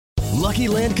Lucky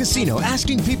Land Casino,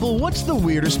 asking people, what's the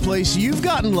weirdest place you've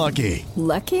gotten lucky?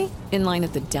 Lucky? In line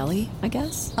at the deli, I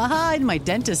guess? Aha, in my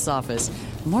dentist's office.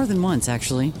 More than once,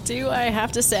 actually. Do I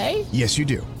have to say? Yes, you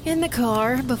do. In the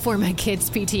car before my kids'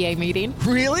 PTA meeting.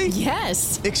 Really?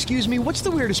 Yes. Excuse me, what's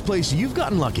the weirdest place you've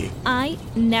gotten lucky? I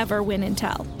never win and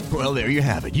tell. Well, there you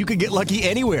have it. You can get lucky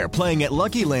anywhere, playing at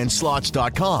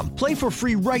LuckyLandSlots.com. Play for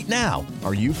free right now.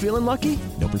 Are you feeling lucky?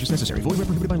 No purchase necessary. Void where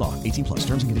prohibited by law. 18 plus.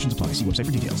 Terms and conditions apply. See website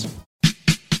for details.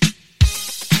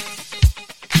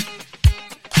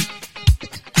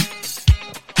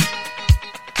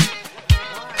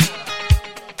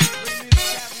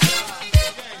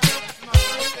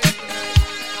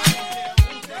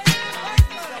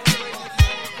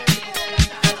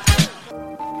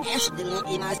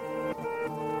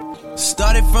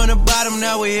 Started from the bottom,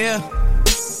 now we're here.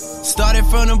 Started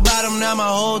from the bottom, now my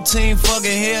whole team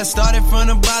fucking here. Started from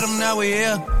the bottom, now we're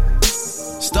here.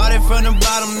 Started from the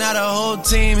bottom, now the whole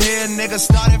team here. Nigga,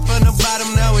 started from the bottom,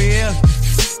 now we're here.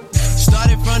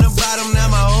 Started from the bottom, now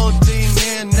my whole team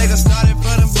here. Nigga, started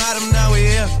from the bottom, now we're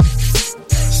here.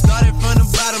 Started from the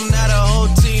bottom, now the whole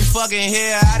team fucking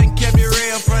here. I done kept it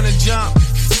real from the jump.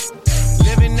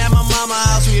 Living at my mama's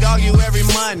house, we'd argue every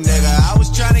month, nigga. I was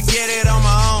trying to get it on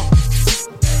my own.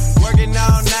 Working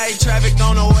all night, traffic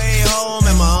on the way home,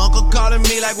 and my uncle calling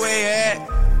me like, where you at?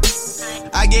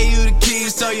 I gave you the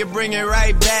keys, so you bring it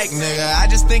right back, nigga. I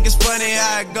just think it's funny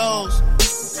how it goes.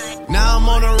 Now I'm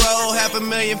on the road,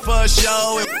 $500,000 for a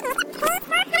show.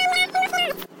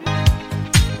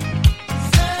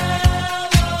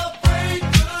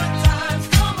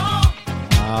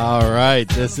 All right,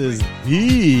 this is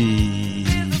the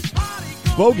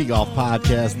Bogey Golf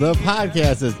Podcast. The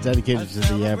podcast is dedicated to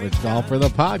the average golfer. The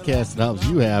podcast that helps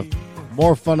you have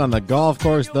more fun on the golf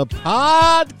course. The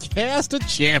podcast of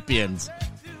champions.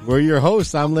 We're your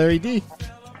hosts. I'm Larry D.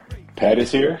 Pat is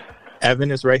here.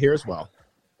 Evan is right here as well.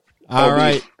 All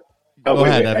right. Go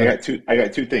ahead, Evan. I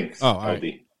got two things. Oh, all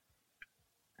right.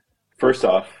 First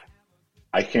off,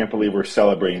 I can't believe we're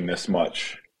celebrating this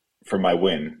much for my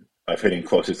win of hitting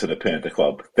closest to the pin at the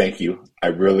club. Thank you. I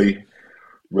really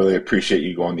appreciate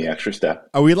you going the extra step.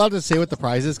 Are we allowed to say what the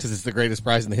prize is? Because it's the greatest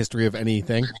prize in the history of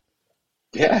anything.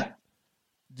 Yeah.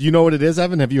 Do you know what it is,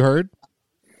 Evan? Have you heard?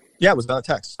 Yeah, it was on a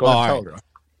text. Go ahead, Telegram.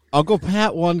 Uncle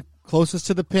Pat won closest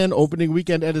to the pin opening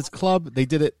weekend at his club. They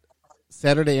did it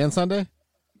Saturday and Sunday?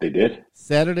 They did?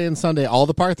 Saturday and Sunday. All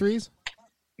the par threes?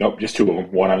 Nope, just two of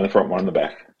them. One on the front, one on the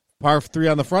back. Par 3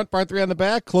 on the front, par 3 on the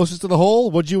back. Closest to the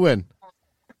hole. What'd you win?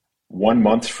 1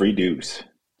 month's free dues.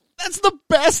 That's the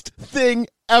best thing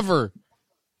ever.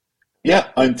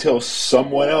 Yeah, until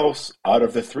someone else out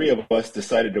of the three of us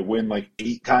decided to win like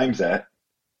 8 times that.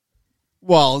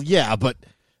 Well, yeah, but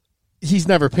he's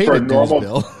never paid for a dues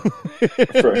bill.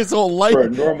 His whole life. For a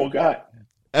normal guy.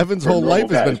 Evan's whole life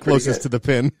has been closest to the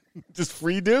pin. Just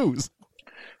free dues.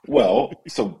 Well,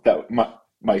 so that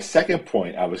my second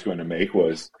point I was going to make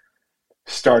was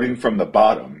starting from the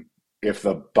bottom. If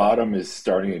the bottom is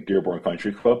starting at Dearborn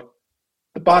Country Club,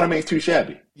 the bottom ain't too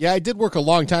shabby. Yeah, I did work a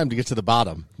long time to get to the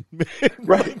bottom.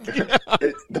 Right. Yeah.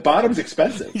 The bottom's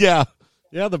expensive. Yeah.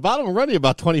 Yeah, the bottom will run you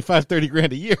about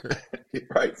 $25-30 a year.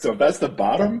 Right. So if that's the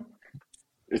bottom,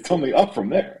 it's only up from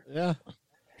there. Yeah.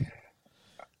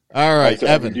 All right, so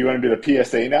Evan. Do you want to do the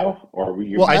PSA now? Or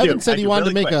well, Evan said he wanted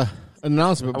to make an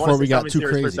announcement before we got too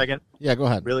crazy. For a second. Yeah, go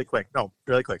ahead. Really quick.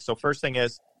 So first thing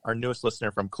is, our newest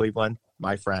listener from Cleveland,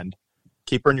 my friend,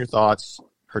 keep her in your thoughts.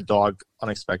 Her dog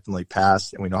unexpectedly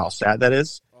passed, and we know how sad that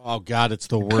is. Oh, God, it's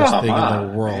the worst thing in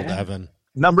the world, man. Evan.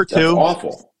 Number 2. That's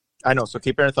awful. I know, so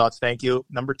keep her in your thoughts. Thank you.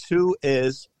 Number 2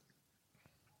 is,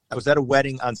 I was at a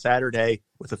wedding on Saturday,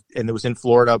 and it was in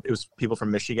Florida. It was people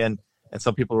from Michigan, and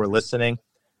some people were listening.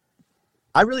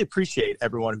 I really appreciate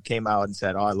everyone who came out and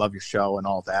said, oh, I love your show and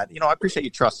all that. I appreciate you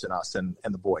trusting us and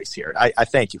the boys here. I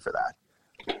thank you for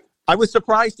that. I was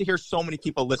surprised to hear so many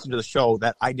people listen to the show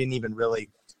that I didn't even really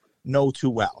know too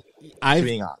well,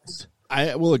 being honest.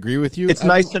 I will agree with you. It's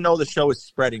nice to know the show is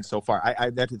spreading so far.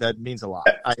 That means a lot.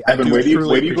 Evan, where do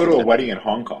you go to a wedding in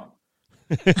Hong Kong?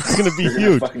 It's going to be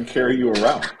huge. Fucking carry you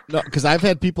around. No, because I've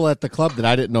had people at the club that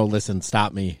I didn't know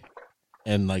stop me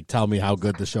and tell me how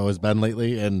good the show has been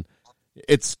lately, and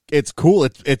it's cool.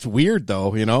 It's weird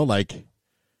though,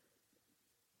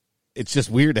 it's just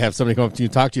weird to have somebody come up to you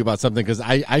and talk to you about something, because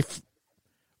I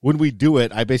when we do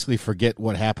it, I basically forget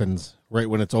what happens right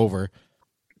when it's over.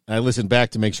 I listen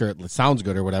back to make sure it sounds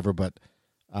good or whatever, but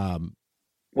well,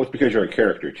 it's because you're a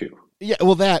character too. Yeah,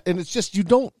 well, that, and it's just you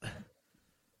don't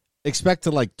expect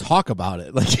to talk about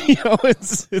it.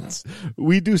 It's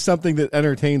we do something that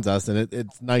entertains us, and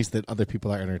it's nice that other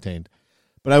people are entertained.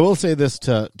 But I will say this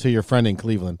to your friend in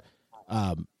Cleveland.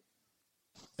 And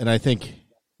I think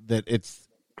that it's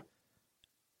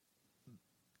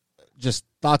just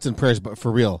thoughts and prayers, but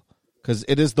for real, because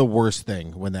it is the worst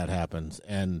thing when that happens.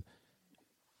 And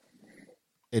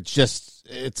it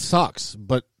sucks,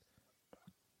 but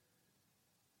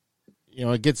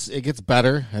it gets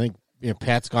better. I think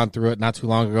Pat's gone through it not too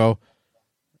long ago.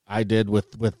 I did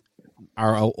with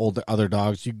our other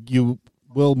dogs. You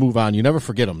will move on. You never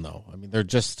forget them, though. I mean, they're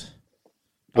just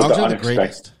dogs are the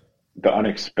greatest. The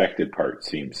unexpected part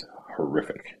seems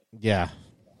horrific. Yeah.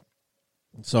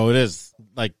 So it is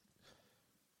like,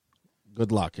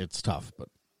 good luck. It's tough, but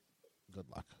good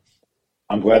luck.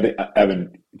 I'm glad that,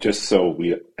 Evan, just so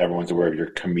everyone's aware of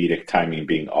your comedic timing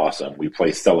being awesome, we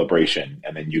play Celebration,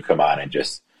 and then you come on and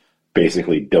just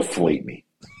basically deflate me.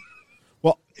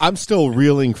 Well, I'm still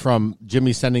reeling from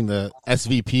Jimmy sending the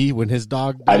SVP when his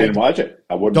dog died. I didn't watch it.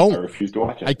 I refused to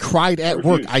watch it. I cried at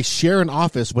work. I share an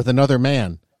office with another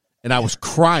man, and I was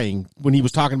crying when he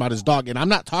was talking about his dog. And I'm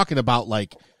not talking about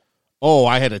like, oh,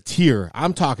 I had a tear.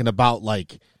 I'm talking about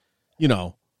like,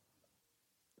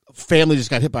 family just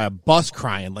got hit by a bus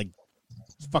crying, like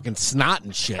fucking snot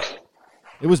and shit.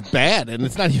 It was bad, and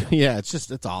it's not even,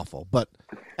 it's awful. But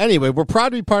anyway, we're proud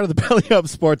to be part of the Belly Up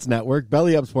Sports Network,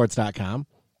 bellyupsports.com.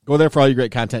 Go there for all your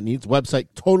great content needs. Website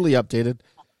totally updated.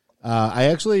 I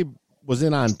actually was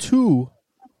in on 2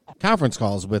 conference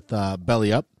calls with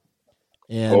Belly Up,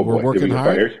 and we're working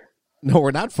hard. Fired? No,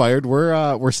 we're not fired.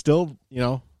 We're still,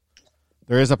 there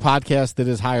is a podcast that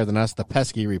is higher than us, the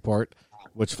Pesky Report,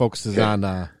 which focuses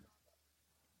on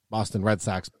Boston Red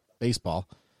Sox baseball.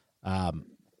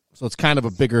 So it's kind of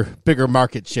a bigger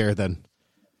market share than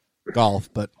golf.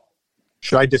 But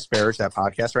should I disparage that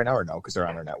podcast right now or no? Because they're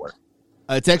on our network.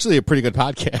 It's actually a pretty good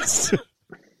podcast. Okay,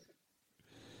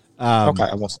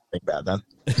 I won't think bad then.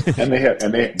 And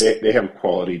they have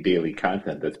quality daily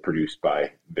content that's produced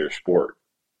by their sport,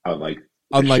 unlike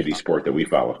the shitty sport that we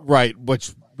follow. Right,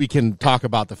 which we can talk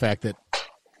about the fact that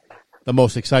the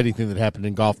most exciting thing that happened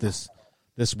in golf this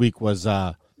week was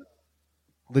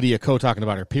Lydia Ko talking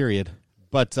about her period.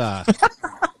 But I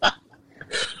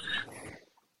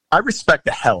respect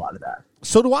the hell out of that.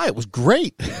 So do I. It was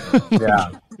great.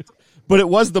 Yeah. But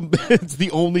it's the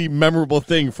only memorable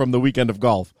thing from the weekend of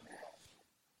golf.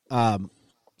 So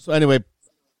anyway,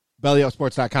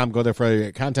 bellyupsports.com, go there for all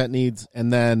your content needs.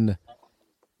 And then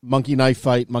Monkey Knife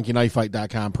Fight,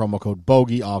 monkeyknifefight.com, promo code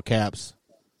BOGIE, all caps.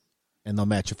 And they'll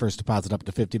match your first deposit up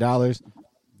to $50.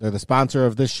 They're the sponsor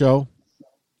of this show.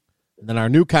 And then our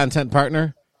new content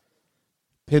partner,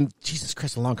 Jesus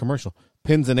Christ, a long commercial.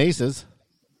 Pins and Aces.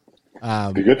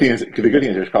 The good thing is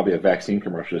there's probably a vaccine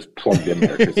commercial just plugged in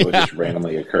there because it'll just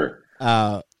randomly occur.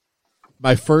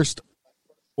 My first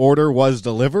order was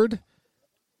delivered.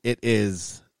 It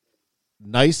is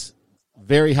nice,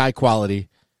 very high quality.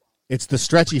 It's the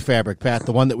stretchy fabric, Pat,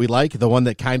 the one that we like, the one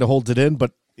that kind of holds it in,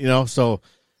 but so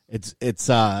it's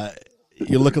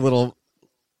you look a little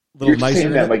nicer.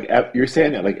 You're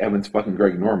saying that like Evan's fucking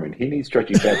Greg Norman. He needs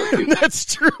stretchy fabric. That's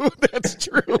true.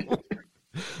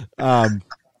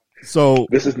 So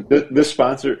this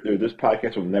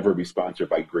podcast will never be sponsored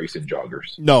by Grayson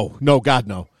Joggers. No, God,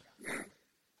 no.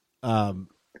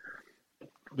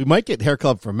 We might get Hair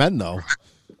Club for Men though,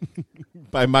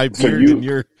 by my beard and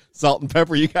your salt and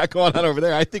pepper you got going on over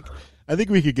there. I think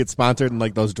we could get sponsored in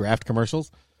like those draft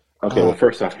commercials. Okay, well,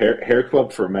 first off, Hair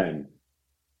Club for Men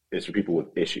is for people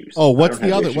with issues. Oh, what's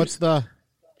the other? Issues. What's the?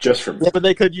 Just for men. Yeah, but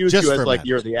they could use just you as like men.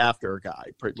 you're the after guy.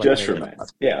 Like just for men.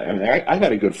 Yeah, I mean, I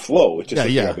got a good flow. It's just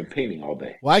I've been painting all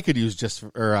day. Well, I could use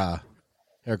Hair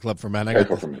Club for Men. I got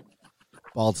the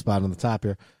bald spot on the top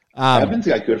here. Evan's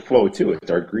got good flow too.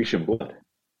 It's our Grecian blood.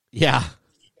 Yeah.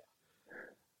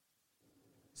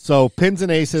 So Pins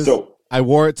and Aces. I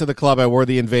wore it to the club. I wore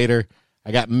the Invader.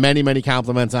 I got many, many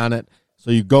compliments on it. So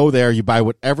you go there, you buy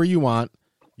whatever you want.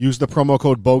 Use the promo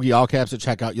code BOGIE, all caps at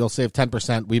checkout. You'll save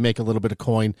 10%. We make a little bit of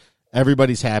coin.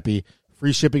 Everybody's happy.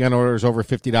 Free shipping on orders over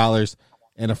 $50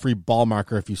 and a free ball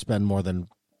marker if you spend more than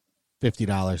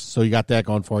 $50. So you got that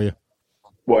going for you.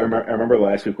 Well, I remember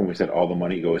last week when we said all the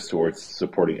money goes towards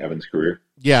supporting Evan's career.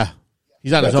 Yeah.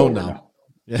 He's on his own now.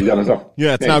 Yeah. He's on his own.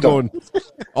 Yeah, it's now going.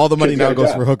 All the money now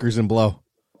goes for hookers and blow.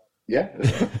 Yeah.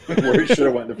 Where he should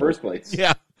have went in the first place.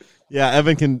 Yeah. Yeah,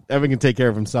 Evan can take care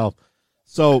of himself.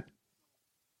 So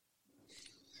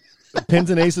Pins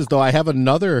and Aces, though, I have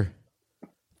another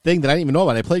thing that I didn't even know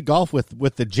about. I played golf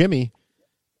with the Jimmy,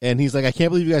 and he's like, I can't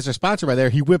believe you guys are sponsored by there.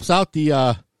 He whips out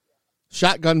the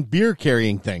shotgun beer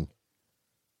carrying thing.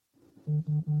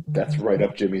 That's right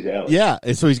up Jimmy's alley. Yeah,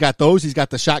 and so he's got those. He's got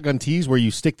the shotgun tees where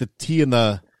you stick the tea in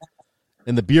the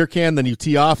beer can, then you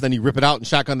tee off, then you rip it out and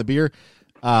shotgun the beer.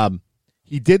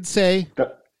 He did say,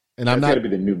 and I'm that's not. got to be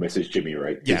the new Mrs. Jimmy,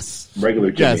 right? Yes.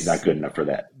 Regular Jimmy's not good enough for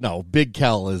that. No, Big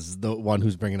Kel is the one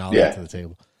who's bringing all that to the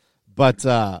table. But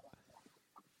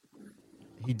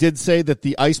he did say that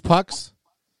the ice pucks,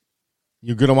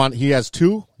 you're going to want, he has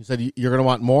 2. He said you're going to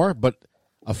want more, but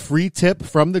a free tip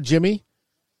from the Jimmy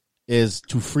is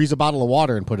to freeze a bottle of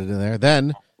water and put it in there.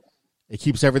 Then it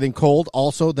keeps everything cold.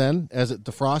 Also, then, as it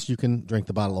defrosts, you can drink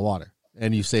the bottle of water.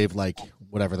 And you save, like,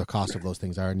 whatever the cost of those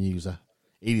things are, and you use a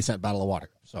 80-cent bottle of water.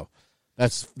 So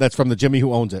that's from the Jimmy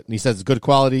who owns it. And he says it's good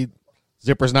quality.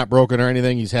 Zipper's not broken or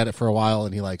anything. He's had it for a while,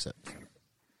 and he likes it.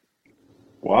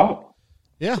 Wow.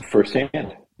 Yeah.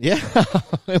 Firsthand. Yeah.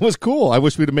 It was cool. I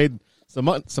wish we'd have made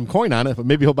some coin on it, but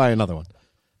maybe he'll buy another one.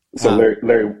 So,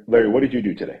 Larry, what did you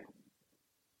do today?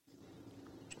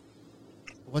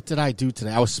 What did I do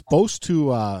today? I was supposed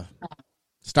to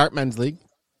start Men's League,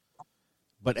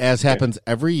 but as happens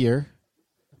every year,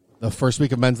 the first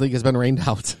week of Men's League has been rained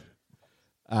out.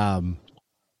 I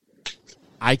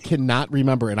cannot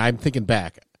remember, and I'm thinking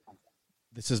back.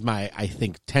 This is my, I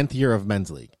think, 10th year of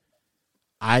Men's League.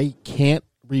 I can't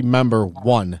remember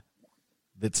one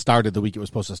that started the week it was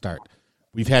supposed to start.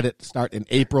 We've had it start in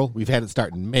April. We've had it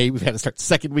start in May. We've had it start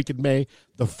second week in May.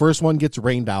 The first one gets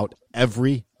rained out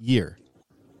every year.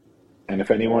 And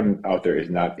if anyone out there is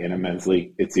not in a Men's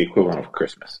League, it's the equivalent of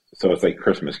Christmas. So it's like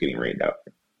Christmas getting rained out.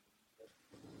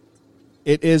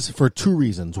 It is for 2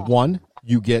 reasons. One,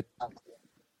 you get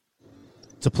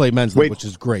to play Men's League, which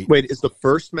is great. Wait, is the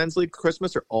first Men's League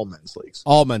Christmas or all Men's Leagues?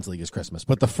 All Men's League is Christmas.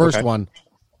 But the first one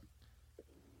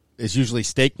is usually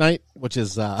steak night, which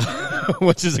is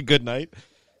which is a good night.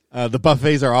 The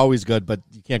buffets are always good, but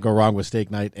you can't go wrong with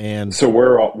steak night. And so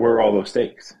where are all those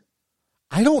steaks?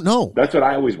 I don't know. That's what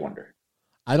I always wonder.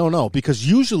 I don't know, because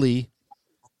usually,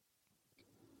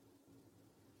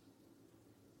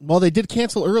 well, they did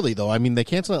cancel early, though. I mean, they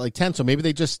canceled at like 10, so maybe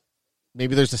there's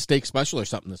a steak special or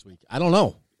something this week. I don't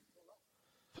know.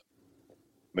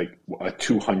 Like a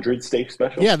 200 steak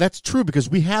special? Yeah, that's true, because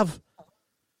we have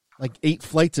like 8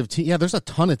 flights of teams. Yeah, there's a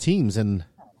ton of teams in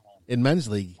Men's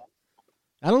League.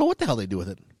 I don't know what the hell they do with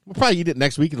it. We'll probably eat it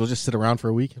next week. It'll just sit around for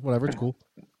a week. Whatever, it's cool.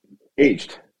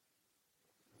 Aged.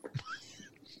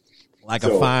 Like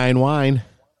a fine wine.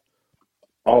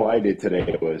 All I did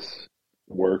today was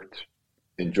worked,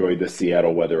 enjoyed the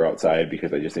Seattle weather outside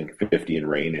because I just think 50 and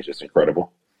rain is just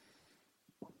incredible.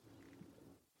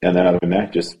 And then other than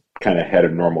that, just kind of had a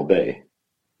normal day.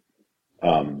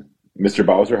 Mr.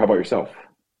 Bowser, how about yourself?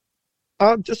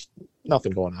 Just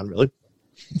nothing going on, really.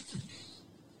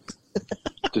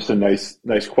 Just a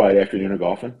nice, quiet afternoon of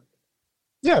golfing?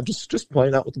 Yeah, just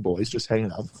playing out with the boys, just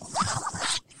hanging out.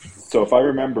 So if I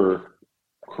remember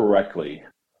correctly,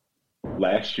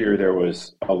 last year there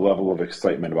was a level of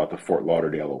excitement about the Fort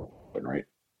Lauderdale Open, right?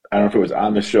 I don't know if it was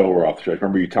on the show or off the show. I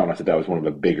remember you telling us that was one of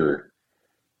the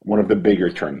bigger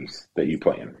tourneys that you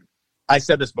play in. I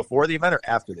said this before the event or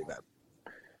after the event?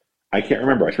 I can't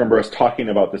remember. I just remember us talking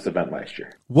about this event last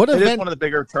year. What event? It is one of the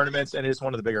bigger tournaments, and it is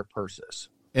one of the bigger purses.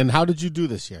 And how did you do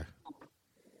this year?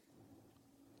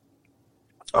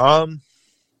 I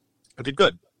did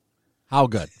good. How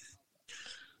good?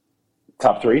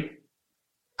 Top 3?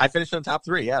 I finished in the top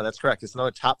 3. Yeah, that's correct. It's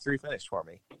another top 3 finish for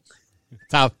me.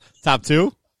 Top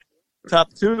 2?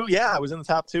 Top 2, yeah, I was in the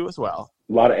top 2 as well.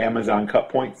 A lot of Amazon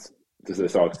Cup points. Does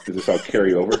this all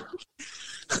carry over?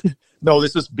 No,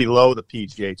 this is below the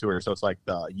PGA Tour, so it's like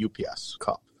the UPS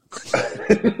Cup.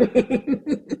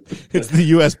 It's the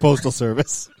U.S. Postal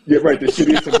Service. Yeah, right. The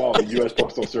shittiest of all, the U.S.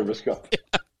 Postal Service Cup.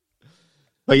 Yeah.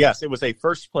 But yes, it was a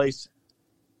first place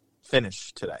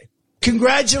finish today.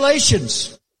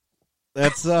 Congratulations.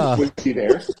 That's Was he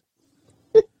there?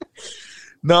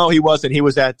 No, he wasn't. He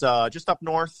was at just up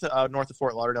north of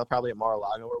Fort Lauderdale, probably at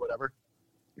Mar-a-Lago or whatever.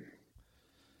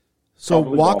 So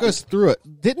walk us through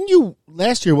it. Didn't you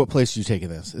last year? What place did you take in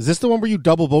this? Is this the one where you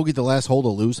double bogeyed the last hole to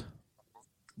lose?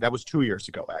 That was 2 years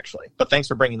ago, actually. But thanks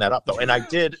for bringing that up, though. And I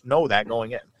did know that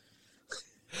going in.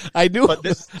 I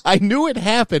knew it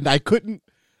happened. I couldn't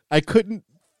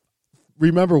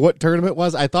remember what tournament it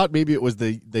was. I thought maybe it was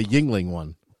the Yingling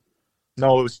one.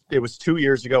 No, it was 2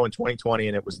 years ago in 2020,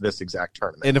 and it was this exact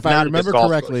tournament. And if I remember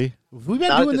correctly, have we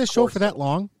been doing this show for that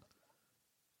long?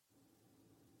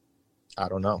 I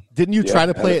don't know. Didn't you try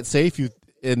to play it safe?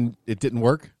 And it didn't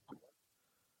work?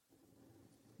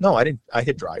 No, I didn't. I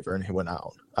hit driver and he went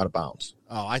out of bounds.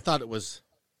 Oh, I thought it was.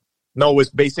 No, it was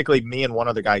basically me and one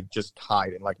other guy just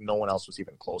tied, and like no one else was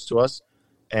even close to us.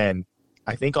 And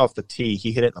I think off the tee,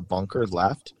 he hit it in a bunker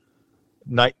left,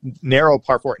 narrow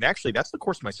par 4. And actually, that's the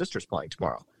course my sister's playing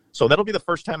tomorrow. So that'll be the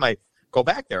first time I go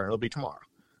back there, and it'll be tomorrow.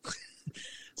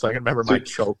 So I can remember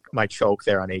my choke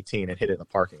there on 18 and hit it in the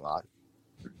parking lot.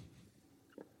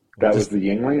 That was the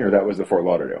Yingling, or that was the Fort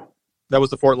Lauderdale? That was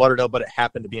the Fort Lauderdale, but it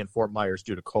happened to be in Fort Myers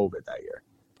due to COVID that year.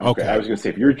 Okay. I was going to say,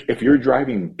 if you're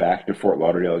driving back to Fort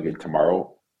Lauderdale again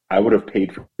tomorrow, I would have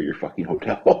paid for your fucking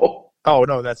hotel. Oh,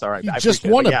 no, that's all right. He just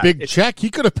won a big check. He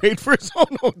could have paid for his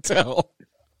own hotel.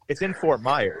 It's in Fort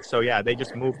Myers, so yeah, they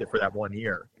just moved it for that 1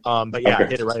 year. But yeah, I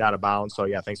hit it right out of bounds, so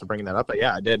yeah, thanks for bringing that up. But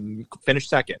yeah, I did finish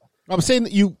second. I'm saying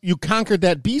that you conquered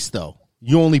that beast, though.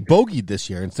 You only bogeyed this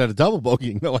year instead of double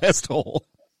bogeying the last hole.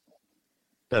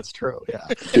 That's true, yeah.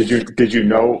 Did you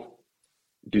know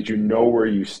where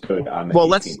you stood on the? Well,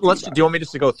 let's. Do you want me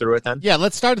just to go through it then? Yeah,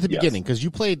 let's start at the beginning because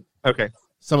you played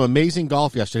some amazing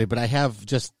golf yesterday. But I have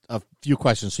just a few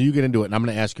questions, so you get into it, and I'm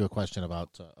going to ask you a question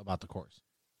about the course.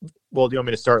 Well, do you want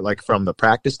me to start like from the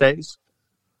practice days?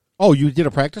 Oh, you did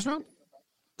a practice round?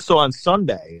 So on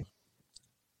Sunday,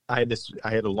 I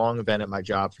had a long event at my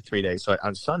job for 3 days. So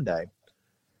on Sunday,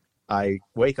 I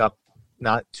wake up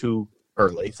not too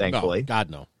early, thankfully. No, God,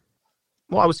 no.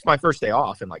 Well, it was my first day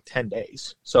off in like 10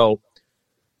 days. So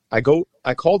I called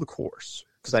the course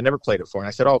because I never played it before. And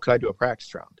I said, oh, could I do a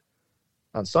practice round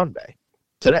on Sunday,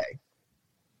 today?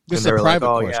 This is a private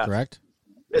course, correct?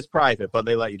 It's private, but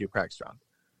they let you do practice round.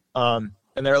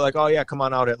 And they're like, oh, yeah, come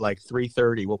on out at like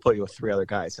 3:30. We'll put you with 3 other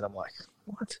guys. And I'm like,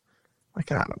 what?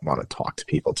 Like, I don't want to talk to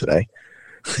people today.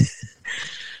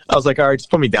 I was like, all right, just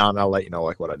put me down and I'll let you know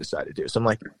like what I decided to do. So I'm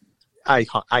like, I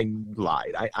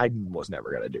lied. I was never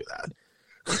going to do that.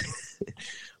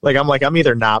 I'm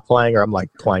either not playing or I'm like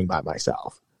playing by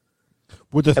myself.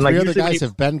 Would the three other guys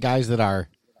have been guys that are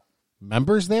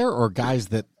members there or guys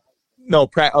that? No,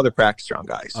 other practice round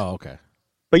guys. Oh, okay.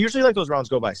 But usually like those rounds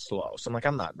go by slow. So I'm like,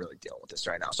 I'm not really dealing with this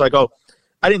right now. So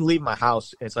I didn't leave my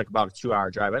house. It's like about a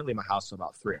 2-hour drive. I didn't leave my house until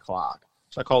about 3:00.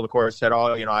 So I called the course, said,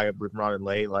 oh, I've been running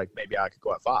late. Like maybe I could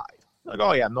go at 5. Like,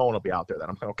 oh yeah, no one will be out there then.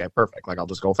 I'm like, okay, perfect. Like I'll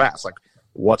just go fast. Like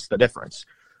what's the difference?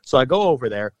 So I go over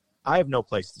there. I have no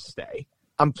place to stay.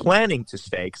 I'm planning to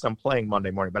stay because I'm playing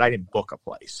Monday morning, but I didn't book a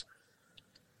place.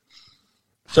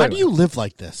 So how do you live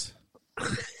like this?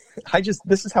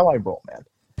 This is how I roll, man.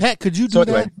 Pat, could you do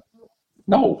that?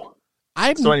 No.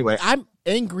 I'm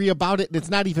angry about it, and it's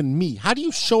not even me. How do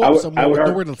you show up somewhere with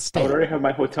nowhere to stay? I would already have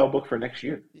my hotel booked for next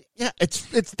year. Yeah,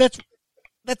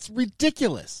 that's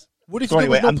ridiculous. What if you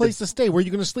have no place to stay? Where are you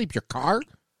going to sleep? Your car?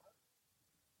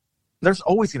 There's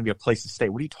always going to be a place to stay.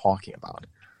 What are you talking about?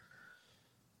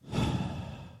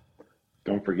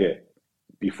 Don't forget,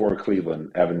 before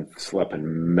Cleveland, Evan slept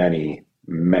in many,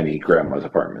 many grandma's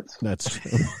apartments. That's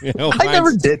true. I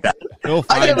never did that.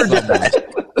 I never did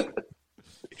that.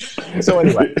 So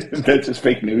anyway, that's just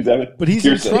fake news, Evan. But he's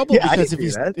in trouble because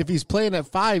if he's playing at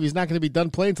 5, he's not going to be done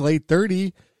playing until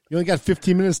 8:30. You only got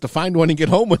 15 minutes to find one and get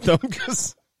home with them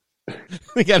because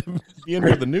they got to be in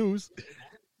for the news.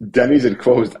 Denny's had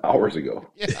closed hours ago.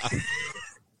 Yeah.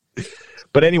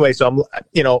 But anyway, so I'm,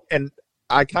 and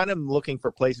I kind of looking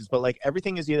for places, but like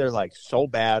everything is either like so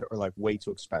bad or like way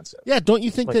too expensive. Yeah, don't you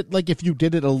think that like if you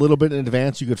did it a little bit in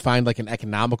advance, you could find like an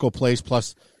economical place?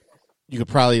 Plus, you could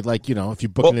probably like if you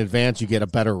book in advance, you get a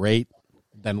better rate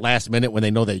than last minute when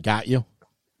they know they got you.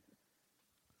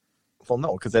 Well,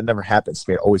 no, because that never happens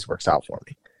to me. It always works out for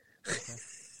me.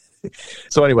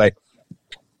 So anyway,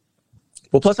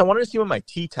 well, plus I wanted to see when my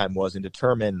tee time was and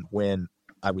determine when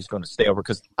I was going to stay over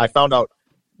because I found out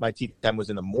my tee time was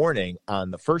in the morning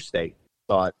on the first day.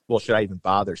 Thought, well, should I even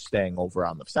bother staying over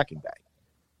on the second day?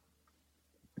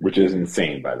 Which is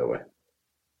insane, by the way.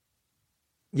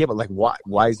 Yeah, but like, why?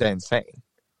 Why is that insane?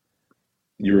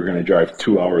 You were going to drive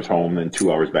 2 hours home and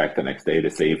 2 hours back the next day to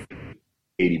save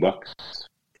 $80.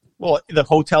 Well, the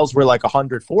hotels were like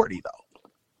 $140 though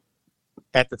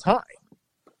at the time.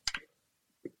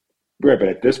 Right, but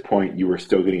at this point, you were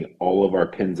still getting all of our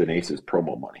Pins and Aces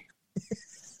promo money.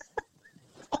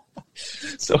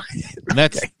 So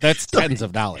that's tens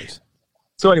of dollars.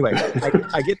 So anyway,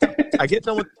 I get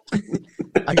done with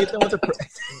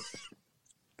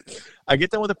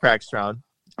the practice round.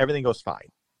 Everything goes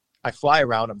fine. I fly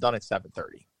around. I'm done at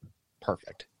 7:30.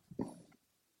 Perfect.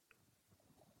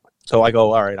 So I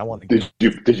go, all right, I want to.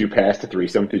 Did you pass the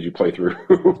threesome? Did you play through?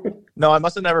 No, I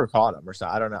must have never caught him or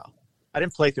something. I don't know. I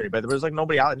didn't play through, but there was like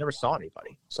nobody out. I never saw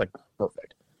anybody. It's like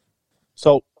perfect.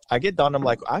 So I get done. I'm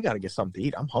like, I got to get something to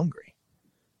eat. I'm hungry.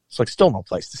 It's like still no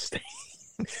place to stay.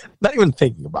 Not even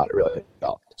thinking about it really.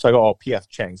 No. So I go, oh, P.F.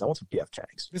 Chang's. I want some P.F.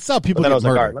 Chang's. It's not people get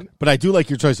murdered, like, but I do like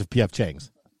your choice of P.F.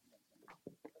 Chang's.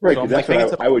 Right, because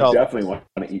that's what I would definitely want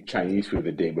to eat Chinese food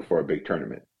the day before a big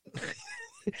tournament.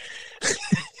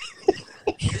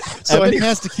 So Evan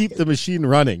has to keep the machine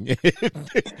running.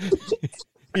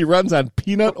 He runs on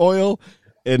peanut oil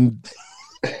and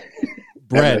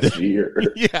bread.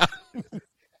 Yeah.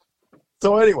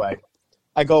 So anyway,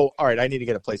 I go, all right, I need to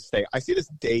get a place to stay. I see this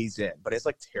Days Inn, but it's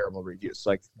like terrible reviews. It's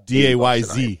like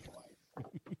DAYZ.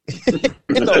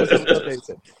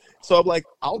 So I'm like,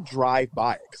 I'll drive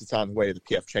by it because it's on the way to the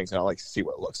PF Chang's and I'll like see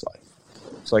what it looks like.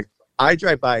 So like I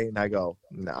drive by and I go,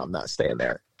 no, I'm not staying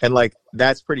there. And like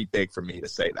that's pretty big for me to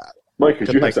say that. Right,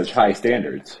 because you have such high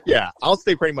standards. Yeah, I'll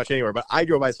stay pretty much anywhere. But I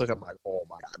drove by, so I'm like, oh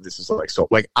my god, this is like so.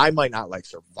 Like I might not like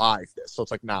survive this, so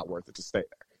it's like not worth it to stay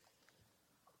there.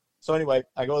 So anyway,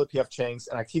 I go to the PF Chang's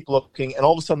and I keep looking, and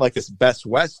all of a sudden, like this Best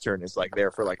Western is like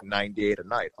there for like $98 a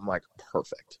night. I'm like,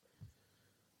 perfect.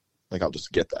 Like I'll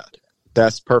just get that.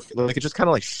 That's perfect. Like it just kind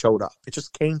of like showed up. It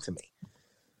just came to me.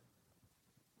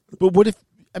 But what if?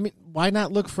 I mean, why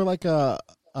not look for like a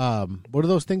what are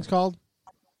those things called?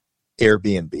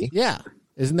 Airbnb. Yeah,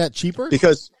 isn't that cheaper?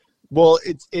 Because, well,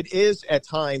 it is at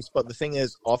times, but the thing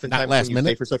is, oftentimes not last when you minute.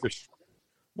 stay for stuff,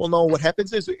 well, no. What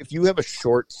happens is if you have a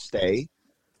short stay,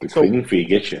 the cleaning fee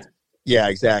gets you. Yeah,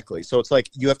 exactly. So it's like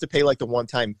you have to pay like the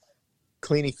one-time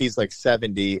cleaning fee is like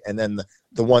 $70, and then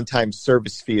the one-time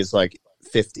service fee is like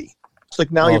 $50. It's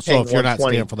like now you're paying so if you're not $120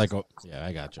 staying for like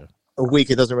I gotcha. a week.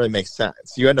 It doesn't really make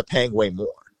sense. You end up paying way more.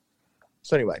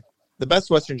 So anyway, the Best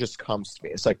Western just comes to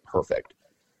me. It's like perfect.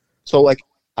 So like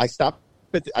I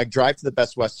drive to the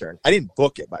Best Western. I didn't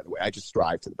book it, by the way. I just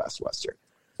drive to the Best Western.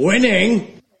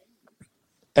 Winning.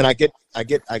 And I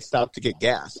stop to get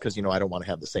gas because I don't want to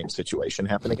have the same situation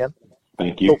happen again.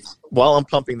 Thank you. So while I'm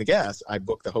pumping the gas, I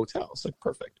book the hotel. It's like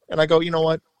perfect. And I go, you know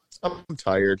what? I'm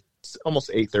tired. It's almost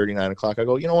 8:30, 9 o'clock. I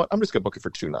go, you know what? I'm just gonna book it for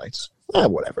 2 nights.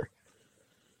 Whatever.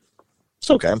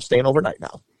 It's okay. I'm staying overnight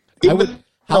now.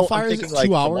 How far is it?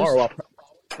 2 hours?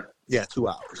 Yeah, 2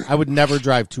 hours. I would never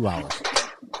drive 2 hours.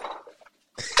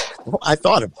 Well, I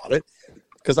thought about it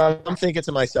because I'm thinking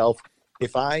to myself,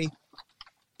 if I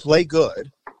play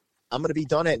good, I'm going to be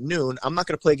done at noon. I'm not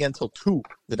going to play again until 2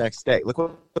 the next day. Look,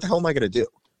 what the hell am I going to do?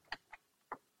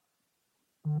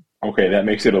 Okay, that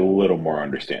makes it a little more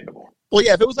understandable. Well,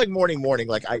 yeah, if it was like morning,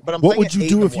 but I'm. What would you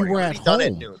do if you were at home? Done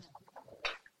at noon.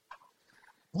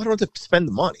 Well, I don't have to spend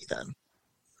the money then.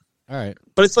 All right,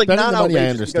 but it's like spending not the money.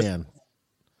 outrageous. I understand.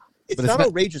 It's not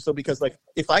outrageous though, because like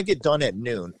if I get done at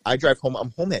noon, I drive home.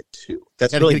 I'm home at 2.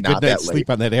 That's really get a not good that night's late. Sleep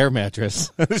on that air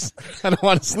mattress. I don't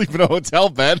want to sleep in a hotel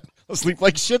bed. I'll sleep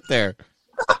like shit there.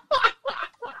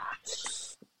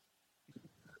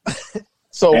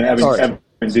 So, and Evan,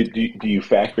 do you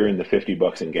factor in the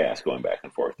 $50 in gas going back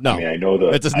and forth? No, I mean, I know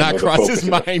that does not cross his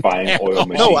mind.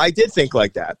 No, I did think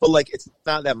like that, but like it's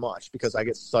not that much because I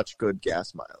get such good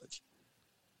gas mileage.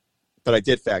 But I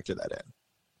did factor that in.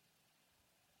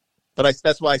 But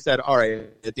that's why I said, all right,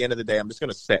 at the end of the day, I'm just going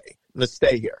to stay. I'm going to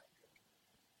stay here.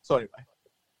 So anyway,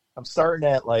 I'm starting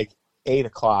at like 8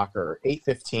 o'clock or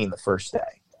 8:15 the first day.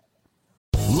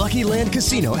 Lucky Land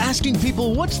Casino, asking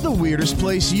people, what's the weirdest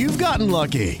place you've gotten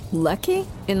lucky? Lucky?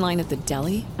 In line at the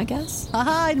deli, I guess?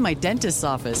 Aha, in my dentist's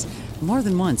office. More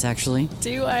than once, actually.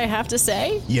 Do I have to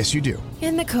say? Yes, you do.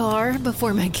 In the car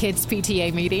before my kids'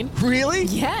 PTA meeting. Really?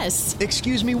 Yes.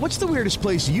 Excuse me, what's the weirdest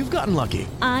place you've gotten lucky?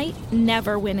 I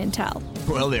never win and tell.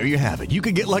 Well, there you have it. You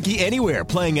can get lucky anywhere,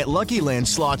 playing at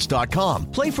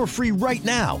LuckyLandSlots.com. Play for free right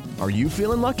now. Are you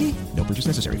feeling lucky? No purchase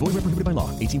necessary. Void where prohibited by law.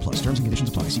 18+. Terms and conditions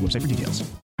apply. See website for details.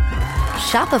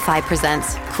 Shopify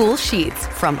presents cool sheets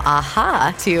from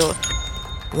AHA to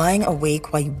lying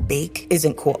awake while you bake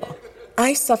isn't cool.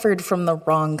 I suffered from the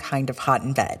wrong kind of hot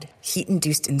in bed,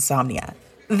 heat-induced insomnia.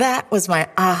 That was my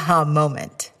aha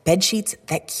moment. Bed sheets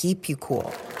that keep you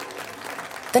cool.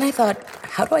 Then I thought,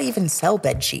 how do I even sell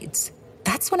bed sheets?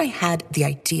 That's when I had the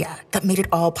idea that made it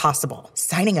all possible,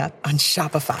 signing up on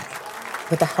Shopify.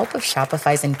 With the help of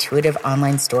Shopify's intuitive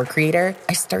online store creator,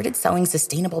 I started selling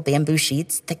sustainable bamboo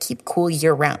sheets that keep cool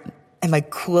year-round. And my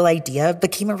cool idea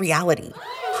became a reality.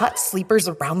 Hot sleepers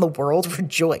around the world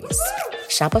rejoice.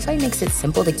 Shopify makes it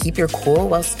simple to keep your cool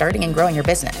while starting and growing your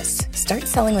business. Start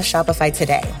selling with Shopify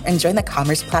today and join the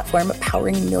commerce platform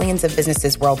powering millions of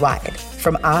businesses worldwide.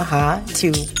 From AHA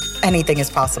to anything is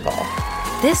possible.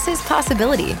 This is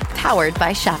Possibility, powered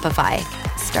by Shopify.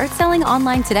 Start selling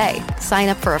online today. Sign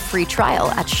up for a free trial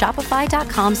at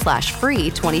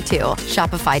shopify.com/free22.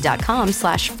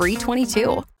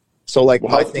 Shopify.com/free22. So like,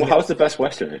 how's the Best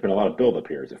Western? There's been a lot of build up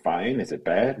here. Is it fine? Is it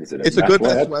bad? It's a good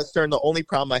Best Western. The only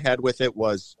problem I had with it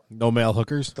was no male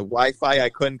hookers. The Wi-Fi I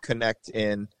couldn't connect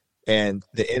in, and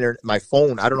the internet. My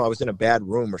phone. I don't know. I was in a bad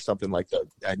room or something like that.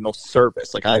 I had no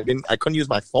service. Like I couldn't use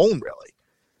my phone really.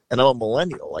 And I'm a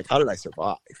millennial. Like, how did I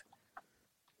survive?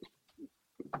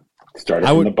 Started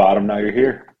from the bottom. Now you're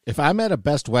here. If I'm at a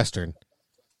Best Western,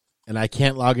 and I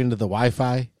can't log into the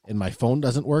Wi-Fi and my phone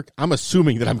doesn't work, I'm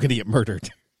assuming that I'm going to get murdered.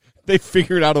 They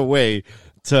figured out a way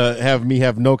to have me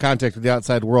have no contact with the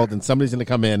outside world, and somebody's going to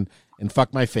come in and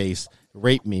fuck my face,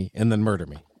 rape me, and then murder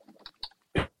me.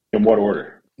 In what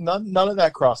order? None of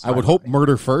that crossed. I would hope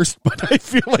murder first, but I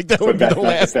feel like that would be the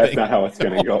last thing. That's not how it's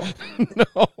going to go.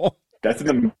 No. That's in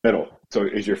the middle. So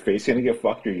is your face going to get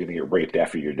fucked, or are you going to get raped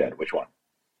after you're dead? Which one?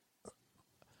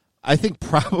 I think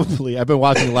probably, I've been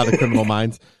watching a lot of Criminal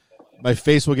Minds. My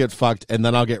face will get fucked, and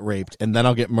then I'll get raped, and then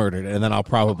I'll get murdered, and then I'll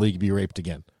probably be raped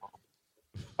again.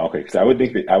 Okay, because I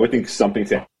would think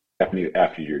something's happening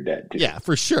after you're dead, too. Yeah,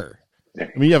 for sure. I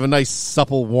mean, you have a nice,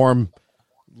 supple, warm,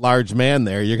 large man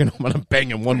there. You're going to want to bang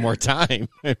him one more time.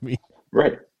 I mean,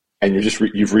 right. And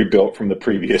you've rebuilt from the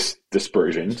previous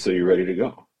dispersion, so you're ready to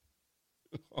go.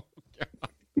 All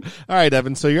right,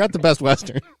 Evan. So you're at the Best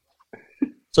Western.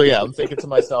 So yeah, I'm thinking to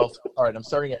myself, all right, I'm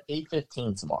starting at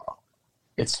 8:15 tomorrow.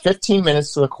 It's 15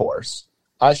 minutes to the course.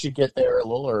 I should get there a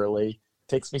little early.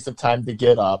 Takes me some time to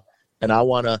get up, and I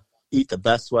want to eat the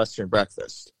Best Western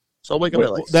breakfast. So I'll wake up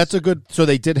at like. That's a good. So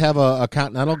they did have a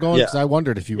Continental going, because I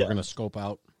wondered if you were going to scope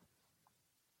out.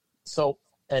 So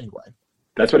anyway,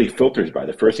 that's what he filters by.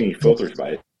 The first thing he filters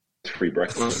by is free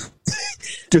breakfast.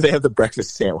 Do they have the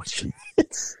breakfast sandwich?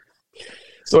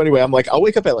 So anyway, I'm like, I'll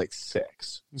wake up at like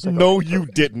 6. Like, no, you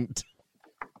didn't.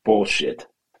 Bullshit.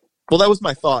 Well, that was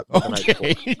my thought.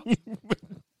 Okay.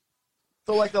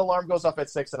 So like the alarm goes off at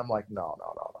 6, and I'm like, no,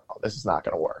 this is not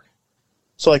going to work.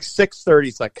 So like 6:30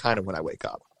 is like kind of when I wake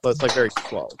up, but it's like very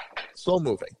slow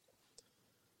moving.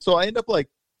 So I end up like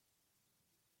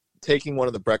taking one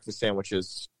of the breakfast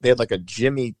sandwiches. They had like a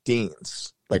Jimmy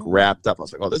Dean's like wrapped up. I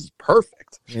was like, oh, this is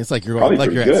perfect. It's like you're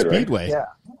at Speedway. Right? Yeah.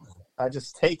 I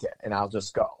just take it and I'll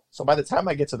just go. So by the time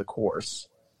I get to the course,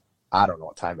 I don't know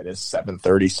what time it is, 7:30,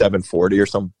 7:40 or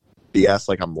some BS,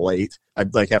 like I'm late.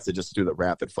 I'd like have to just do the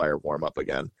rapid fire warm up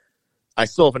again. I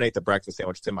still haven't ate the breakfast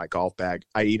sandwich. It's in my golf bag.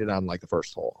 I eat it on like the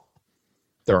first hole.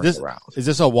 Around. Is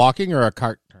this a walking or a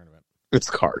cart tournament? It's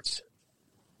carts.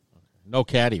 No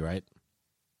caddy, right?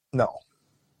 No.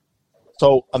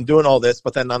 So I'm doing all this,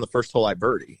 but then on the first hole I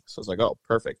birdie. So I was like, oh,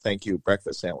 perfect. Thank you,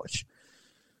 breakfast sandwich.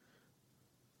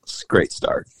 It's a great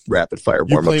start. Rapid fire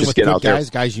warm up. Just get out there.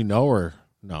 Guys you know or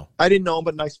no? I didn't know them,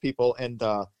 but nice people. And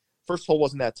first hole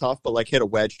wasn't that tough, but like hit a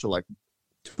wedge to like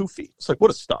 2 feet. It's like, what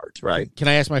a start, right? Can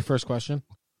I ask my first question?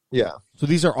 Yeah. So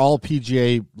these are all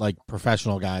PGA like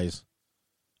professional guys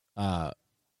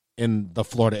in the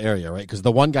Florida area, right? Because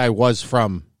the one guy was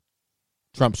from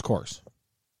Trump's course.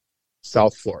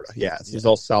 South Florida. Yeah. It's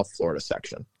all South Florida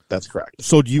section. That's correct.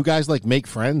 So do you guys like make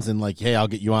friends and like, hey, I'll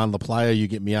get you on La Playa, you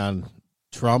get me on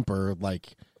Trump, or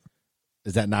like,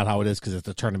 is that not how it is because it's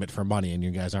a tournament for money and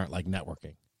you guys aren't like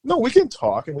networking? No, we can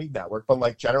talk and we network, but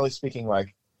like generally speaking,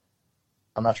 like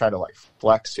I'm not trying to like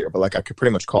flex here, but like I could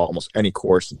pretty much call almost any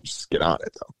course and just get on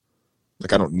it though.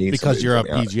 Like I don't need because you're a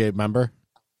PGA member.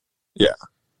 Yeah.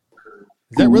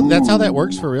 Is that really, that's how that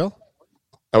works for real?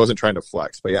 I wasn't trying to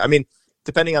flex, but yeah, I mean,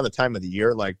 depending on the time of the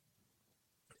year, like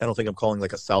I don't think I'm calling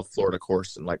like a South Florida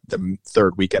course in like the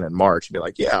third weekend in March and be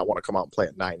like, yeah, I want to come out and play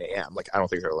at 9 a.m. Like, I don't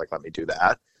think they're like, let me do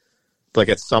that. But like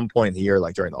at some point in the year,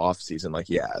 like during the off season, like,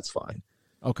 yeah, it's fine.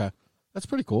 Okay. That's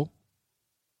pretty cool.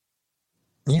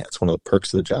 Yeah. It's one of the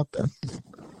perks of the job, man.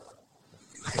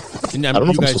 And I don't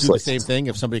know, you guys do the same thing.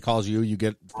 If somebody calls you, you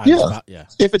get yeah.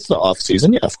 If it's the off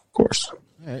season, yeah, of course. All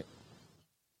right.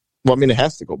 Well, I mean, it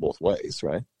has to go both ways,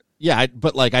 right? Yeah,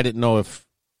 but like I didn't know if,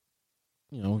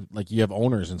 you know, like you have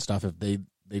owners and stuff, if they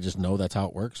just know that's how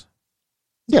it works.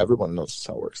 Yeah, everyone knows that's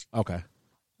how it works. Okay.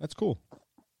 That's cool.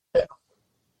 Yeah.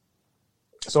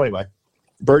 So anyway,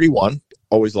 birdie 1,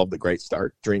 always loved the great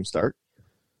start, dream start.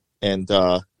 And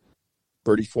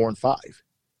birdie 4 and 5.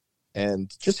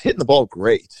 And just hitting the ball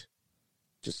great.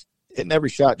 Just hitting every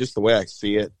shot just the way I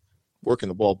see it. Working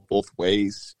the ball both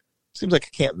ways. Seems like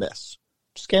I can't miss.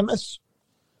 Just can't miss.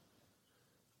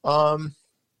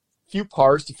 Few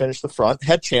pars to finish the front.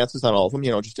 Had chances on all of them,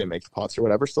 you know, just didn't make the putts or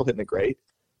whatever. Still hitting it great.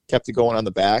 Kept it going on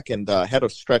the back and had a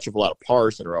stretch of a lot of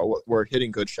pars in a row. We're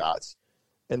hitting good shots.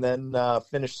 And then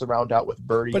finished the round out with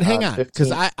birdie. But hang on,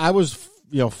 because I was,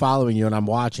 you know, following you and I'm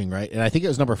watching, right? And I think it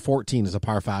was number 14 is a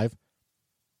par 5.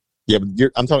 Yeah,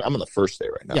 but I'm on the first day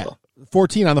right now. Yeah, though.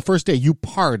 14 on the first day. You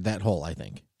parred that hole, I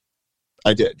think.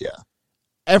 I did, yeah.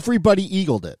 Everybody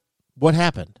eagled it. What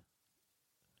happened?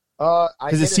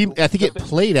 Because I think it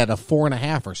played at a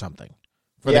 4.5 or something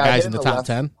for the guys in the top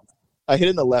 10. I hit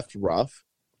in the left rough.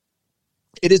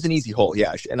 It is an easy hole,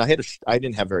 yeah. And I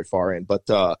didn't have very far in, but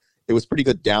it was pretty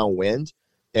good downwind.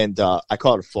 And I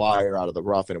caught a flyer out of the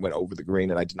rough and it went over the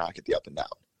green, and I did not get the up and down.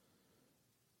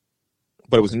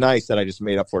 But it was nice that I just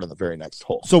made up for it on the very next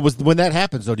hole. So when that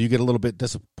happens, though, do you get a little bit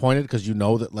disappointed because you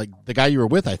know that, like, the guy you were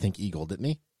with, I think, eagled, didn't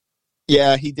he?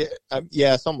 Yeah, he did.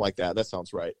 Yeah, something like that. That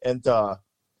sounds right. And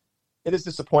it is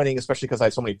disappointing, especially because I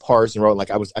had so many pars in a row.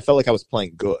 Like I felt like I was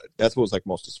playing good. That's what was like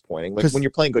most disappointing. Like when you're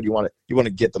playing good, you want to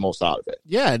get the most out of it.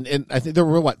 Yeah, and I think there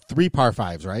were 3 par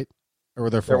 5s, right? Or were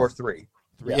there 4? There were 3.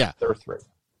 Yeah, there were 3.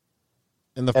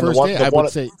 And the first day, I would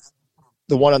say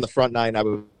the one on the front 9, I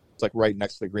was like right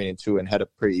next to the green and 2, and had a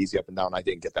pretty easy up and down. I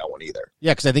didn't get that one either.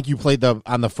 Yeah, because I think you played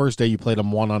on the first day. You played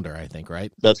them 1 under, I think,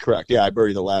 right? That's correct. Yeah, I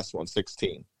buried the last one,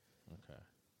 16.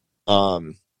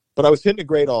 Okay. But I was hitting it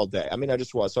great all day. I mean, I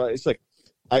just was. So it's like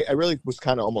I really was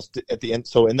kind of almost at the end.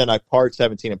 So and then I parred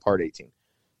 17 and parred 18.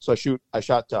 So I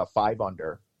shot 5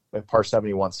 under, and par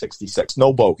 71, 66.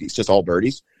 No bogeys, just all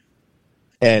birdies.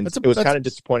 And it was kind of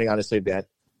disappointing, honestly. That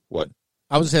what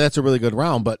I was gonna say, that's a really good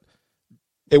round, but.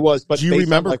 It was, but do you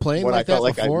remember playing like that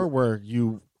like before, where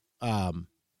you, I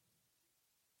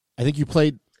think you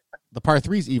played the par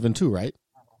 3s even too, right?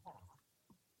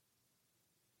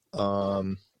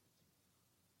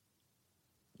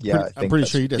 Yeah, I'm pretty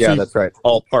sure you did. Yeah, so that's right.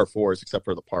 All par 4s except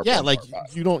for the par. Yeah, like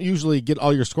you don't usually get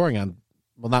all your scoring on.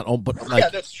 Well, not all, but like yeah,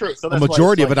 that's true. So the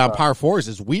majority of it on par 4s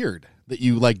is weird that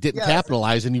you like didn't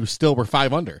capitalize and you still were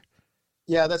 5 under.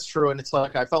 Yeah, that's true, and it's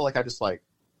like I felt like I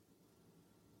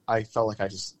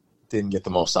just didn't get the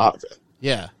most out of it.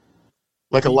 Yeah.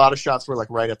 Like a lot of shots were like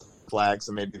right at the flags,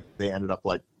 and maybe they ended up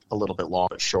like a little bit long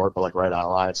but short, but like right on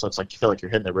line. So it's like you feel like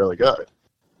you're hitting it really good.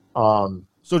 So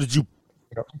did you,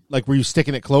 like, were you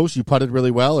sticking it close? You putted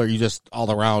really well, or you just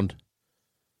all around?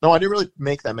 No, I didn't really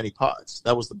make that many putts.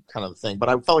 That was the kind of the thing. But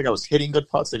I felt like I was hitting good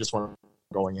putts. They just weren't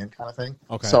going in kind of thing.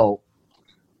 Okay. So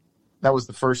that was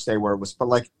the first day where it was, but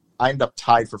like I ended up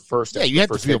tied for first. Yeah, you had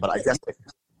first to feel day, but I guess.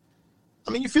 I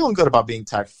mean, you're feeling good about being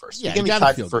tied for first. Yeah, you give me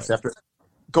tied for first after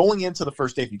going into the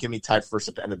first day. If you give me tied first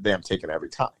at the end of the day, I'm taking it every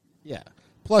time. Yeah.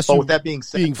 Plus, but with that being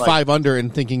said, being 5 under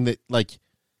and thinking that, like,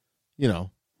 you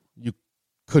know, you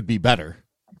could be better.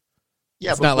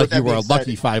 Yeah, it's not like you were a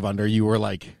lucky 5 under. You were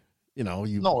like, you know,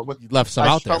 you left some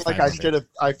out there. I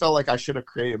felt like I should have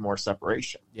created more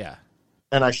separation. Yeah.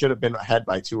 And I should have been ahead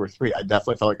by 2 or 3. I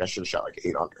definitely felt like I should have shot like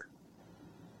 8 under.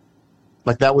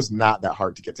 Like that was not that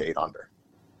hard to get to 8 under.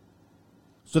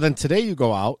 So then today you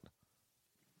go out,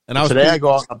 and I was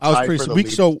pretty weak.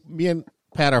 So me and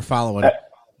Pat are following.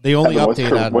 They only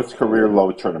update on what's career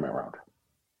low tournament round?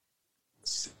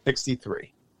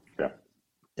 63.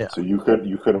 Yeah. So you could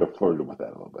have flirted with that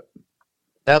a little bit.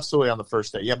 Absolutely on the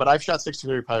first day. Yeah, but I've shot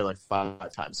 63 probably like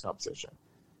 5 times competition.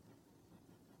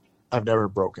 I've never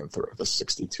broken through the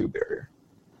 62 barrier.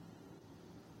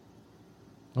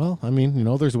 Well, I mean, you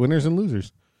know, there's winners and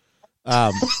losers.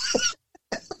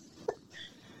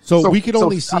 So we could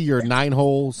only see your 9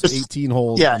 holes, 18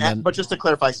 holes. Yeah, but just to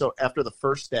clarify, so after the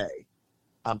first day,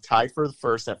 I'm tied for the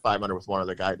first at 5 under with one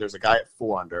other guy. There's a guy at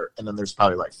 4 under, and then there's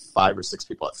probably like 5 or 6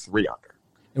 people at 3 under.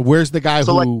 And where's the guy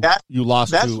who you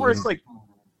lost to? That's where it's like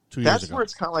 2 years ago. That's where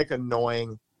it's kind of like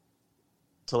annoying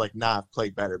to like not play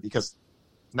better, because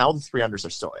now the 3 unders are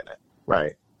still in it,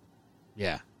 right?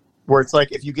 Yeah. Where it's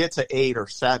like if you get to 8 or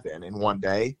 7 in one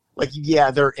day, like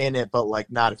yeah, they're in it, but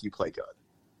like not if you play good.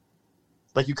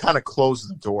 Like you kind of close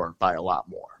the door by a lot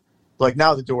more. Like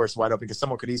now the door is wide open because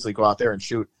someone could easily go out there and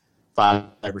shoot 5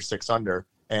 or 6 under,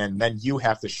 and then you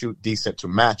have to shoot decent to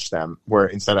match them, where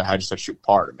instead of I just have to shoot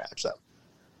par to match them.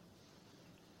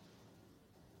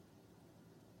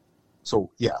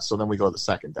 So yeah, so then we go to the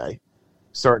second day,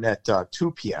 starting at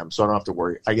 2 p.m. So I don't have to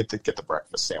worry. I get to get the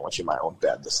breakfast sandwich in my own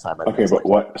bed this time. Okay, but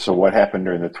what happened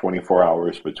during the 24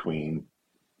 hours between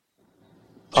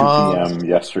 2 p.m.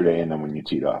 yesterday and then when you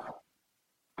teed off?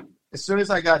 As soon as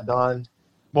I got done,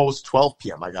 well, it was 12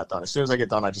 p.m. I got done. As soon as I get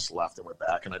done, I just left and went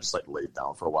back, and I just like laid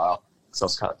down for a while because I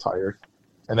was kind of tired.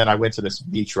 And then I went to this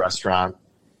beach restaurant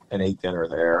and ate dinner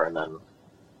there, and then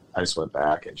I just went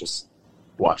back and just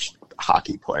watched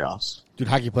hockey playoffs. Dude,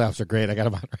 hockey playoffs are great. I got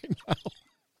them on right now.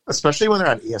 Especially when they're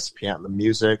on ESPN. The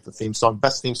music, the theme song,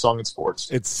 best theme song in sports.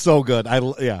 It's so good.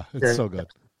 It's so good.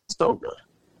 So good.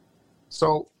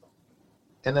 So,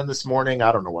 and then this morning,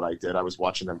 I don't know what I did. I was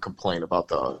watching them complain about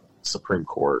the Supreme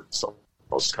Court, so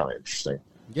it was kind of interesting.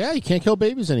 Yeah, you can't kill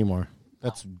babies anymore.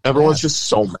 Everyone's just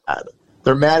so mad.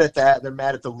 They're mad at that. They're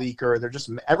mad at the leaker.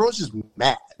 Everyone's just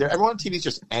mad. Everyone on TV is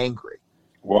just angry.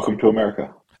 Welcome to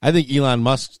America. I think Elon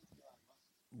Musk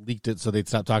leaked it so they'd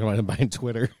stop talking about him buying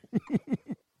Twitter.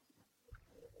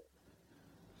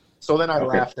 So then I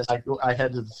left, and I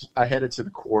headed to the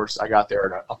course. I got there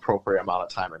in an appropriate amount of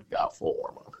time and got full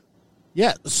warm up.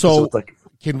 Yeah. So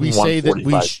can we say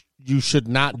that you should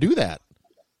not do that?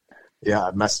 Yeah,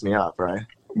 it messed me up, right?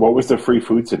 What was the free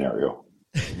food scenario?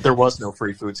 There was no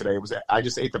free food today. I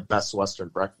just ate the Best Western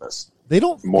breakfast. They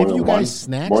don't give you guys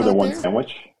snacks. More than out one there?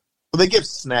 sandwich? Well, they give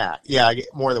snack. Yeah, I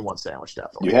get more than one sandwich,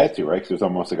 definitely. You had to, right? Because it was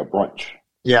almost like a brunch.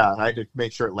 Yeah, I had to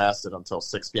make sure it lasted until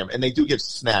 6 p.m. And they do give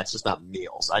snacks, just not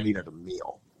meals. I needed a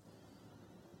meal.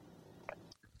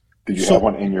 Did you have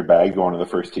one in your bag going to the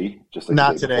first tee? Just like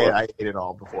not today. Before? I ate it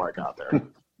all before I got there.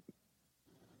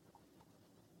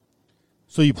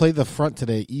 So you played the front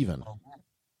today even.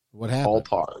 What happened? All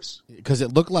pars. Because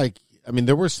it looked like, I mean,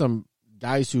 there were some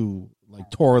guys who like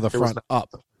tore the front up.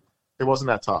 It wasn't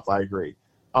that tough. I agree.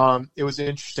 It was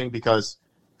interesting because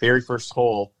very first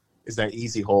hole is that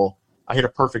easy hole. I hit a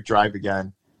perfect drive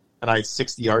again, and I had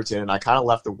 60 yards in, and I kind of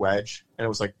left the wedge, and it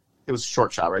was a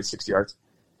short shot, right, 60 yards.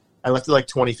 I left it like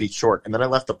 20 feet short, and then I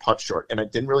left the putt short, and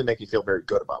it didn't really make me feel very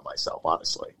good about myself,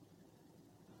 honestly.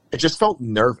 It just felt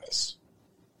nervous.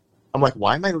 I'm like,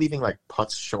 why am I leaving like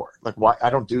putts short? Like, why? I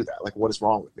don't do that. Like, what is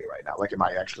wrong with me right now? Like, am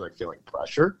I actually like feeling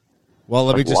pressure? Well,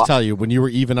 let me just tell you, when you were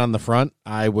even on the front,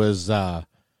 I was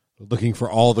looking for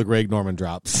all the Greg Norman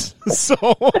drops. So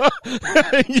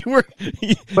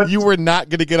you were not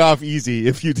going to get off easy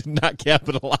if you did not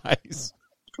capitalize.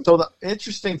 So the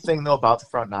interesting thing though about the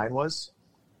front nine was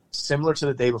similar to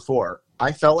the day before.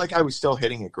 I felt like I was still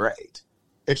hitting it great.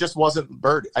 It just wasn't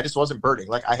bird. I just wasn't birding.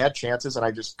 Like I had chances and I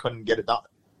just couldn't get it done.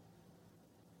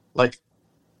 Like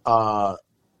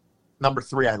number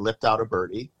 3, I lipped out a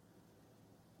birdie.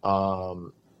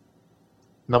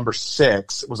 Number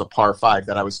 6 was a par 5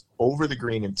 that I was over the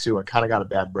green in 2 and kind of got a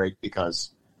bad break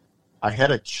because I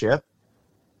had a chip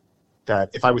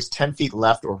that if I was 10 feet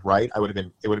left or right, it would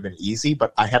have been easy,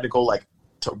 but I had to go like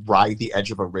to ride the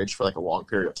edge of a ridge for like a long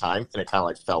period of time, and it kind of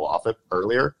like fell off it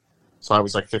earlier. So I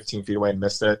was like 15 feet away and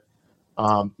missed it.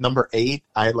 Number 8,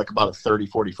 I had like about a 30,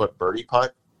 40 foot birdie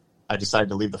putt. I decided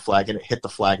to leave the flag in. It hit the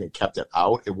flag and kept it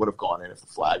out. It would have gone in if the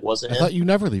flag wasn't in. I thought you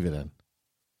never leave it in.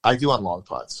 I do on long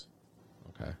putts.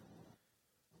 Okay.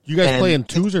 You guys play in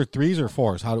 2s or 3s or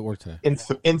 4s? How did it work today? In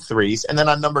 3s. And then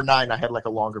on number 9, I had like a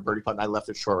longer birdie putt, and I left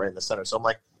it short right in the center. So I'm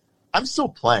like, I'm still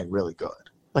playing really good.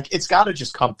 Like, it's got to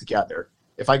just come together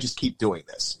if I just keep doing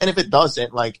this. And if it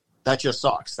doesn't, like, that just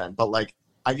sucks then. But, like,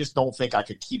 I just don't think I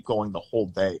could keep going the whole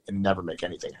day and never make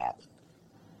anything happen.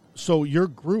 So your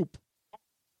group...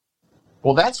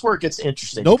 Well, that's where it gets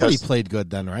interesting. Nobody played good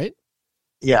then, right?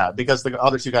 Yeah, because the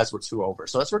other 2 guys were 2 over.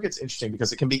 So that's where it gets interesting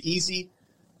because it can be easy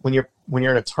when you're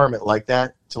in a tournament like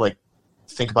that to like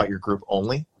think about your group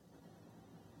only.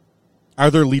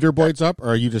 Are there leaderboards up, or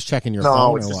are you just checking your phone?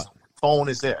 No, or it's just what? phone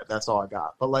is it. That's all I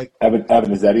got. But like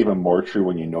Evan, is that even more true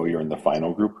when you know you're in the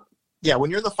final group? Yeah,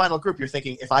 when you're in the final group, you're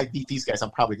thinking if I beat these guys,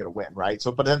 I'm probably going to win, right?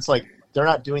 So, but then it's like they're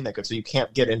not doing that good, so you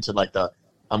can't get into like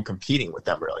I'm competing with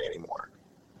them really anymore.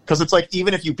 Because it's like,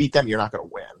 even if you beat them, you're not going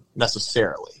to win,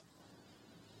 necessarily.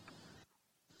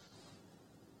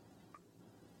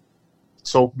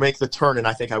 So make the turn, and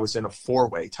I think I was in a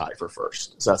 4-way tie for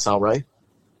first. Does that sound right?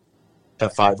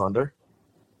 At 5 under?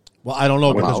 Well, I don't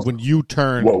know, because when you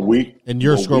turned and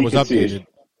your score was updated,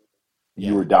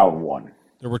 you were down 1.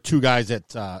 There were 2 guys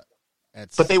at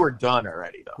but they were done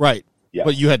already, though. Right. Yeah.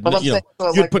 But you had you had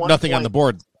like put nothing 1 on the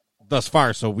board thus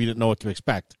far, so we didn't know what to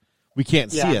expect. We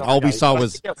can't see it. No, All we saw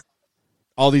was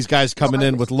all these guys coming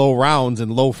in with low rounds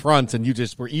and low fronts, and you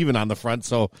just were even on the front.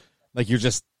 So, like, you're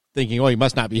just thinking, oh, he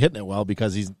must not be hitting it well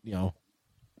because he's, you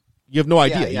have no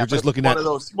idea. You're just looking at one of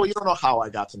those. Well, you don't know how I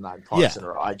got to 9 pars in a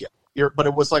row. But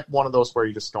it was like one of those where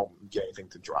you just don't get anything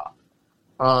to drop.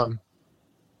 But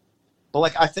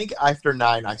like I think after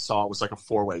 9, I saw it was like a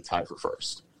 4-way tie for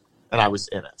first, and I was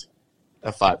in it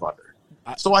at 5 under.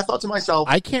 So I thought to myself,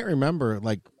 I can't remember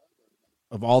like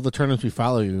of all the tournaments we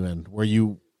follow you in where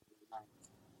you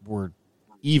were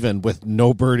even with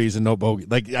no birdies and no bogey.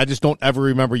 Like I just don't ever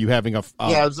remember you having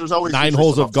there's always 9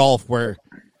 holes of golf where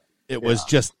it was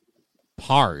just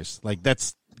pars. Like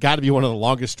that's got to be one of the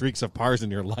longest streaks of pars in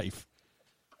your life.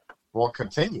 Well, it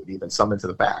continued even some into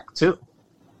the back too.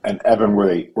 And Evan,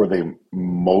 were they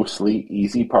mostly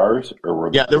easy pars, or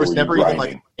were there was were never you even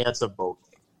grinding? like a chance of bogey.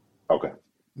 Okay,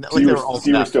 Like so you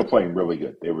they were still playing really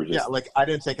good. They were just like I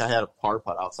didn't think I had a par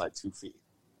putt outside 2 feet.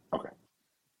 Okay,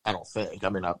 I don't think. I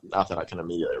mean, not that I can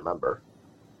immediately remember.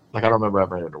 Like I don't remember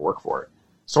ever having to work for it.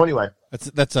 So anyway,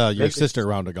 that's your sister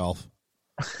round of golf.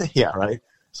 Yeah, right.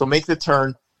 So make the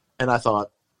turn, and I thought,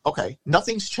 okay,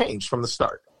 nothing's changed from the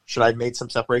start. Should I have made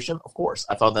some separation? Of course.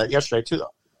 I thought that yesterday too,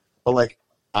 though. But like,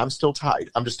 I'm still tied.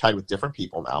 I'm just tied with different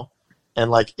people now.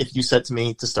 And like, if you said to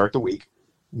me to start the week,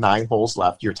 9 holes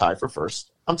left, you're tied for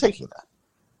first, I'm taking that.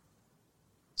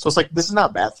 So it's like, this is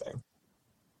not a bad thing.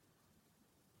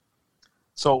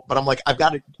 So, but I'm like, I've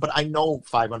got to, but I know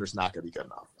 5 under is not going to be good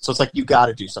enough. So it's like, you got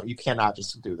to do something. You cannot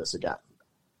just do this again.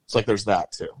 It's like, there's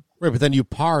that too. Right, but then you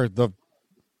par the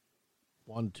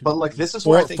 1, 2. But like, this is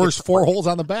four, where I think first 4 holes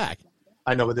on the back.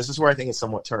 I know, but this is where I think it's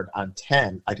somewhat turned. On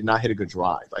 10, I did not hit a good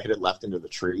drive. I hit it left into the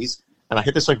trees, and I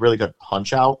hit this like really good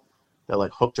punch out that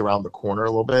like hooked around the corner a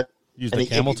little bit. Use the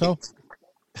camel toe?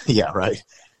 Yeah, right.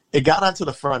 It got onto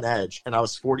the front edge, and I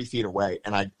was 40 feet away,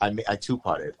 and I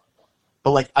two-putted.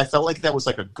 But like, I felt like that was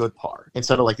like a good par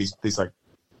instead of like these like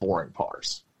boring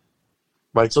pars.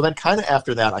 Right. So then kind of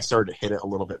after that, I started to hit it a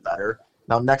little bit better.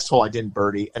 Now, next hole, I didn't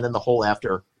birdie. And then the hole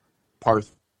after par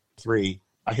 3,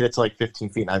 I hit it to like 15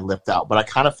 feet and I lipped out. But I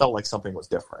kind of felt like something was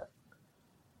different.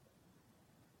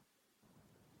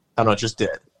 I don't know, it just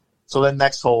did. So then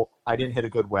next hole, I didn't hit a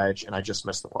good wedge and I just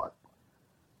missed the putt.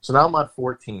 So now I'm on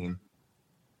 14.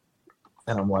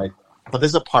 And I'm like, but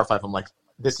this is a par 5. I'm like,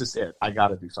 this is it. I got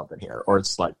to do something here. Or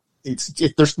it's like,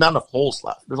 there's not enough holes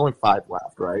left. There's only 5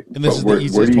 left, right? And this is the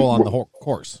easiest hole on the whole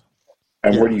course.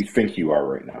 And where do you think you are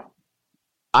right now?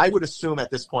 I would assume at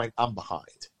this point I'm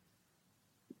behind.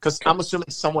 Because I'm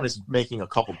assuming someone is making a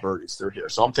couple birdies through here.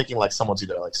 So I'm thinking like someone's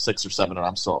either like 6 or 7 and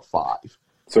I'm still at 5.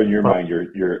 So in your mind,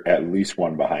 you're at least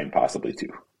 1 behind, possibly 2.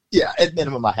 Yeah, at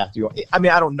minimum I have to go. I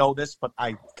mean, I don't know this, but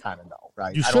I kind of know,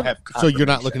 right? You I should, don't have so you're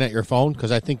not looking at your phone?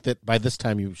 Because I think that by this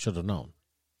time you should have known.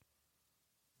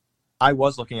 I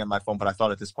was looking at my phone, but I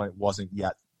thought at this point it wasn't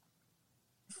yet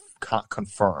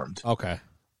confirmed. Okay.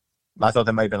 I thought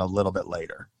that might have been a little bit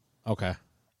later. Okay.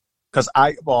 Because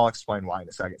I'll explain why in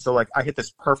a second. So, like, I hit this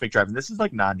perfect drive, and this is,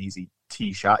 like, not an easy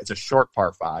tee shot. It's a short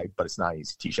par 5, but it's not an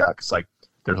easy tee shot because, like,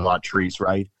 there's a lot of trees,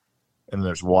 right? And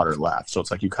there's water left. So it's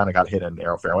like you kind of got to hit a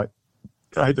narrow fairway.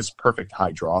 I hit this perfect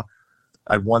high draw.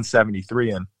 I had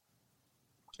 173 in,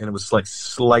 and it was, like,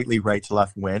 slightly right to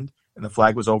left wind, and the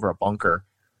flag was over a bunker.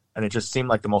 And it just seemed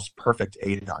like the most perfect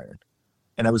 8-iron.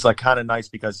 And it was like kind of nice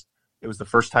because it was the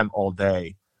first time all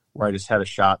day where I just had a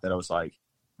shot that I was like,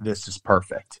 this is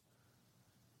perfect.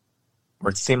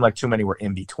 Where it seemed like too many were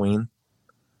in between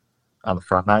on the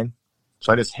front nine.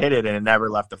 So I just hit it and it never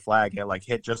left the flag. It like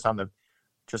hit just on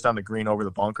the green over the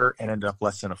bunker and ended up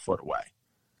less than a foot away.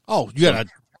 Oh, you had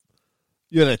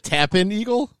a tap in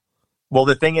eagle? Well,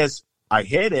 the thing is, I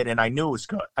hit it and I knew it was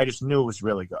good. I just knew it was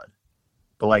really good.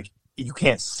 But like, you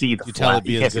can't see the flag.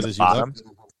 You can't see the bottom.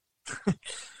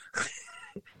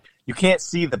 You can't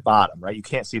see the bottom, right? You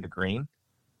can't see the green.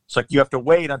 So like you have to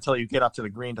wait until you get up to the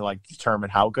green to like determine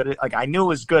how good it. Like I knew it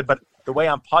was good, but the way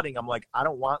I'm putting, I'm like, I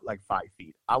don't want like 5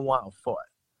 feet. I want a foot.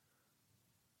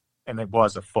 And it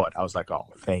was a foot. I was like, oh,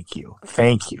 thank you.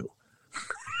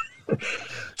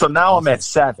 So now I'm at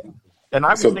 7. And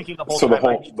I was thinking the whole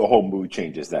time. So the whole mood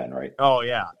changes then, right? Oh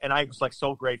yeah, and I was like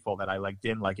so grateful that I like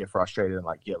didn't like get frustrated and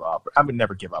like give up. I would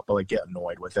never give up, but like get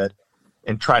annoyed with it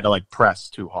and try to like press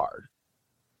too hard.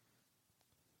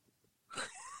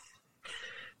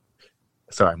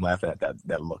 Sorry, I'm laughing at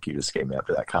that look you just gave me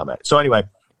after that comment. So anyway,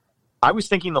 I was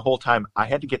thinking the whole time I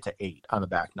had to get to 8 on the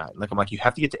back 9. Like I'm like, you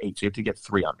have to get to 8, so you have to get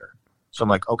 3 under. So I'm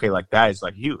like, okay, like that is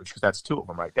like huge because that's 2 of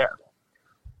them right there.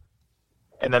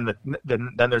 And then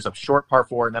then there's a short par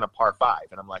 4 and then a par 5.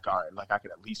 And I'm like, all right, like I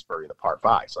could at least birdie the par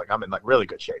 5. So like I'm in like really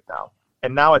good shape now.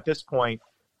 And now at this point,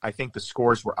 I think the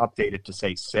scores were updated to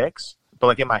say 6. But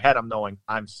like in my head, I'm knowing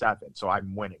I'm 7. So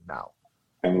I'm winning now.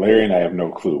 And Larry and I have no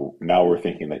clue. Now we're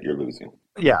thinking that you're losing.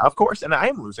 Yeah, of course. And I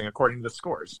am losing according to the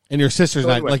scores. And your sister's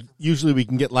not, like, usually we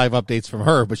can get live updates from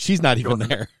her, but she's not even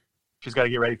there. She's got to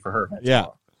get ready for her. Yeah.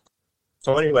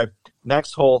 So anyway,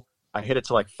 next hole, I hit it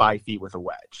to like 5 feet with a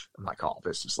wedge. I'm like, oh,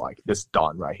 this is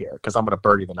done right here because I'm going to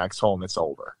birdie the next hole and it's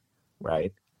over,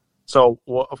 right? So,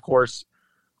 well, of course,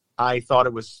 I thought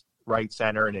it was right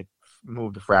center and it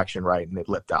moved a fraction right and it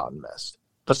lipped out and missed.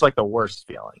 That's like the worst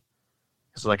feeling.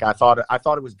 It's like I thought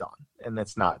it was done and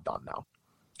it's not done now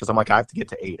because I'm like I have to get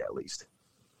to 8 at least.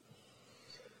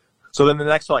 So then the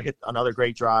next hole, I hit another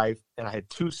great drive and I had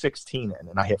 216 in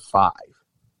and I hit 5.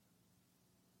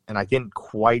 And I didn't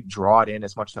quite draw it in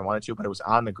as much as I wanted to, but it was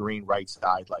on the green right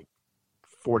side, like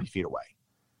 40 feet away,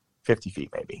 50 feet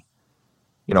maybe.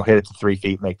 You know, hit it to 3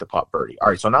 feet, make the putt birdie. All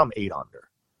right, so now I'm 8 under.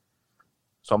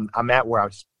 So I'm at where I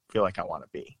feel like I want to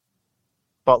be.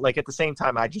 But, like, at the same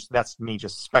time, that's me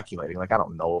just speculating. Like, I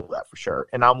don't know that for sure.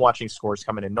 And I'm watching scores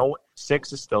coming in. No,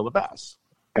 6 is still the best.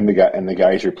 And the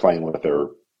guys you're playing with are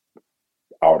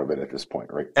out of it at this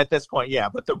point, right? At this point, yeah.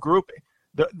 But the group –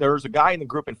 there was a guy in the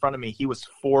group in front of me. He was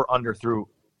 4 under through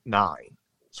 9.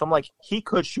 So I'm like, he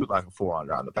could shoot like a 4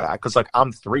 under on the back because like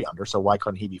I'm 3 under. So why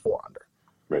couldn't he be 4 under?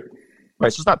 Right.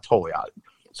 So it's not totally out.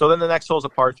 So then the next hole is a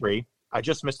par 3. I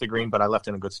just missed the green, but I left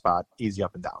in a good spot, easy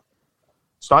up and down.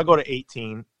 So I go to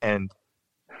 18 and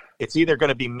it's either going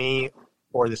to be me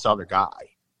or this other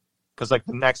guy. Because, like,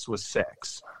 the next was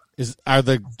 6. Are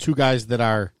the two guys that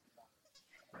are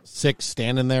 6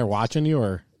 standing there watching you,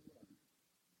 or?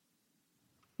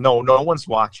 No one's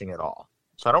watching at all.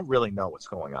 So I don't really know what's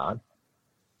going on.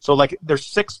 So, like, there's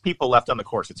 6 people left on the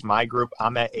course. It's my group.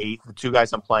 I'm at 8. The 2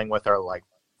 guys I'm playing with are, like,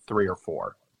 3 or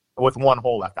 4. With 1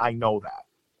 hole left. I know that.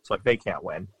 It's like they can't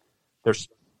win. There's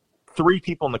 3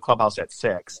 people in the clubhouse at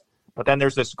 6. But then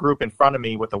there's this group in front of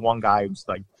me with the one guy who's,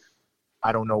 like,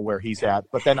 I don't know where he's at.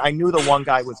 But then I knew the one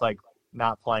guy was, like,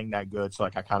 not playing that good. So,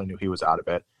 like, I kind of knew he was out of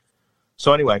it.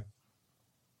 So, anyway,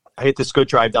 I hit this good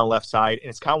drive down left side. And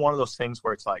it's kind of one of those things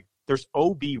where it's like, there's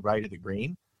OB right at the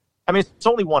green. I mean, it's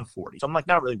only 140. So I'm, like,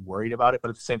 not really worried about it. But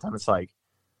at the same time, it's like,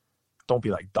 don't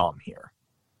be, like, dumb here.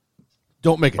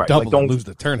 Don't make a double and lose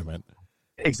the tournament.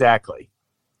 Exactly.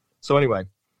 So, anyway,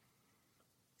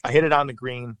 I hit it on the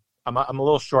green. I'm a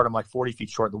little short. I'm like 40 feet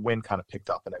short. The wind kind of picked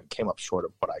up, and it came up short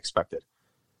of what I expected.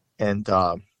 And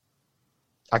I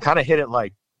kind of hit it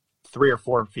like 3 or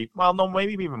 4 feet. Well, no,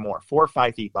 maybe even more. 4 or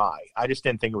 5 feet by. I just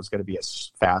didn't think it was going to be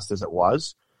as fast as it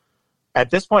was. At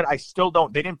this point, I still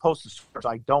don't. They didn't post the scores.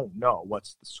 I don't know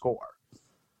what's the score.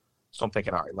 So I'm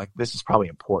thinking, all right, like, this is probably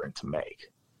important to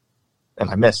make. And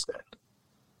I missed it.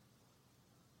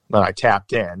 Then I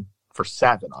tapped in for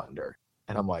 7 under.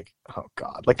 And I'm like, oh,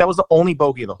 God. Like, that was the only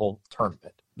bogey of the whole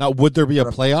tournament. Now, would there be a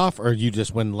playoff, or you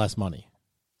just win less money?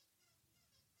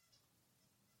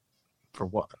 For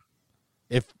what?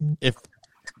 If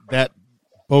that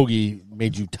bogey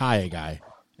made you tie a guy,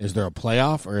 is there a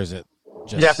playoff, or is it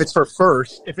just... Yeah, if it's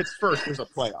first, there's a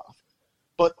playoff.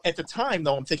 But at the time,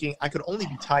 though, I'm thinking I could only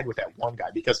be tied with that one guy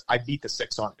because I beat the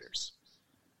 6 unders.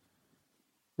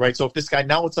 Right, so if this guy,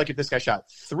 now it's like if this guy shot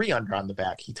 3 under on the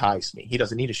back, he ties me. He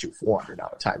doesn't need to shoot 4 under now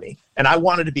to tie me. And I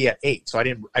wanted to be at 8, so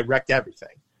I wrecked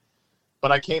everything.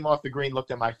 But I came off the green, looked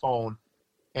at my phone,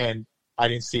 and I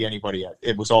didn't see anybody yet.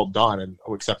 It was all done, and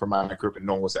except for my group, and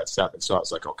no one was at 7. So I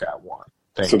was like, okay, I won.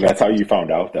 So that's how you found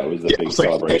out that was the big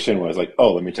celebration? Was like,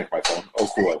 oh, let me check my phone. Oh,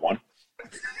 cool, I won.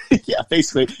 Yeah,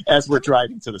 basically, as we're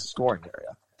driving to the scoring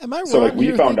area. Am I wrong? So, like,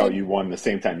 we found out you won the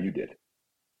same time you did.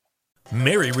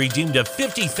 Mary redeemed a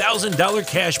 $50,000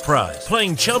 cash prize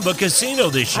playing Chumba Casino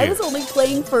this year. I was only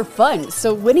playing for fun,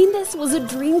 so winning this was a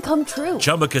dream come true.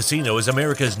 Chumba Casino is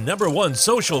America's #1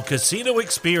 social casino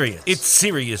experience. It's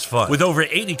serious fun. With over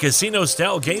 80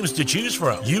 casino-style games to choose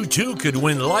from, you too could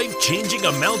win life-changing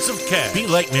amounts of cash. Be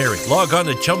like Mary. Log on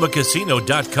to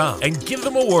ChumbaCasino.com and give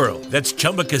them a whirl. That's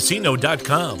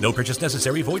ChumbaCasino.com. No purchase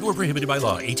necessary. Void or prohibited by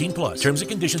law. 18+. Terms and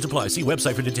conditions apply. See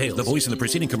website for details. The voice in the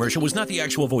preceding commercial was not the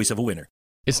actual voice of a winner.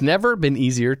 It's never been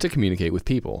easier to communicate with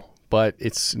people, but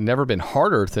it's never been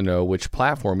harder to know which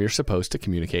platform you're supposed to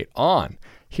communicate on.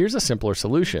 Here's a simpler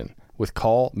solution. With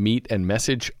call, meet, and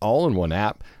message all in one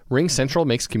app, RingCentral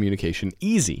makes communication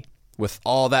easy. With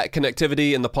all that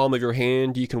connectivity in the palm of your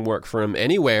hand, you can work from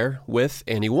anywhere with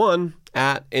anyone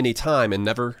at any time and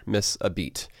never miss a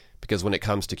beat. Because when it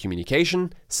comes to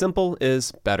communication, simple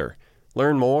is better.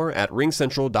 Learn more at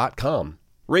ringcentral.com.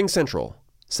 RingCentral.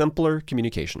 Simpler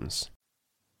communications.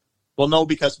 Well, no,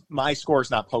 because my score is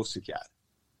not posted yet.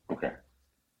 Okay.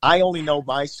 I only know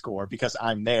my score because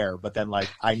I'm there, but then, like,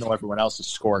 I know everyone else's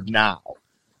score now.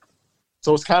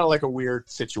 So it's kind of like a weird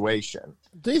situation.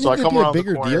 Do you think there'd be a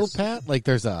bigger deal, Pat? Like,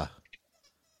 there's a...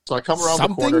 So I come around the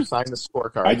corner, sign the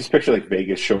scorecard. I just picture, like,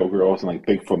 Vegas showgirls and, like,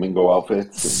 big flamingo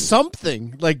outfits. And...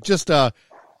 Something. Like, just,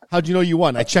 how'd you know you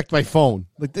won? I checked my phone.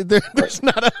 Like, there's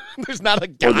not a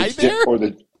guy there? Or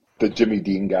the Jimmy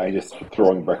Dean guy just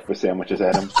throwing breakfast sandwiches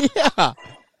at him. Yeah.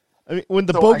 I mean, when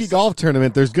the bogey golf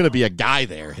tournament, there's going to be a guy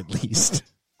there at least.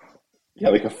 Yeah,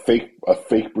 like a fake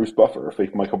Bruce Buffer, a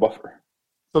fake Michael Buffer.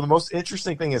 So the most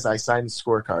interesting thing is I signed the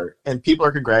scorecard, and people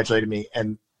are congratulating me,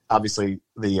 and obviously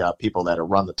the people that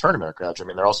run the tournament are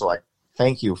congratulating me. They're also like,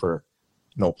 thank you for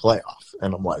no playoff.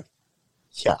 And I'm like,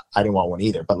 yeah, I didn't want one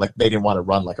either. But, like, they didn't want to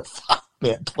run like a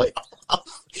 5-man playoff.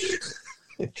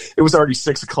 It was already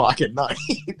 6:00 at night.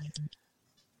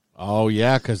 Oh,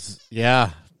 yeah, because,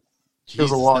 yeah. Jesus, it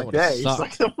was a long day. It's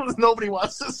like nobody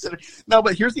wants to sit. No,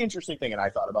 but here's the interesting thing, and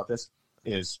I thought about this,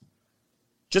 is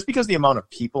just because the amount of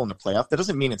people in the playoff, that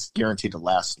doesn't mean it's guaranteed to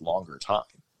last longer time.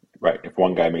 Right. If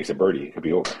one guy makes a birdie, it could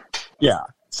be over. Yeah.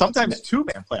 Sometimes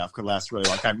 2-man playoff could last a really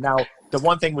long time. Now, the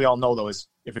one thing we all know, though, is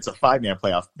if it's a 5-man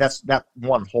playoff, that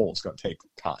one hole is going to take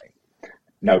time.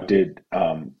 Now,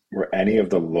 were any of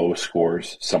the low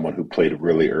scores someone who played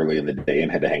really early in the day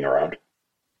and had to hang around?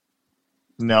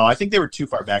 No, I think they were too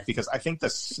far back because I think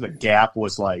the gap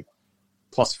was like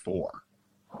 +4.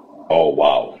 Oh,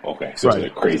 wow. Okay. So right.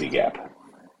 It's a crazy gap.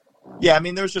 Yeah, I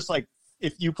mean, there was just like,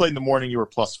 if you played in the morning, you were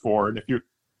 +4. And if you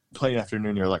play an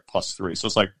afternoon, you're like +3. So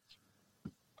it's like,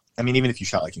 I mean, even if you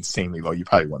shot like insanely low, you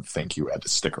probably wouldn't think you had to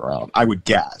stick around. I would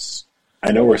guess.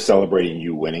 I know we're celebrating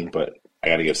you winning, but I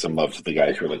got to give some love to the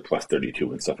guys who are like +32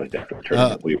 and stuff like that for the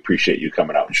tournament. We appreciate you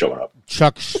coming out and showing up.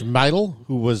 Chuck Schmeidel,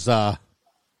 who was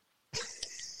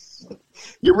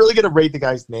You're really gonna rate the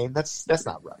guy's name? That's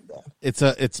not right, man.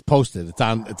 It's posted.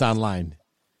 It's online.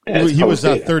 Yeah, he was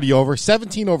 30 over,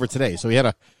 17 over today, so he had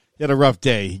a rough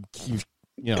day. He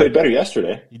played better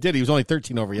yesterday. He did. He was only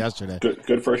 13 over yesterday.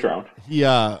 Good first round. He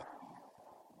shot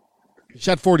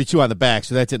 42 on the back,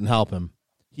 so that didn't help him.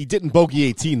 He didn't bogey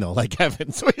 18 though, like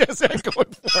Evan, so he has that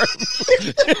going for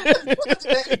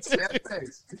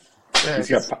him. He's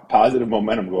got positive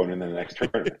momentum going into the next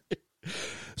tournament.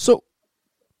 So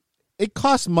it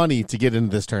costs money to get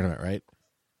into this tournament, right?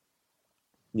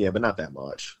 Yeah, but not that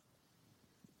much.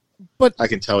 But I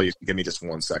can tell you. Give me just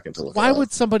 1 second to look. Why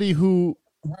would somebody who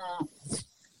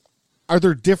are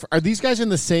there different? Are these guys in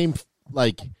the same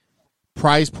like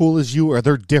prize pool as you, or are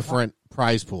there different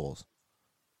prize pools?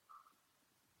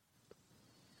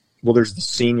 Well, there's the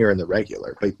senior and the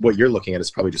regular, but what you're looking at is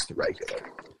probably just the regular.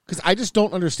 Because I just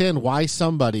don't understand why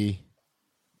somebody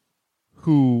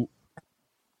who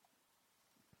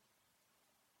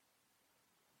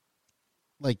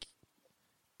like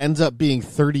ends up being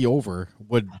 30 over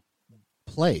would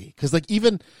play. Because like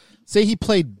even say he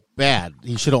played bad,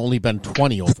 he should have only been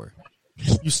 20 over.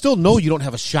 You still know you don't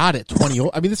have a shot at 20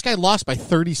 over. I mean, this guy lost by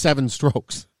 37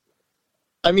 strokes.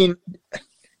 I mean,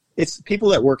 it's people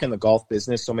that work in the golf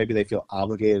business, so maybe they feel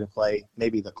obligated to play.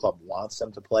 Maybe the club wants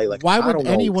them to play. Like, why would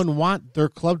anyone want their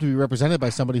club to be represented by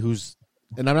somebody who's?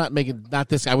 And I'm not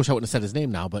this. I wish I wouldn't have said his name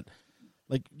now, but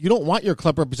like, you don't want your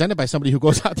club represented by somebody who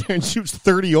goes out there and shoots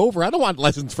 30 over. I don't want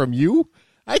lessons from you.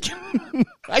 I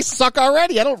suck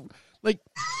already. I don't like.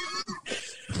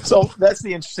 So that's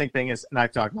the interesting thing is, and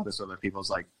I've talked about this with other people. Is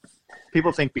like,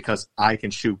 people think because I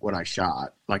can shoot what I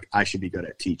shot, like I should be good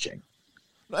at teaching.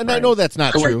 And right? I know that's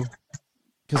not true.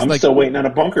 I'm still waiting on a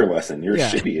bunker lesson. You're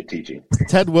shitty at teaching.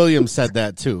 Ted Williams said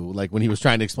that too, like when he was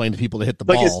trying to explain to people to hit the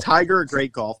ball. Like, is Tiger a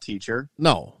great golf teacher?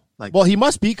 No. Like, well, he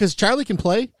must be because Charlie can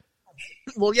play.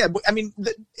 Well, yeah, but I mean,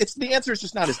 the answer is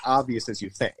just not as obvious as you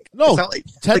think. No, like,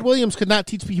 Ted Williams could not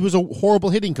teach. He was a horrible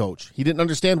hitting coach. He didn't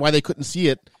understand why they couldn't see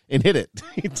it and hit it.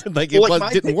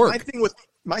 Didn't work.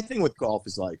 My thing with golf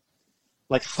is like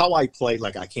how I play.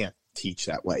 Like, I can't teach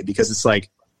that way because it's like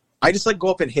I just like go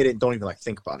up and hit it and don't even like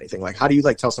think about anything. Like, how do you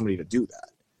like tell somebody to do that?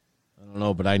 I don't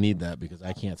know, but I need that because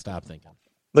I can't stop thinking.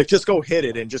 Like, just go hit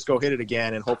it and just go hit it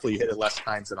again, and hopefully you hit it less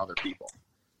times than other people.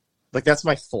 Like, that's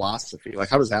my philosophy. Like,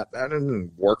 how does that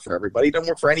doesn't work for everybody? It doesn't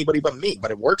work for anybody but me,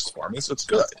 but it works for me, so it's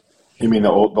good. You mean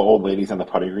the old ladies on the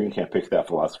putting green can't pick that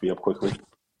philosophy up quickly? What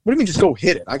do you mean just go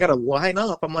hit it? I got to line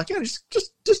up. I'm like, yeah, just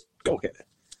go hit it.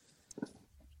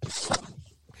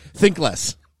 Think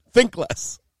less.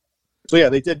 So, yeah,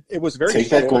 they did. It was very Take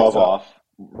that glove off,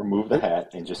 remove the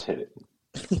hat, and just hit it.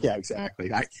 Yeah, exactly.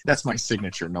 That's my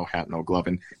signature, no hat, no glove.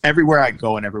 And everywhere I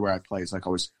go and everywhere I play is like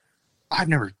always, I've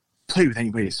never played with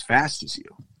anybody as fast as you.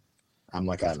 I'm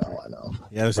like, I know.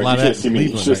 Yeah, there's a lot of that.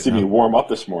 You should see me warm up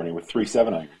this morning with 3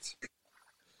 7-irons.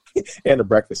 And a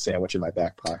breakfast sandwich in my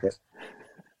back pocket.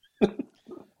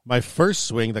 My first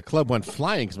swing, the club went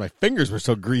flying because my fingers were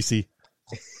so greasy.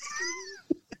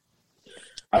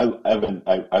 I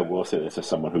will say this as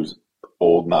someone who's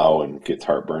old now and gets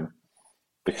heartburn.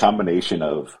 The combination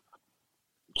of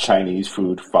Chinese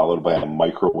food followed by a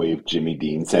microwave Jimmy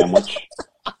Dean sandwich.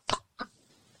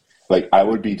 Like, I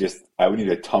would need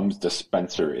a Tums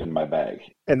dispenser in my bag.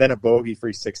 And then a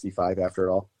bogey-free 65 after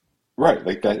it all. Right.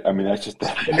 Like that. I mean, that's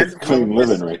clean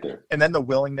living right there. And then the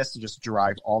willingness to just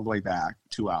drive all the way back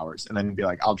 2 hours and then be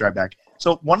like, I'll drive back.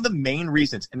 So one of the main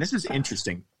reasons, and this is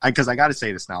interesting, because I got to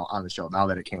say this now on the show, now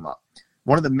that it came up.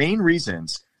 One of the main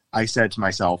reasons I said to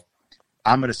myself,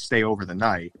 I'm going to stay over the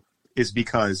night is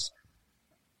because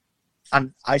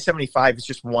on I-75, it's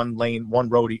just one lane, one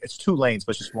road. It's 2 lanes,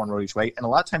 but it's just one road each way. And a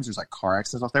lot of times there's like car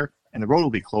accidents out there, and the road will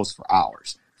be closed for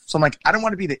hours. So I'm like, I don't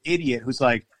want to be the idiot who's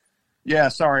like, yeah,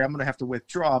 sorry, I'm going to have to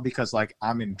withdraw because like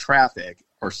I'm in traffic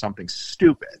or something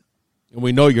stupid. And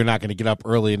we know you're not going to get up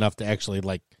early enough to actually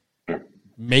like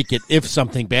make it if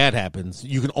something bad happens.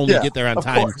 You can only get there on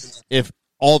time if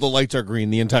all the lights are green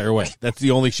the entire way. That's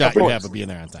the only shot you have of being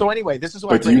there on time. So anyway, this is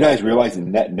why. But do you guys realize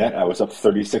net I was up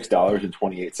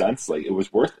 $36.28? Like, it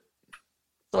was worth it.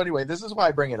 So anyway, this is why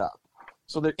I bring it up.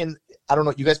 So I don't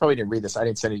know, you guys probably didn't read this. I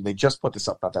didn't send it. They just put this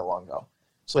up not that long ago.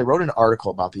 So they wrote an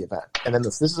article about the event, and then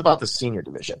this is about the senior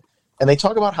division, and they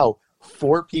talk about how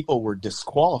 4 people were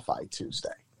disqualified Tuesday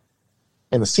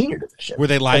in the senior division. Were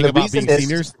they lying about being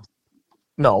seniors?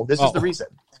 No, this is the reason.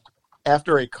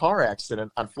 after a car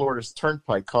accident on Florida's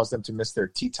Turnpike caused them to miss their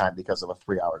tee time because of a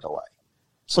 3-hour delay.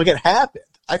 So, like, it happened.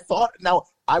 I thought, now,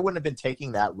 I wouldn't have been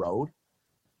taking that road,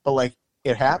 but, like,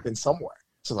 it happened somewhere.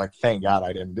 So, like, thank God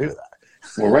I didn't do that.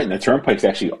 Well, right, and the Turnpike's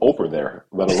actually over there,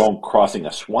 let alone crossing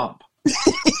a swamp.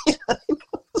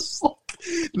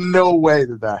 No way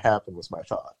did that happen, was my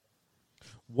thought.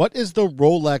 What is the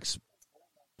Rolex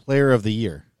Player of the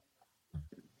Year?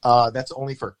 That's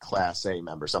only for Class A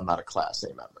members. I'm not a Class A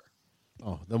member.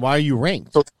 Oh, then why are you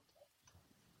ranked?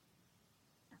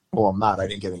 Well, I'm not. I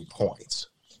didn't get any points.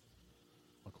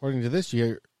 According to this,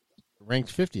 you're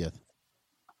ranked 50th.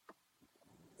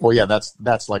 Well, yeah,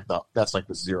 that's like the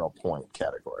 0-point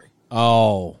category.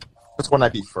 Oh, that's when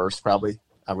I'd be first, probably.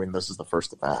 I mean, this is the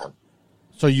first event.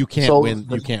 So you can't win.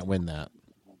 You can't win that.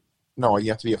 No,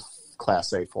 you have to be a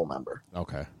Class A full member.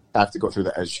 Okay. I have to go through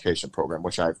the education program,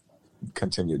 which I've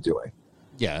continued doing.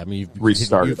 Yeah, I mean, you've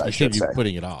restarted. I should say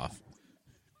putting it off.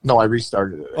 No, I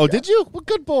restarted it. Oh, did you? Well,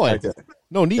 good boy. I did.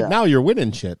 No need. Yeah. Now you're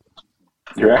winning shit.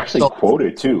 You're actually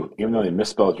quoted too, even though they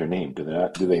misspelled your name.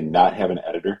 Do they not have an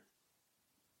editor?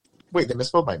 Wait, they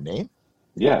misspelled my name?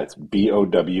 Yeah, it's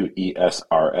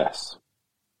Bowesrs.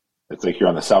 It's like you're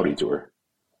on the Saudi tour.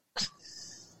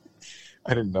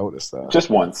 I didn't notice that. Just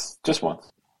once.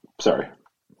 Sorry.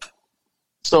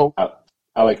 So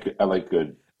I like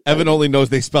good. Evan only knows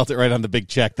they spelt it right on the big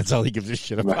check. That's all he gives a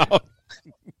shit about.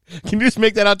 Can you just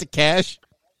make that out to cash?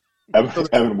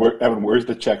 Evan, where's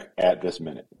the check at this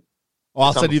minute? Oh,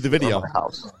 I'll send you the video.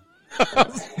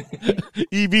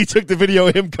 EB took the video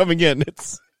of him coming in.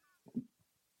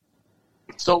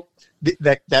 So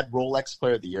that Rolex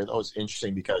Player of the Year, that was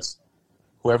interesting because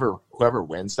whoever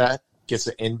wins that gets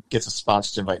a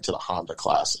sponsored invite to the Honda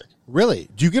Classic. Really?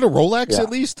 Do you get a Rolex at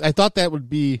least? I thought that would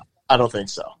be. I don't think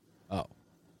so. Oh.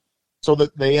 So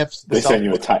they send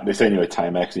you a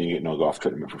Timex and you get no golf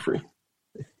tournament for free.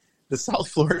 The South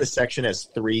Florida section has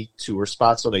 3 tour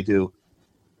spots, so they do.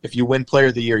 If you win Player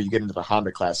of the Year, you get into the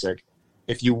Honda Classic.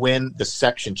 If you win the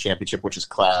section championship, which is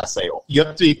Class A, you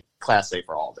have to be Class A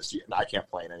for all this. I can't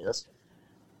play in any of this.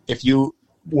 If you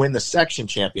win the section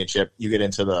championship, you get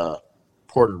into the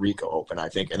Puerto Rico Open, I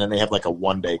think, and then they have like a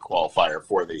 1-day qualifier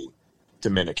for the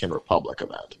Dominican Republic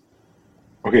event.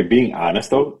 Okay, being honest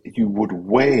though, you would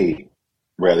way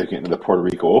rather get into the Puerto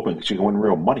Rico Open because you can win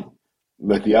real money.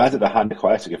 Like the odds of the Honda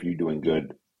Classic, if you're doing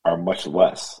good, are much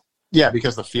less. Yeah,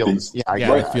 because the field is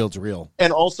the field's real,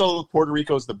 and also Puerto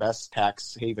Rico is the best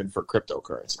tax haven for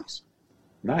cryptocurrencies.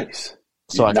 Nice.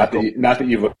 So not that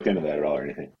you've looked into that at all or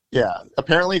anything. Yeah,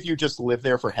 apparently, if you just live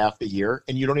there for half the year,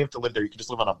 and you don't even have to live there, you can just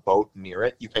live on a boat near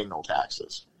it. You pay no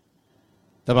taxes.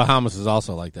 The Bahamas is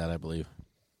also like that, I believe.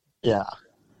 Yeah,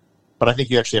 but I think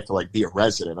you actually have to like be a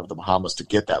resident of the Bahamas to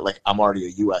get that. Like, I'm already a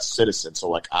U.S. citizen, so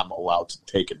like I'm allowed to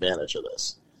take advantage of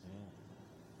this.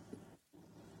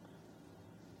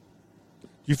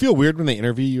 Do you feel weird when they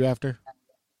interview you after?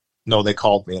 No, they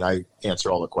called me, and I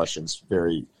answered all the questions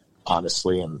very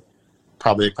honestly, and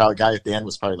probably guy at the end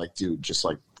was probably like, dude, just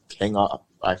like hang up.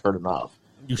 I've heard enough.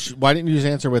 Why didn't you just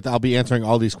answer with, I'll be answering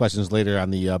all these questions later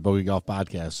on the Bogey Golf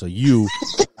podcast, so you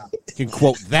can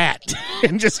quote that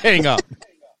and just hang up.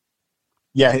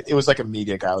 Yeah, it was like a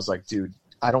media guy. I was like, dude,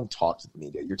 I don't talk to the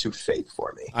media. You're too fake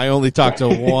for me. I only talk to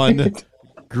one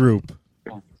group.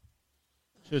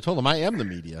 Should have told him I am the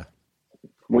media.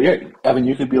 Well, yeah, Evan,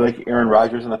 you could be like Aaron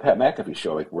Rodgers on the Pat McAfee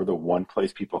show. Like, we're the one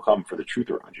place people come for the truth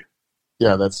around you.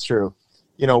 Yeah, that's true.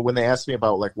 You know, when they asked me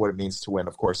about like what it means to win,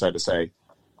 of course I had to say,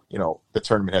 you know, the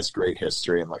tournament has great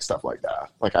history and like stuff like that.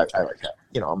 Like I like that.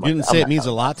 You know, you didn't say it means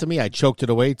a lot to me. I choked it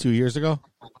away 2 years ago.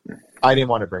 I didn't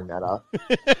want to bring that up.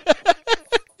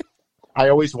 I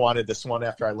always wanted this one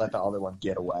after I let the other one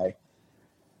get away.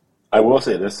 I will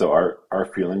say this, though. Our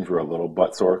feelings were a little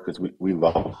butt sore because we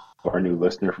love our new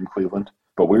listener from Cleveland,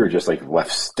 but we were just like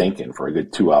left stinking for a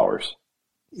good 2 hours.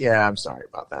 Yeah, I'm sorry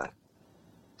about that.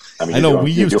 I know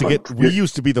we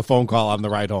used to be the phone call on the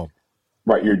ride home.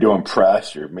 Right, you're doing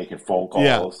press, you're making phone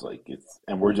calls, yeah.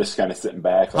 And we're just kind of sitting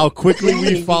back. How quickly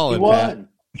we've fallen, Pat.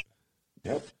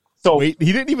 Yep. So wait,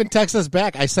 he didn't even text us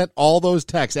back. I sent all those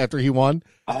texts after he won,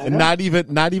 and not even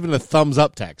a thumbs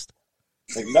up text.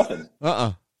 Like nothing.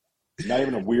 Not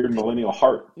even a weird millennial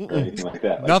heart or anything like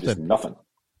that. Like nothing. Just nothing.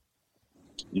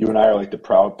 You and I are like the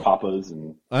proud papas,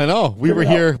 and I know we were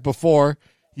here before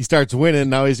he starts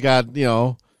winning. Now he's got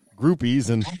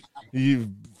groupies, and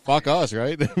you fuck us,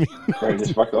 right? Right,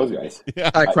 just fuck those guys.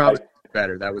 Yeah, I promised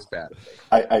better. That was bad.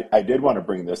 I did want to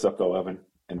bring this up though, Evan,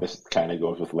 and this kind of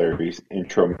goes with Larry's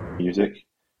intro music.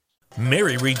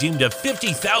 Mary redeemed a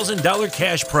 $50,000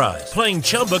 cash prize playing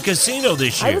Chumba Casino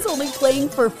this year. I was only playing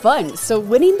for fun, so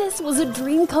winning this was a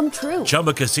dream come true.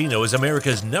 Chumba Casino is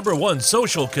America's #1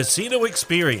 social casino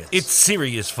experience. It's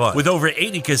serious fun. With over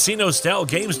 80 casino-style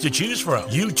games to choose from,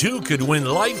 you too could win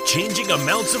life-changing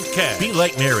amounts of cash. Be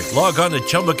like Mary. Log on to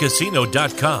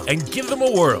ChumbaCasino.com and give them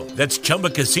a whirl. That's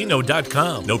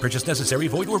ChumbaCasino.com. No purchase necessary.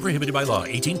 Void where prohibited by law.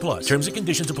 18 plus. Terms and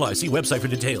conditions apply. See website for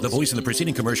details. The voice in the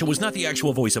preceding commercial was not the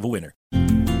actual voice of a winner.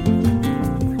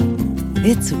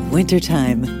 It's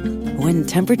wintertime. When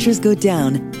temperatures go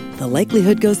down, the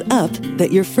likelihood goes up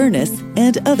that your furnace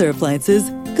and other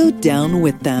appliances go down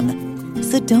with them.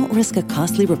 So don't risk a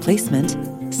costly replacement.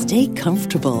 Stay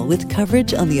comfortable with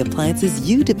coverage on the appliances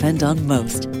you depend on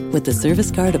most with the Service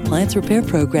Guard Appliance Repair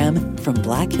Program from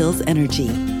Black Hills Energy.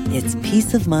 It's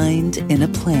peace of mind in a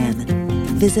plan.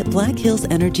 Visit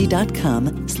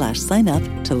blackhillsenergy.com/sign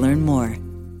up to learn more.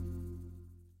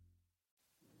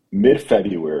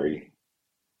 Mid-February,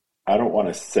 I don't want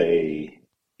to say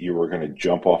you were going to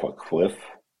jump off a cliff,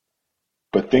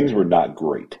 but things were not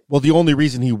great. Well, the only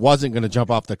reason he wasn't going to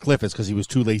jump off the cliff is because he was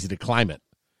too lazy to climb it.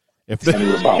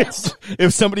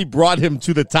 If somebody brought him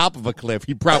to the top of a cliff,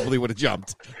 he probably would have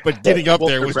jumped. But getting up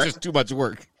there was just too much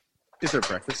work. Is there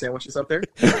breakfast sandwiches up there?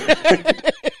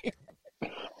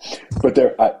 But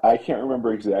I can't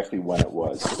remember exactly when it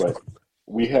was, but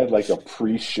we had like a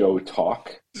pre-show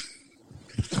talk.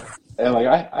 And like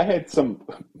I had some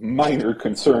minor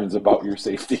concerns about your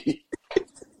safety.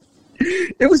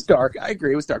 It was dark. I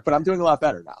agree. It was dark, but I'm doing a lot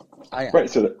better now. Right.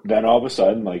 So then all of a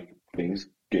sudden, like things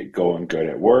get going good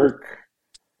at work.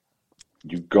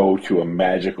 You go to a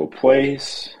magical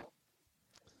place.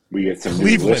 We get some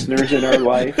new listeners in our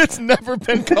life. It's never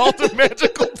been called a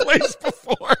magical place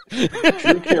before.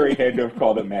 Drew Carey had to have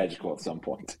called it magical at some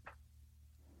point.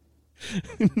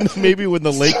 Maybe when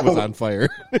the lake was on fire.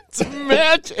 It's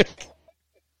magic.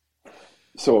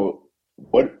 So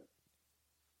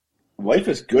life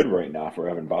is good right now for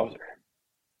Evan Bowser.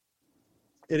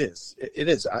 It is. It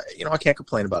is. I can't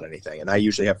complain about anything, and I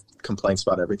usually have complaints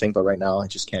about everything, but right now I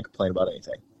just can't complain about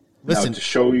anything. Listen, now,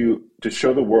 to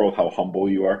show the world how humble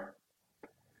you are,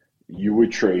 you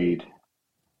would trade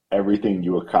everything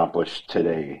you accomplished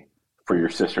today for your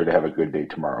sister to have a good day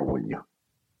tomorrow, wouldn't you?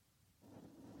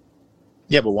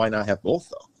 Yeah, but why not have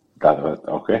both though?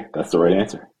 Okay, that's the right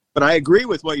answer. But I agree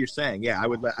with what you're saying. Yeah, I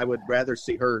would rather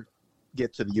see her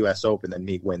get to the U.S. Open than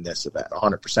me win this event,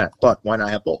 100%. But why not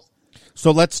have both?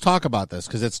 So let's talk about this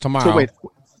because it's tomorrow. So wait,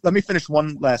 let me finish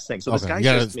one last thing. So this guy you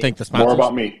gotta thank the sponsors. More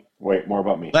about me. Wait, more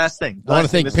about me. Last thing. I want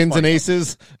to thank Pins and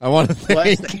Aces. I want to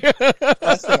thank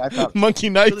last thing I thought. Monkey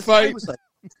Knife Fight.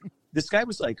 This guy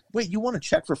was like, wait, you want a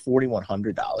check for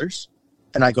 $4,100?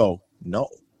 And I go, no,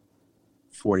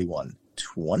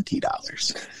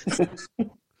 $4,120.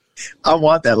 I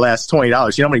want that last $20. You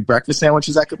know how many breakfast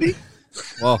sandwiches that could be?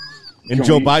 Well, in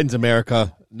Joe Biden's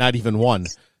America, not even one.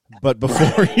 But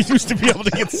before, he used to be able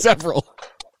to get several.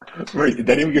 Right, did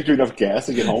that even get you enough gas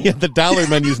to get home? Yeah, the dollar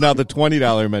menu is now the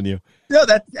 $20 menu. No,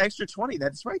 that extra 20,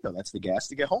 that's right, though. That's the gas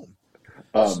to get home.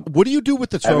 What do you do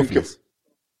with the trophies?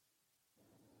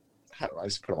 How do I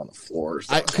just put them on the floor?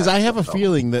 Because I have a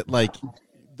feeling that, like,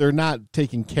 they're not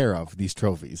taking care of these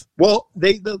trophies. Well,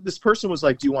 this person was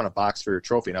like, do you want a box for your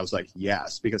trophy? And I was like,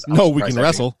 yes, because no, we can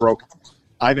wrestle.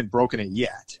 I haven't broken it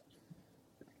yet.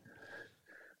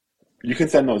 You can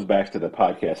send those back to the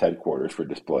podcast headquarters for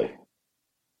display.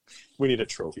 We need a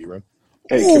trophy room.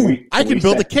 Hey, I can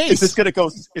build a case. Is this gonna go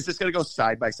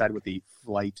side by side with the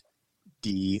Flight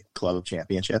D Club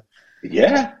Championship?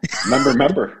 Yeah.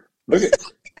 Remember. Look at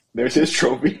there's his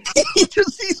trophy.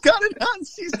 He's got it on.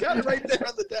 He's got it right there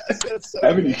on the desk. That's so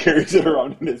Evan, he carries it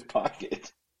around in his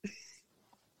pocket.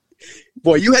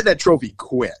 Boy, you had that trophy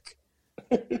quick.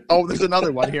 Oh, there's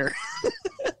another one here.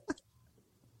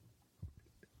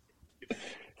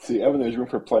 See, Evan, there's room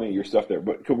for plenty of your stuff there.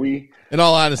 But could we... In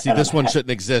all honesty, this one shouldn't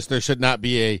exist. There should not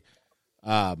be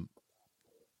a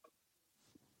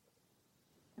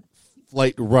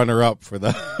flight runner-up for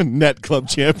the Net Club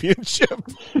Championship.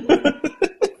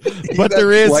 But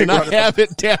there is, and I have it,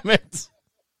 damn it.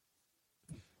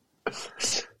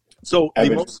 So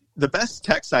the best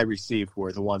texts I received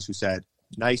were the ones who said,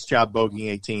 nice job bogeying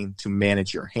 18 to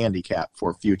manage your handicap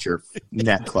for future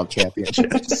Net Club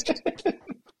Championships.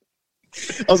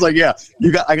 I was like, yeah,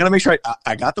 I got to make sure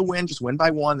I got the win. Just win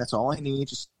by one. That's all I need.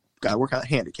 Just got to work on the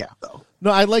handicap, though.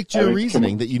 No, I liked your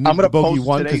reasoning that you need the bogey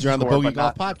one because you're on the Bogey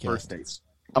Golf podcast. First days.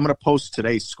 I'm going to post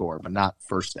today's score, but not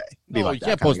first day. No, you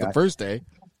can't post the first day.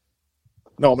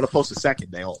 No, I'm going to post the second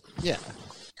day only. Yeah.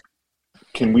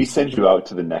 Can we send you out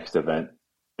to the next event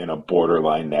in a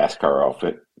borderline NASCAR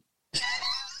outfit?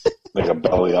 Like a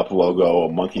belly up logo,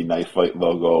 a monkey knife fight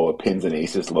logo, a pins and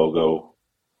aces logo.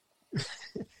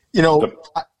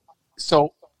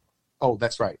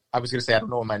 That's right. I was going to say, I don't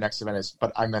know what my next event is,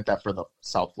 but I meant that for the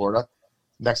South Florida.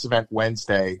 Next event,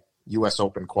 Wednesday, U.S.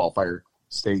 Open qualifier,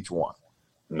 stage 1.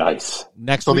 Nice.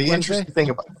 Next so week, the interesting thing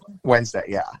about Wednesday,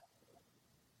 yeah.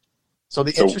 So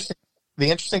the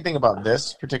interesting thing about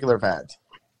this particular event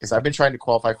is I've been trying to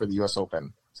qualify for the U.S.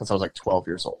 Open since I was like 12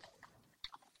 years old.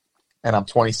 And I'm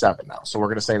 27 now. So we're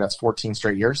going to say that's 14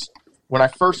 straight years. When I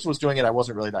first was doing it, I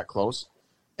wasn't really that close.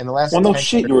 In the last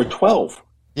you were 12.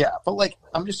 Yeah, but like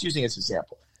I'm just using it as an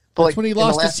example. But that's when he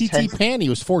lost to CT Pan. He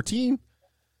was 14.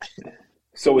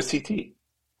 So was CT.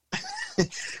 In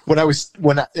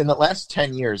the last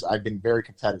 10 years, I've been very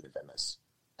competitive in this,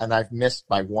 and I've missed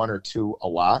by 1 or 2 a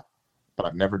lot, but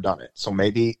I've never done it. So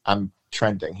maybe I'm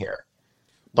trending here.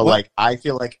 But like I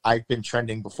feel like I've been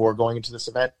trending before going into this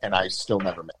event, and I still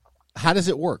never missed. How does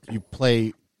it work? You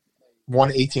play 1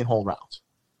 18-hole round,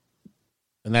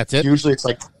 and that's it. Usually it's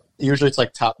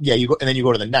like top. Yeah, you go and then you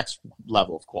go to the next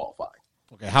level of qualifying.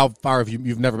 Okay, how far have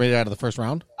you've never made it out of the first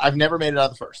round? I've never made it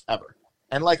out of the first ever.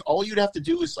 And like all you'd have to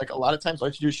do is like a lot of times all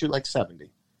you have to do is shoot like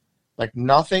 70. Like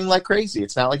nothing like crazy.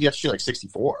 It's not like you have to shoot like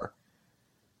 64.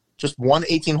 Just 1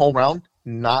 18-hole round,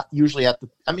 not usually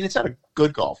it's at a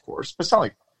good golf course, but it's not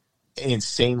like an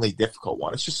insanely difficult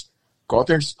one. It's just go out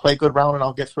there and just play a good round and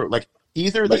I'll get through. Like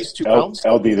either of these two rounds.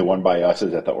 LD, the one by us,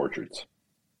 is at the Orchards.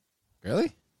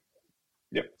 Really?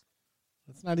 Yep.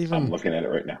 That's not even. I'm looking at it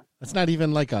right now. That's not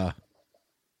even like a.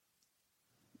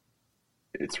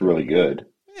 It's really good.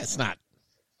 It's not.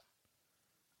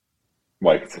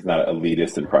 Why? It's not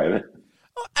elitist and private.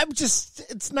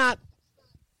 It's not.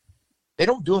 They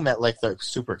don't do them at like the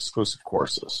super exclusive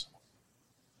courses.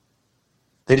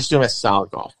 They just do them at solid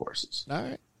golf courses. All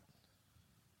right.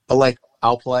 But like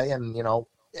I'll play, and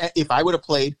if I would have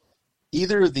played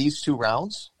either of these 2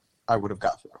 rounds, I would have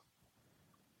got through.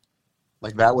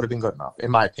 Like that would have been good enough,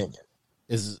 in my opinion.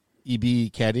 Is EB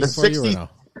caddying for you or no?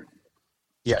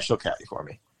 Yeah, she'll caddy for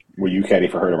me. Will you caddy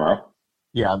for her tomorrow?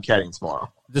 Yeah, I'm caddying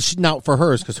tomorrow. Does she now for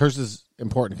hers? Because hers is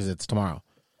important because it's tomorrow.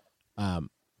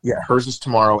 Yeah, hers is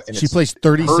tomorrow, and she plays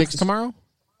 36 tomorrow.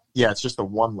 Yeah, it's just the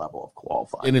 1 level of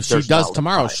qualifying. And if she does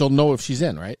tomorrow, she'll know if she's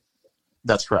in, right?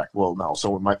 That's correct. Well, no,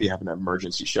 so we might be having an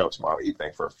emergency show tomorrow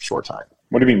evening for a short time.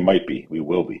 What do you mean might be? We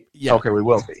will be. Yeah. Okay, we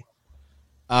will be.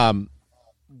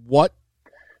 What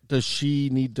does she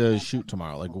need to shoot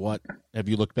tomorrow? Like, what have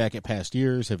you looked back at past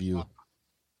years? Have you?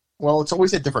 Well, it's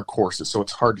always at different courses, so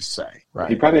it's hard to say, right?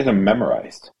 He probably has them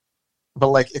memorized. But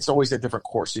like, it's always a different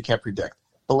course, so you can't predict.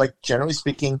 But like, generally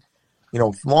speaking,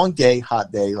 long day,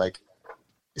 hot day, like,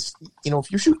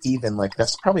 if you shoot even, like,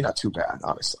 that's probably not too bad,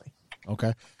 honestly.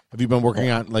 Okay. Have you been working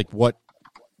on like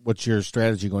what's your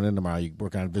strategy going in tomorrow? You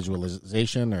work on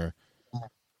visualization or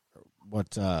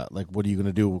what? What are you going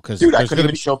to do? Because dude, I couldn't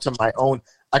even show up to my own.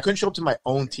 I couldn't show up to my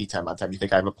own tee time on time. You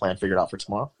think I have a plan figured out for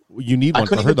tomorrow? You need one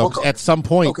for her though. At some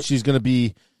point, she's going to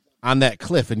be on that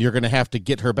cliff, and you're going to have to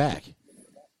get her back.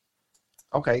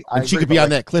 Okay, and she could be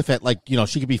on that cliff at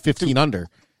she could be 15 under,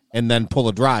 and then pull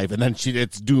a drive, and then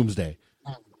it's doomsday.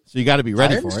 So you got to be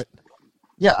ready for it.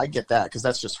 Yeah, I get that because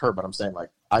that's just her. But I'm saying, like,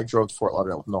 I drove to Fort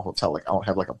Lauderdale with no hotel. Like, I don't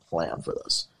have like a plan for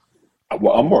this.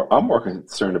 Well, I'm more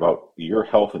concerned about your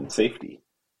health and safety.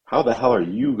 How the hell are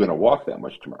you going to walk that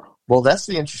much tomorrow? Well, that's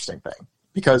the interesting thing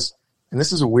because, and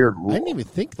this is a weird rule. I didn't even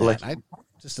think that. Like, I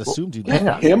just assumed you'd.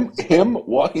 Him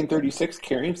walking 36,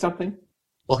 carrying something.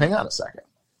 Well, hang on a second.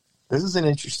 This is an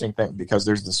interesting thing because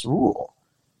there's this rule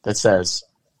that says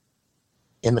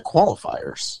in the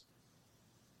qualifiers,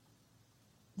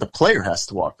 the player has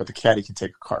to walk, but the caddy can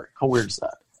take a cart. How weird is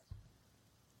that?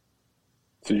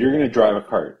 So you're going to drive a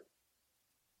cart?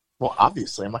 Well,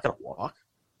 obviously, I'm not going to walk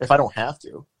if I don't have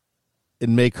to.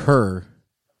 And make her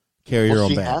carry her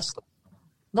own bag.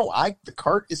 No, the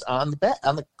cart is on the back.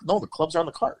 The clubs are on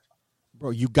the cart.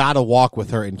 Bro, you got to walk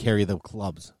with her and carry the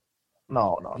clubs.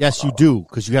 No. Yes, you do,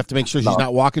 because you have to make sure she's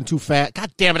not walking too fast.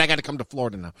 God damn it, I got to come to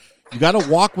Florida now. You got to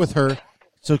walk with her,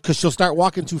 because she'll start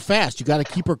walking too fast. You got to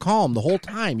keep her calm the whole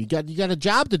time. You got a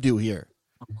job to do here.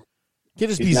 You can't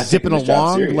just be zipping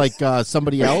along like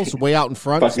somebody else way out in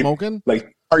front smoking.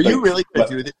 Are you really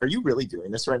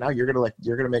doing this right now? You're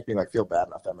gonna make me feel bad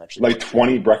enough that I'm actually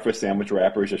 20 breakfast sandwich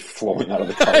wrappers just flowing out of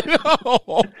the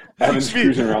cart. Having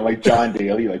cruising around like John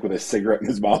Daly, with a cigarette in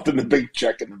his mouth and the big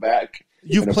check in the back.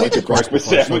 You've played the breakfast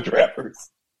sandwich wrappers.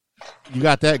 You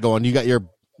got that going. You got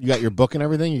your book and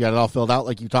everything. You got it all filled out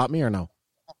like you taught me, or no?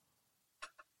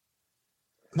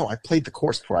 No, I played the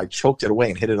course before. I choked it away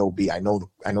and hit it OB. I know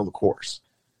the course.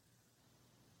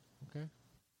 Okay.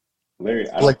 Larry,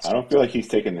 I don't feel like he's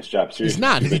taking this job seriously. He's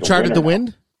not. Has he charted the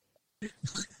wind?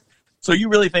 So you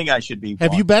really think I should be?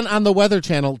 Have you been on the Weather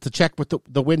Channel to check with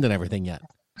the wind and everything yet?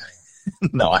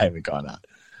 No, I haven't gone out.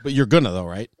 But you're gonna though,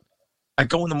 right? I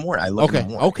go in the morning. I look in the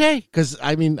morning. Okay. Because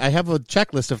I have a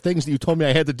checklist of things that you told me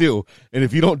I had to do, and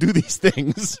if you don't do these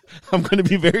things, I'm going to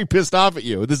be very pissed off at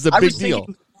you. This is a big deal.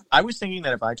 I was thinking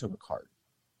that if I took a cart,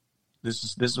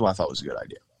 this is what I thought was a good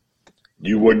idea.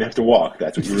 You wouldn't have to walk.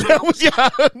 That's what you were. That was, yeah.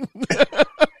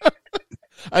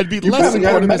 I'd be less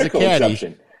supportive as a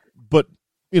caddy, but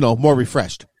more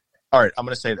refreshed. All right, I'm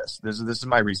going to say this. This is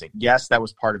my reasoning. Yes, that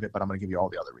was part of it, but I'm going to give you all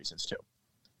the other reasons too.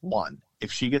 One,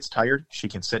 if she gets tired, she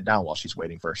can sit down while she's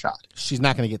waiting for a shot. She's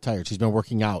not going to get tired. She's been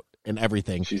working out and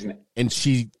everything, and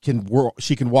she can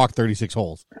walk 36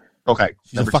 holes. Okay,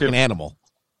 she's a fucking animal.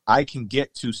 I can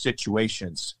get to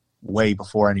situations way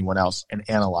before anyone else and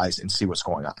analyze and see what's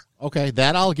going on. Okay,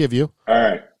 that I'll give you. All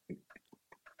right.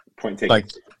 Point taken. Like,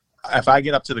 if I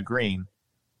get up to the green,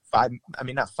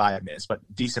 not 5 minutes, but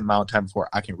decent amount of time before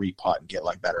I can re-putt and get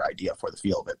better idea for the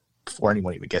feel of it before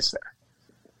anyone even gets there.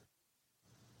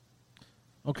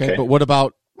 Okay, but what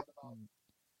about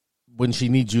when she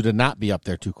needs you to not be up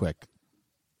there too quick?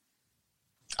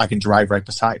 I can drive right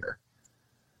beside her.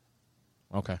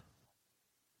 Okay.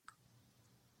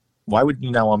 Why would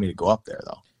you not want me to go up there,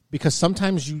 though? Because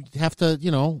sometimes you have to,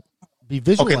 be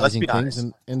visualizing let's be things.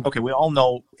 honest. And okay, we all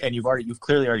know, and you've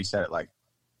clearly already said it.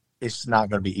 It's not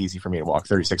going to be easy for me to walk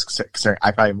 36.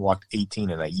 I probably haven't walked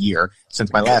 18 in a year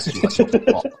since my last 2 lessons.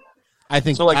 I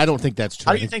think so. I don't think that's true.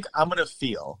 How do you think I'm going to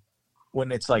feel when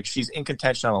it's she's in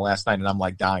contention on the last night and I'm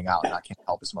dying out and I can't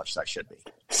help as much as I should be?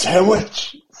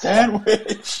 Sandwich.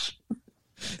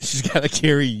 She's got to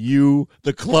carry you,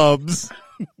 the clubs,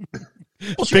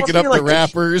 picking up the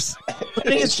wrappers. The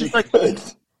thing is, she's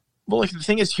the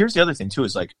thing is, here's the other thing too: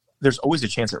 is there's always a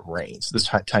chance it rains this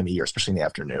time of year, especially in the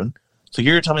afternoon. So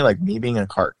you're telling me me being in a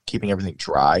cart, keeping everything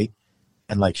dry,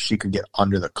 and she could get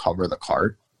under the cover of the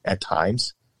cart at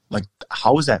times.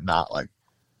 How is that not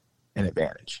an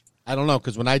advantage? I don't know,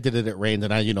 because when I did it, it rained,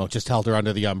 and I, just held her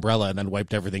under the umbrella and then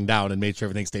wiped everything down and made sure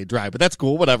everything stayed dry. But that's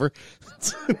cool, whatever.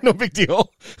 No big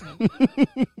deal.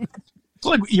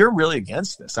 So, you're really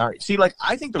against this, aren't you? See,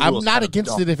 I think the rules. I'm not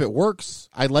against it if it works.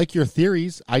 I like your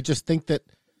theories. I just think that.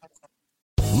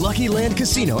 Lucky Land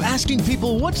Casino, asking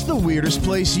people, what's the weirdest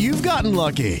place you've gotten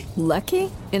lucky?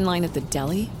 Lucky? In line at the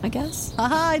deli, I guess?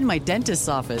 Aha, in my dentist's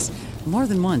office. More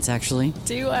than once, actually.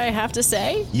 Do I have to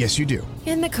say? Yes, you do.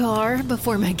 In the car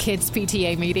before my kids'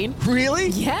 PTA meeting. Really?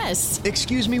 Yes.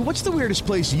 Excuse me, what's the weirdest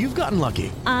place you've gotten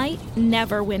lucky? I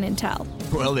never win and tell.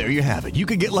 Well, there you have it. You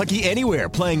can get lucky anywhere,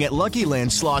 playing at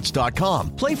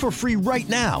LuckyLandSlots.com. Play for free right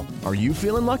now. Are you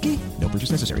feeling lucky? No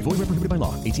purchase necessary. Void where prohibited by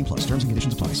law. 18 plus. Terms and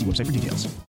conditions apply. See website for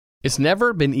details. It's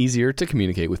never been easier to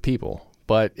communicate with people,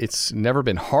 but it's never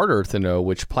been harder to know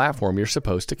which platform you're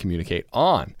supposed to communicate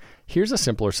on. Here's a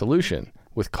simpler solution.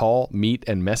 With call, meet,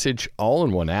 and message all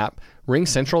in one app,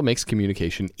 RingCentral makes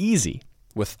communication easy.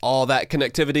 With all that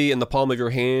connectivity in the palm of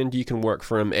your hand, you can work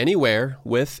from anywhere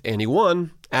with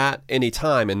anyone at any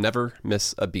time and never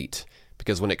miss a beat.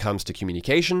 Because when it comes to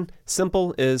communication,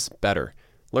 simple is better.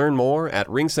 Learn more at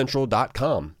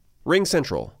ringcentral.com.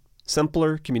 RingCentral.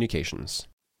 Simpler communications.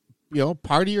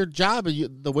 Part of your job,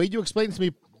 the way you explained to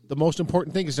me, the most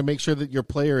important thing is to make sure that your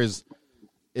player is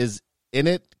in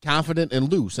it, confident, and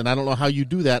loose. And I don't know how you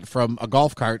do that from a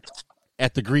golf cart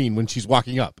at the green when she's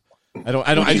walking up. I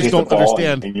just don't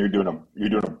understand. And you're doing a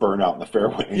burnout in the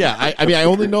fairway. Yeah, I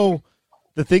only know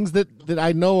the things that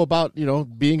I know about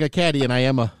being a caddy, and I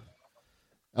am a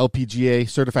LPGA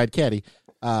certified caddy.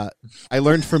 I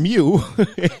learned from you,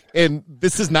 and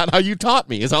this is not how you taught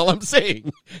me. Is all I'm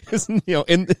saying.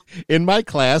 In my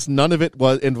class, none of it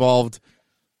was involved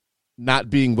not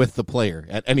being with the player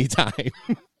at any time.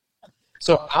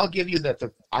 So I'll give you that.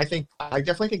 I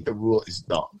definitely think the rule is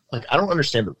dumb. I don't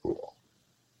understand the rule.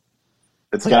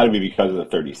 It's got to be because of the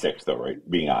 36, though, right?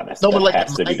 Being honest, no, but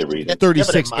has to be the reason.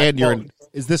 36, and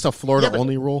is this a Florida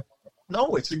only rule?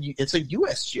 No, it's a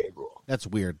USGA rule. That's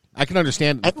weird. I can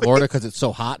understand Florida because it's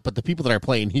so hot, but the people that are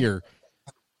playing here.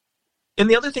 And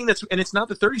the other thing it's not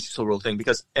the 36 hole rule thing,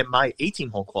 because at my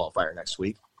 18-hole qualifier next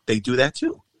week, they do that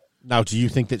too. Now, do you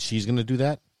think that she's going to do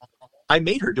that? I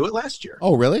made her do it last year.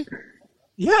 Oh, really?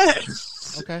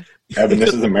 Yes. Okay. Evan,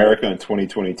 this is America in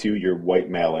 2022. Your white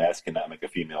male ass cannot make a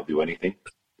female do anything.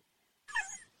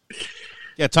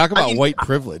 Yeah, talk about white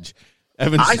privilege.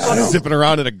 Evan's zipping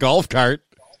around in a golf cart.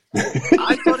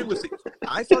 I thought it was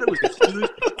a huge.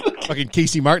 Fucking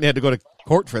Casey Martin had to go to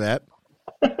court for that.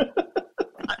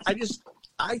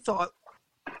 I thought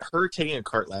her taking a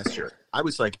cart last year. I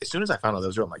was like, as soon as I found out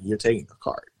those were, I'm like, you're taking a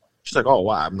cart. She's like, oh,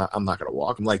 wow, I'm not going to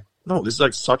walk. I'm like, no, this is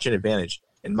like such an advantage,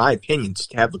 in my opinion,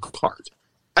 to have the cart.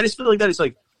 I just feel like that is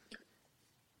like,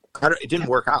 it didn't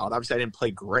work out. Obviously, I didn't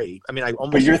play great. I mean,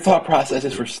 But your thought process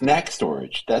is for snack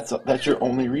storage. That's your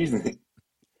only reasoning.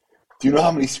 Do you know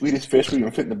how many Swedish fish we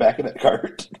can fit in the back of that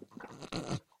cart?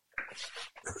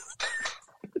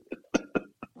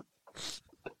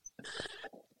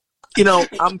 You know,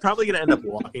 I'm probably going to end up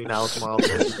walking now tomorrow,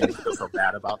 so I feel so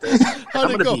bad about this. I'm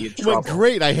going to be in trouble. Went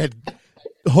great. I had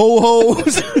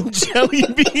ho-hos and jelly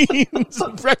beans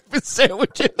and breakfast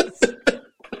sandwiches.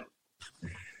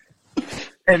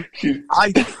 And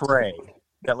I pray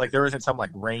that like there isn't some like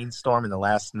rainstorm in the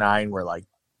last 9 where like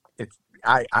it's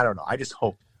I don't know. I just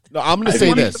hope. No, I'm going to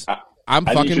say this. I'm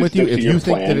fucking with you. If you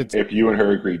think that it's, if you and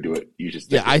her agreed to it, you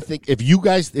just I think if you're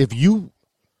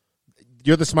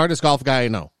the smartest golf guy I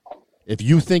know. If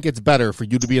you think it's better for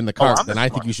you to be in the cart, then I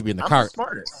think you should be in the cart.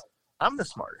 I'm the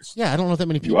smartest. Yeah, I don't know that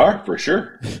many people. You are, for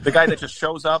sure. The guy that just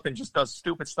shows up and just does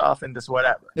stupid stuff and just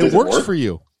whatever. It works for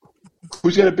you.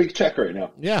 Who's got a big check right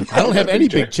now? Yeah, I don't have any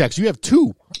big checks. You have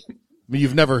 2. I mean,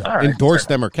 you've never endorsed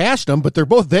them or cashed them, but they're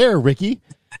both there, Ricky.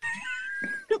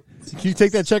 Can you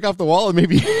take that check off the wall and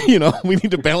maybe, we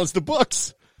need to balance the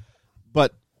books.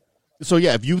 But, so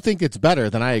yeah, if you think it's better,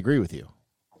 then I agree with you.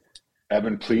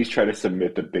 Evan, please try to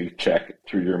submit the big check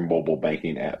through your mobile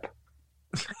banking app.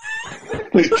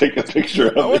 Please take a picture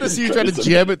of it. I want to see you try to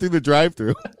jam it through the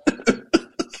drive-thru.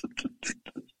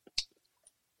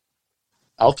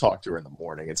 I'll talk to her in the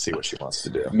morning and see what she wants to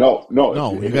do. No.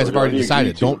 You guys have already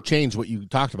decided. Don't change what you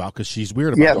talked about because she's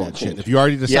weird about that shit. If you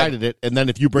already decided it, and then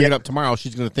if you bring it up tomorrow,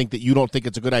 she's going to think that you don't think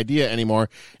it's a good idea anymore,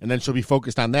 and then she'll be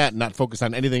focused on that and not focused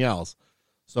on anything else.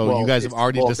 So you guys have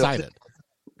already decided.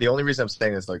 The only reason I'm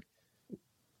saying is like,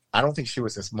 I don't think she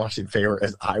was as much in favor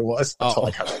as I was until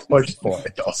I got pushed for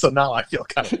it, though. So now I feel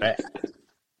kind of bad.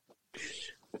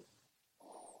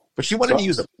 But she wanted to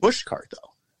use a push cart, though.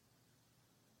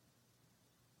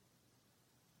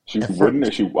 She wouldn't,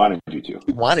 or she wanted you to?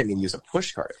 She wanted me to use a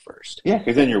push cart at first. Yeah,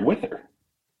 because then you're with her.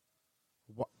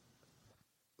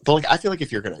 But like, I feel like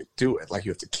if you're going to do it, like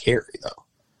you have to carry, though.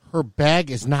 Her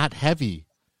bag is not heavy.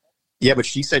 Yeah, but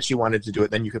she said she wanted to do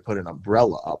it. Then you could put an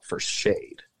umbrella up for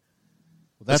shade.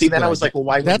 Well, then I was like, well,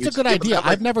 why? That's a good idea.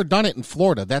 I've never done it in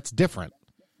Florida. That's different.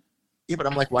 Yeah, but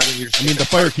I'm like, why didn't you just... I mean, the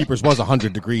Firekeepers was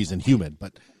 100 degrees and humid,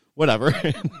 but whatever.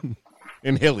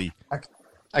 And hilly.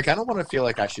 I kind of want to feel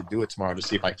like I should do it tomorrow to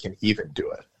see if I can even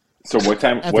do it. So what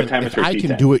time? Evan, what time is her I tea can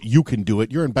time? do it. You can do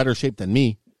it. You're in better shape than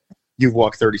me. You've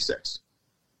walked 36.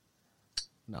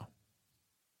 No.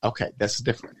 Okay, that's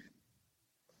different.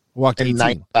 Walked 18.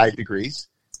 95 degrees.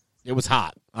 It was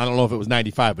hot. I don't know if it was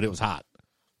 95, but it was hot.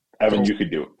 Evan, you could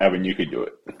do it. Evan, you could do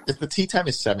it. If the tea time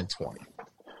is 7:20.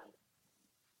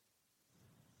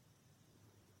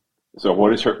 So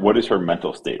what is her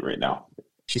mental state right now?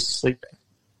 She's sleeping.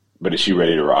 But is she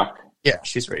ready to rock? Yeah,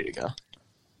 she's ready to go.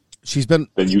 She's been.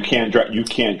 Then you can't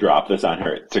drop this on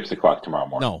her at 6 o'clock tomorrow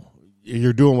morning. No,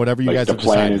 you're doing whatever you guys have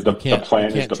decided. The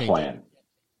plan is the plan.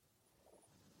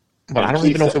 But I don't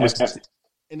even know if it was.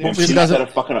 And if she doesn't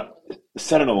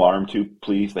set an alarm too,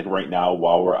 please, like right now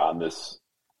while we're on this.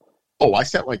 Oh, I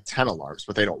set like 10 alarms,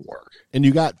 but they don't work. And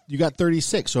you got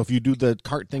 36. So if you do the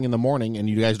cart thing in the morning and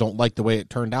you guys don't like the way it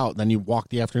turned out, then you walk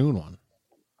the afternoon one.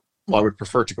 Well, I would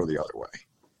prefer to go the other way.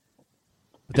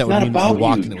 But that would mean that you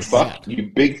walked and it was bad.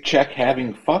 You big check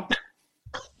having fuck.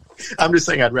 I'm just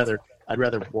saying I'd rather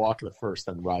walk the first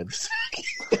than ride the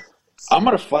second. I'm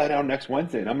going to fly down next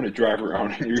Wednesday and I'm going to drive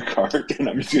around in your cart and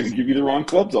I'm just going to give you the wrong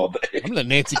clubs all day. I'm going to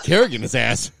Nancy Kerrigan his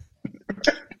ass.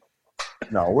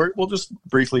 No, we'll just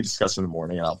briefly discuss in the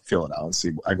morning and I'll fill it out and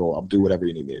see. I'll do whatever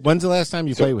you need me to do. When's the last time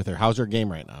you played with her? How's her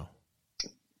game right now?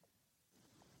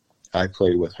 I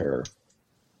played with her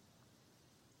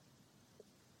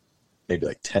maybe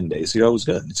like 10 days ago. It was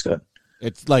good. It's good.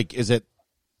 It's like, is it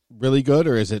really good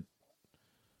or is it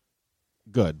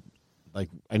good? Like,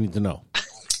 I need to know.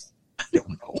 I don't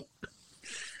know.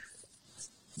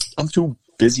 I'm too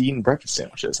busy eating breakfast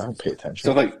sandwiches. I don't pay attention.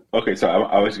 So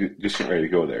I was just getting ready to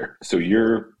go there. So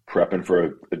you're prepping for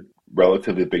a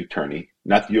relatively big tourney,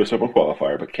 not the U.S. Open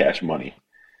qualifier, but cash money.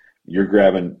 You're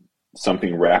grabbing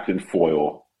something wrapped in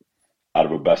foil out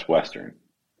of a Best Western.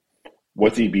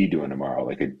 What's EB doing tomorrow?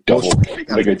 Like a double?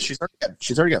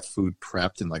 She's already got food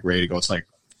prepped and like ready to go. It's like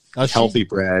healthy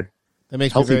bread. That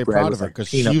makes me very proud of her because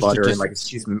peanut butter and like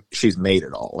she's made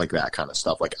it all, like that kind of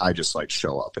stuff. Like I just like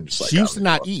show up and just like she used to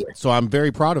not eat, so I'm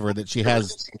very proud of her that she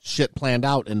has shit planned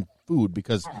out in food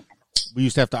because we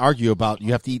used to have to argue about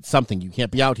you have to eat something. You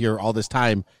can't be out here all this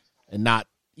time and not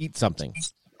eat something.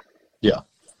 Yeah.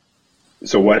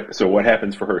 So what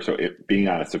happens for her? So being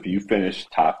honest, if you finish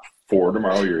top 4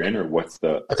 tomorrow, you're in, or what's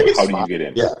the? I think it's how do 5. you get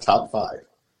in? Yeah, top 5.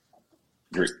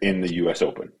 You're in the U.S.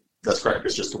 Open. That's correct.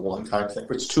 It's just a one-time thing.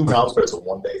 It's 2 rounds, but it's a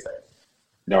one-day thing.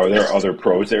 Now, are there other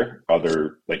pros there?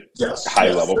 Other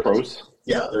high-level pros?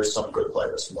 Yeah, there's some good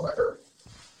players from what I heard.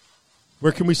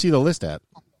 Where can we see the list at?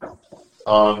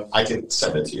 I can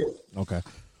send it to you. Okay.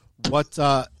 What?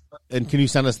 And can you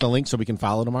send us the link so we can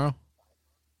follow tomorrow?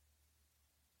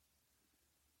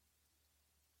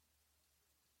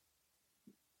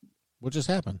 What just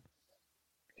happened?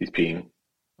 He's peeing.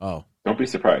 Oh. Don't be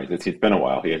surprised. It's been a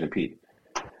while. He hasn't peed.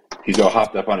 He's all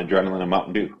hopped up on adrenaline and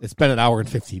Mountain Dew. It's been an hour and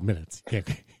 15 minutes.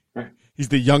 He's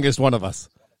the youngest one of us.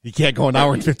 He can't go an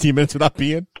hour and 15 minutes without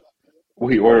peeing. Well,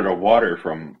 he ordered a water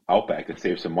from Outback to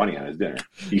save some money on his dinner.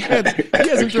 He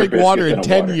hasn't drank water in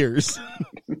 10 years.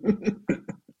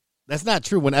 That's not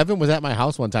true. When Evan was at my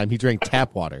house one time, he drank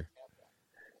tap water.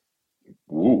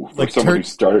 Ooh, for someone who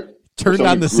started... Turned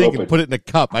on the sink and put it in a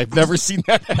cup. I've never seen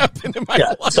that happen in my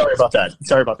life. Sorry about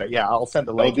that. Yeah, I'll send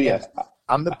the link.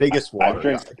 I'm the biggest water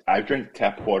guy. I've drank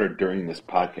tap water during this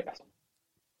podcast.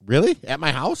 Really? At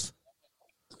my house?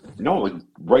 No, like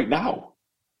right now.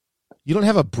 You don't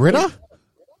have a Brita?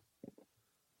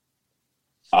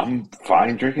 I'm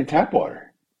fine drinking tap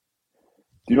water.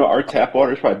 Do you know our tap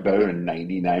water is probably better than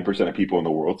 99% of people in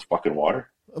the world's fucking water?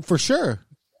 For sure.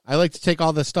 I like to take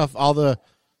all the stuff, all the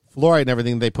fluoride and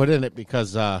everything they put in it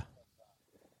because, hang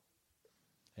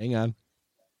on.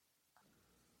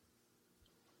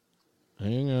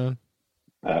 You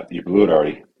blew it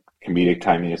already. Comedic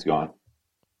timing is gone.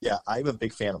 Yeah, I'm a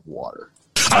big fan of water.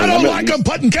 I don't like them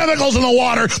putting chemicals in the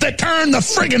water that turn the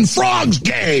friggin' frogs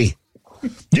gay.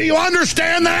 Do you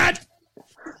understand that?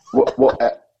 Well,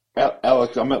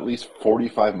 Alex, I'm at least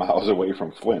 45 miles away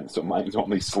from Flint, so mine's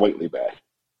only slightly bad.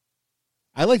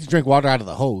 I like to drink water out of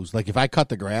the hose. Like if I cut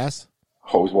the grass,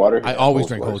 hose water. I always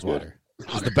drink hose water.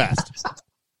 It's the best.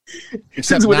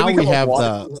 Except now we have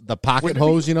the pocket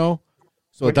hose,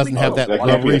 so it doesn't have that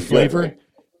rubbery flavor,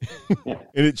 and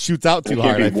it shoots out too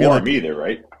hard. It can't be warm either,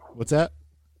 right? What's that?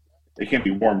 It can't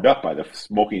be warmed up by the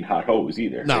smoking hot hose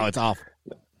either. No, it's awful.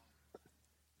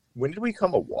 When did we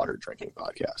become a water drinking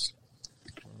podcast?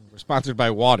 We're sponsored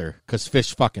by water because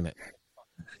fish fucking it.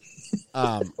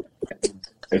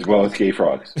 As well as gay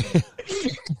frogs.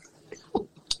 All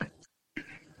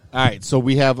right, so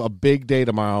we have a big day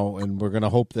tomorrow, and we're going to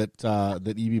hope that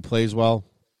that Evie plays well.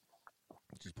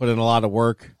 She's put in a lot of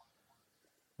work.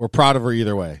 We're proud of her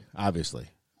either way, obviously,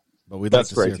 but we'd like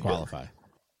to see her qualify.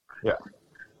 Yeah.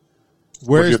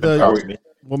 Where's the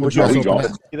women's US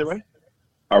Open? Either way.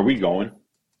 Are we going?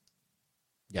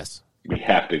 Yes. We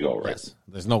have to go, right? Yes.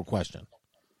 There's no question.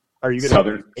 Are you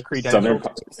going to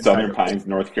Southern Pines,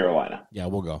 North Carolina? Yeah,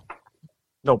 we'll go.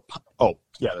 No. Oh,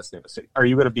 yeah, that's the name of the city. Are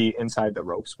you going to be inside the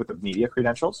ropes with the media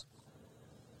credentials?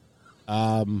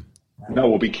 No,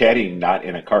 we'll be caddying, not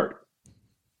in a cart.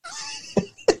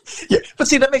 Yeah, but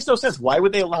see, that makes no sense. Why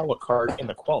would they allow a cart in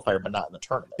the qualifier but not in the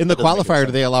tournament? In the qualifier,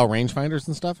 do they allow rangefinders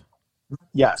and stuff?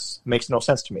 Yes. Makes no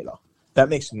sense to me, though. That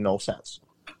makes no sense.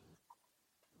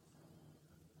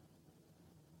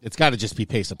 It's got to just be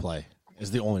pace of play is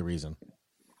the only reason.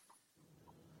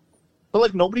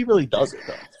 But, nobody really does it,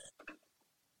 though.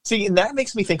 See, and that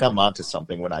makes me think I'm onto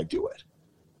something when I do it.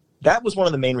 That was one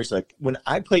of the main reasons. When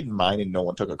I played mine and no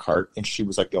one took a cart, and she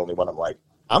was, the only one,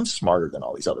 I'm smarter than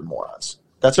all these other morons.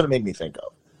 That's what it made me think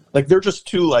of. They're just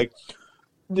too,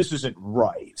 this isn't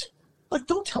right.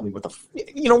 Don't tell me what the...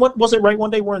 You know what? Was it right one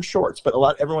day wearing shorts, but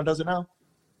everyone does it now?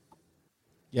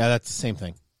 Yeah, that's the same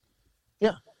thing.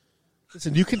 Yeah.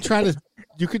 Listen, you can try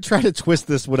to twist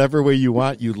this whatever way you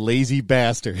want, you lazy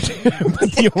bastard.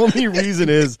 But the only reason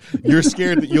is you're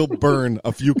scared that you'll burn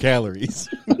a few calories.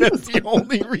 That's the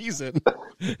only reason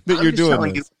that you're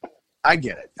doing this. I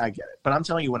get it. But I'm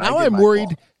telling you, now I'm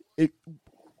worried.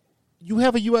 You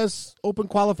have a U.S. Open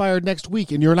qualifier next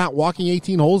week, and you're not walking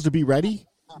 18 holes to be ready?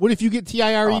 What if you get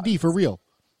TIRED for real?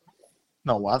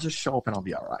 No, I'll just show up and I'll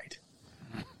be all right.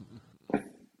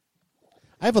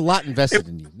 I have a lot invested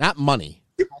in you, not money,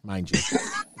 mind you,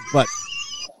 but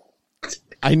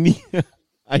I need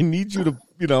you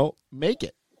to, make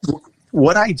it.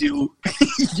 What I do,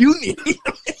 you need to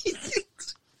make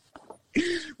it.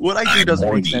 What I do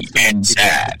doesn't make sense. And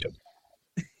sad.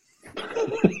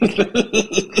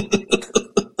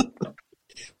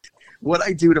 What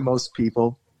I do to most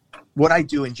people, what I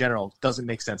do in general doesn't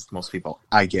make sense to most people.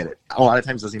 I get it. A lot of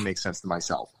times it doesn't make sense to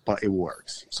myself, but it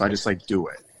works. So I just do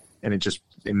it. And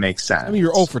it makes sense. I mean,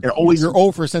 you're 0 for you're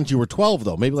 0 for since you were 12,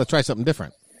 though. Maybe let's try something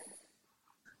different.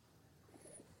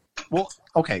 Well,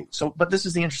 okay. So, but this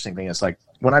is the interesting thing. Is like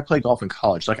when I played golf in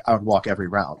college, like I would walk every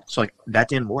round. So like that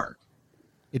didn't work.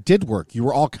 It did work. You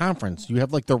were all conference. You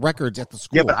have like the records at the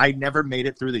school. Yeah, but I never made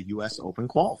it through the U.S. Open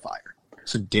qualifier.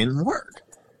 So it didn't work.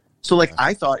 So like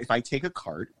I thought if I take a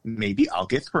cart, maybe I'll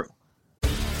get through.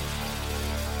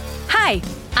 Hi,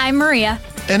 I'm Maria.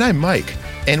 And I'm Mike.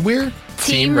 And we're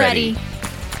Team Ready.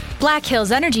 Black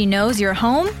Hills Energy knows your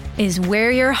home is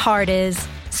where your heart is.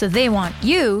 So they want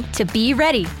you to be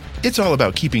ready. It's all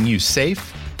about keeping you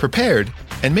safe, prepared,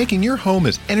 and making your home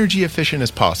as energy efficient as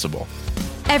possible.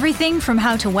 Everything from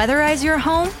how to weatherize your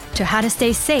home to how to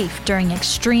stay safe during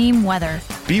extreme weather.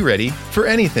 Be ready for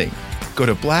anything. Go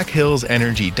to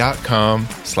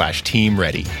blackhillsenergy.com/team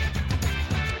ready.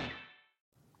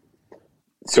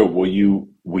 So will you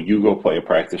go play a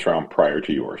practice round prior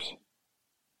to yours?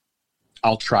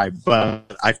 I'll try,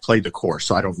 but I've played the course,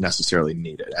 so I don't necessarily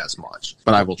need it as much.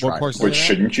 But I will try. But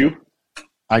shouldn't you?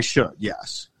 I should,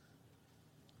 yes.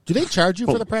 Do they charge you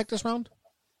for the practice round?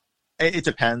 It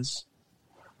depends.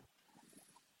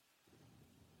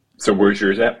 So where's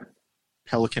yours at?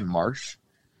 Pelican Marsh.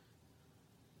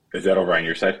 Is that over on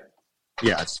your side?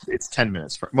 Yeah, it's 10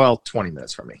 minutes 20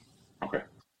 minutes from me. Okay.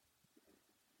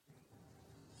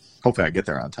 Hopefully I get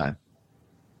there on time.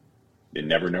 You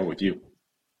never know with you.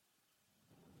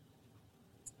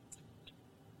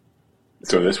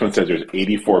 So this one says there's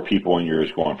 84 people in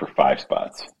yours going for 5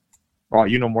 spots. Oh,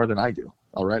 you know more than I do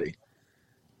already.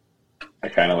 I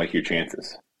kind of like your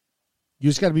chances.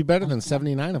 You just got to be better than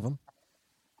 79 of them.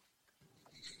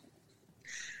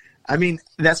 I mean,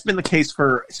 that's been the case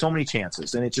for so many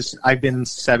chances, and I've been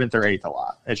 7th or 8th a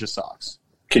lot. It just sucks.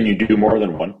 Can you do more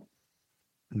than one?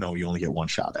 No, you only get one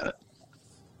shot at it.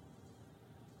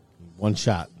 One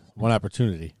shot, one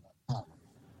opportunity.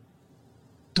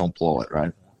 Don't blow it,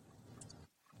 right?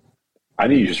 I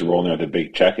think you just roll in with a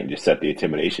big check and just set the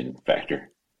intimidation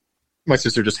factor. My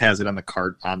sister just has it on the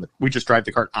cart. We just drive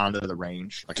the cart onto the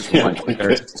range, like just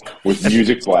with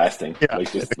music blasting. Yeah.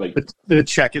 Like just like the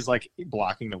check is like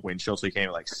blocking the windshield, so you can't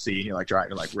even like see. You're like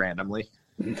driving like randomly.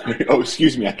 Oh,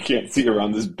 excuse me, I can't see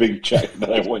around this big check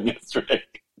that I won yesterday.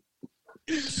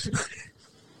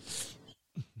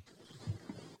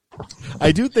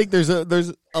 I do think there's a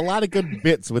lot of good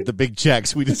bits with the big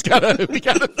checks. We just gotta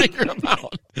figure them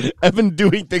out. Evan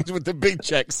doing things with the big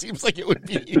checks seems like it would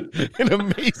be an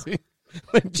amazing.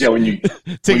 Yeah, when you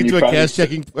take it to a cash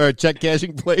checking or check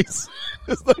cashing place.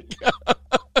 It's like,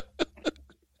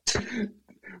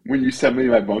 when you send me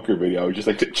my bunker video, I would just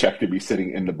like to check to be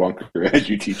sitting in the bunker as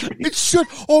you teach me. It should.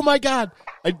 Oh my God,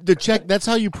 the check. That's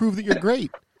how you prove that you're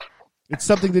great. It's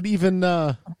something that even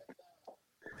Club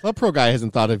Pro guy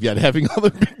hasn't thought of yet, having all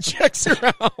the big checks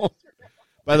around.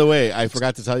 By the way, I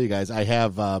forgot to tell you guys, I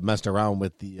have messed around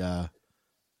with the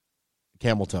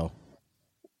camel toe.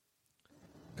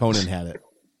 Conan had it.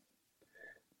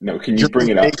 No, can you bring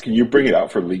it out? Can you bring it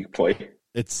out for league play?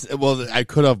 I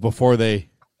could have before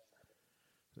they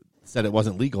said it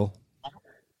wasn't legal.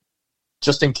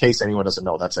 Just in case anyone doesn't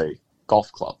know, that's a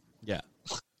golf club. Yeah.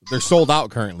 They're sold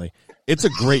out currently. It's a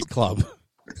great club.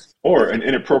 Or an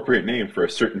inappropriate name for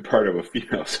a certain part of a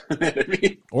female. I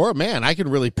mean? Or a man. I can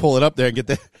really pull it up there and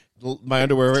get my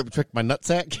underwear right between my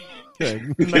nutsack. Yeah,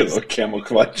 nice. A little camel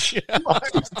clutch. Yeah.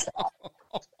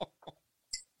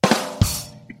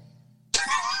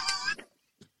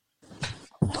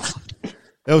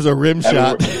 That was a rim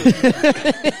shot.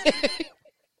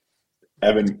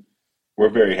 Evan, we're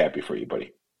very happy for you,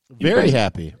 buddy. Very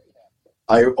happy.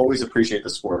 I always appreciate the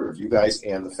support of you guys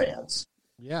and the fans.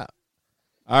 Yeah.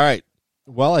 All right.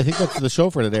 Well, I think that's the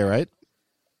show for today, right?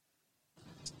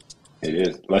 It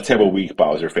is. Let's have a week,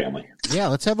 Bowser family. Yeah,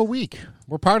 let's have a week.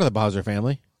 We're part of the Bowser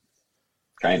family.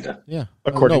 Kinda. Yeah.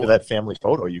 According to that family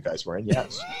photo you guys were in,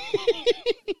 yes.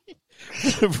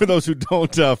 For those who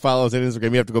don't follow us on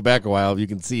Instagram, you have to go back a while. You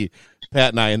can see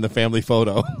Pat and I in the family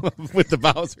photo with the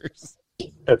Bowsers.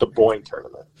 At the Boeing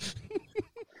tournament.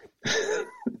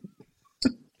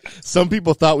 Some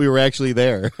people thought we were actually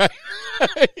there.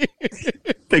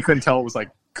 They couldn't tell it was like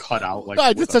cut out. Like, no,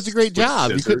 I did such a great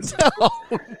job. You couldn't tell.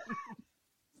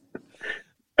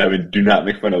 Evan, do not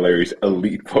make fun of Larry's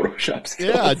elite Photoshop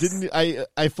skills. Yeah,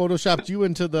 I photoshopped you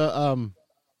into the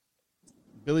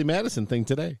Billy Madison thing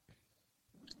today.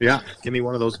 Yeah, give me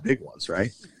one of those big ones,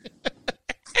 right?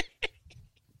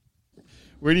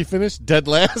 Where did he finish? Dead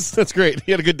last? That's great.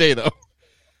 He had a good day, though.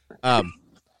 All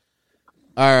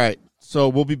right. So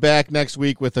we'll be back next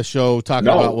week with a show talking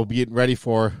about we'll be getting ready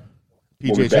for PGA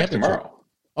we'll be back Championship. Tomorrow.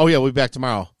 Oh, yeah, we'll be back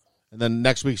tomorrow. And then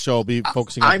next week's show will be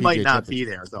focusing on PGA I might not Championship. be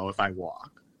there, though, if I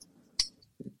walk.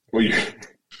 Well,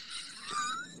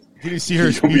 Did you see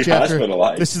her speech after?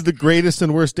 This is the greatest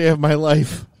and worst day of my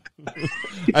life.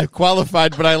 I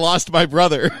qualified, but I lost my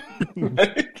brother.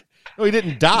 No, he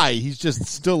didn't die. He's just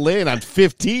still laying on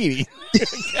 15.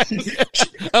 I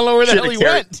don't know where the hell he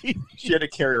went. She had to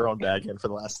carry her own bag in for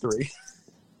the last 3.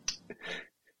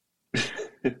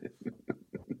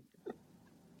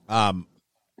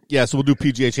 Yeah, so we'll do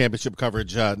PGA Championship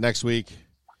coverage next week.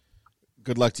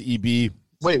 Good luck to EB.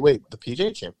 Wait, the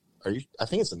PGA Champ? I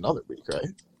think it's another week, right?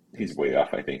 He's way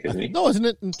off, I think, isn't he? No, isn't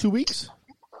it in 2 weeks?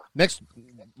 Next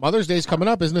Mother's Day is coming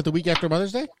up, isn't it? The week after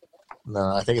Mother's Day?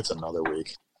 No, I think it's another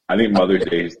week. I think Mother's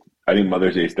Day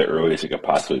is the earliest it could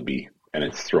possibly be, and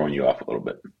it's throwing you off a little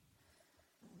bit.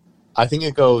 I think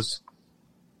it goes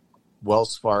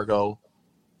Wells Fargo,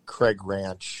 Craig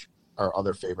Ranch, our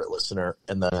other favorite listener,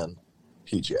 and then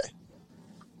PGA.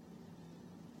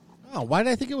 Oh, why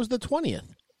did I think it was the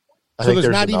 20th? So there's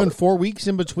not even 4 weeks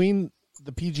in between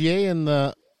the PGA and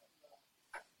the...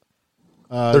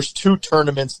 there's 2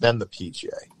 tournaments, then the PGA.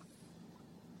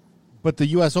 But the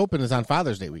U.S. Open is on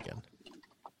Father's Day weekend.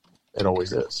 It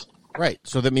always is. Right.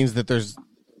 So that means that there's...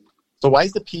 So why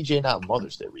is the PGA not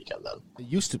Mother's Day weekend then? It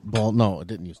used to... Well, no, it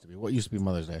didn't used to be. What used to be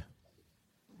Mother's Day?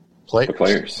 The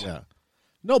players. Yeah.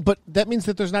 No, but that means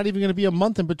that there's not even going to be a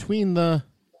month in between the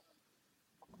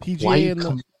PGA and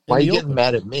the... Why are you getting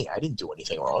mad at me? I didn't do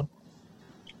anything wrong.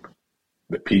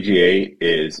 The PGA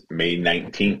is May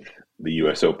 19th. The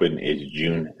U.S. Open is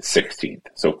June 16th.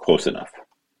 So close enough.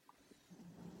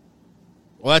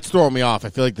 Well, that's throwing me off. I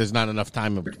feel like there's not enough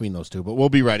time in between those two, but we'll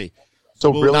be ready. So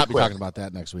we'll not be talking about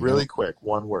that next week. Really quick,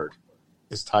 one word.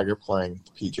 Is Tiger playing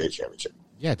the PGA Championship?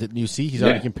 Yeah, didn't you see? He's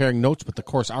already comparing notes with the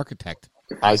course architect.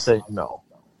 I say no.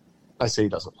 I say he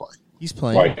doesn't play. He's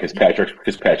playing. Why? Because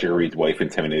Patrick Reed's wife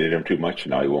intimidated him too much,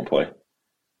 and now he won't play.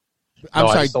 I'm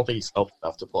sorry. I just don't think he's healthy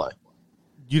enough to play.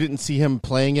 You didn't see him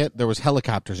playing it? There was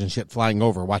helicopters and shit flying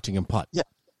over watching him putt. Yeah.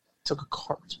 He took a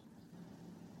cart.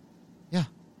 Yeah.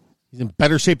 He's in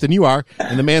better shape than you are,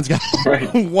 and the man's got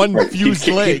one fused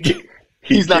leg.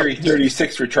 He's carry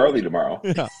 36 for Charlie tomorrow.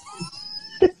 Yeah.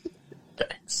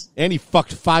 Thanks. And he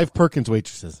fucked 5 Perkins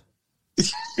waitresses.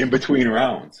 In between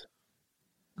rounds.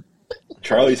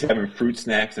 Charlie's having fruit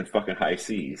snacks and fucking high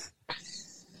C's.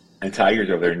 And Tiger's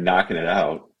over there knocking it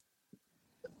out.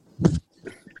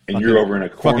 And you're over in a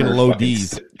corner fucking low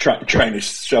D's. Trying to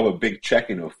shove a big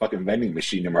check into a fucking vending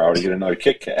machine tomorrow to get another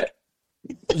Kit Kat.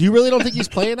 You really don't think he's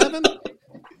playing, Evan?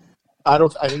 I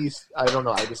don't know.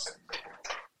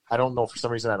 I don't know. For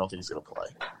some reason, I don't think he's going to play.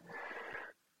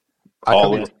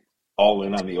 All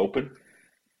in on the Open?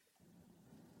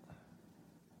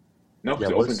 No, because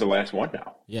the Open's the last one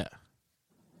now. Yeah.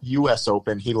 U.S.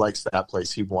 Open, he likes that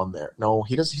place. He won there. No,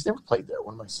 he does. He's never played there.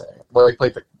 What am I saying? Well, he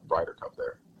played the Ryder Cup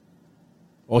there.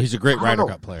 Well, he's a great Ryder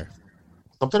Cup player.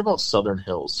 Something about Southern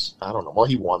Hills. I don't know. Well,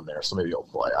 he won there, so maybe he'll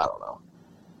play. I don't know.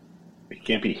 He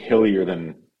can't be hillier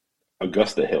than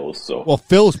Augusta Hills. So well,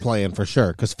 Phil's playing for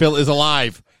sure because Phil is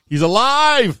alive. He's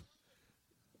alive.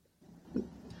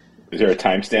 Is there a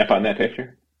timestamp on that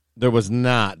picture? There was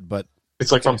not, but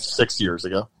it's like from 6 years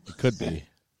ago. It could be.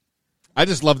 I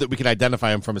just love that we can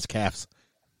identify him from his calves.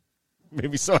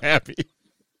 Made me so happy.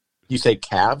 You say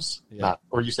calves,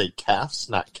 or you say calves,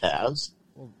 not calves.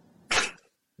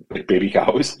 Like baby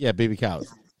cows? Yeah, baby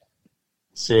cows.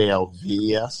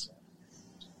 CALVES?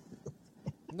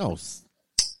 No.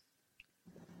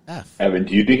 F. Evan,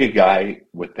 do you think a guy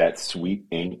with that sweet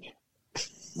ink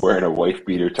wearing a wife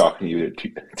beater talking to you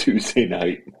Tuesday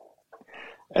night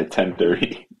at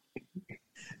 10:30?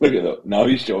 Look at that. Now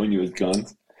he's showing you his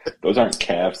guns. Those aren't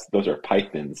calves. Those are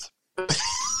pythons.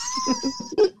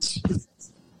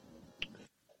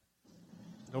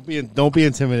 Don't be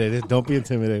intimidated. Don't be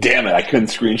intimidated. Damn it! I couldn't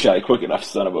screenshot it quick enough,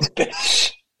 son of a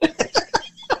bitch.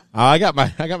 I got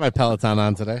my Peloton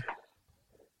on today.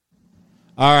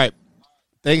 All right.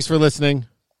 Thanks for listening.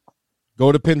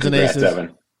 Go to Pins and Aces.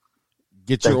 Evan.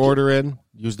 Get your order in.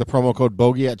 Use the promo code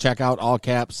Bogey at checkout. All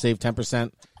caps. Save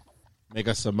 10%. Make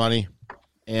us some money.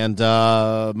 And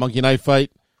Monkey Knife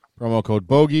Fight. Promo code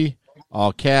Bogey.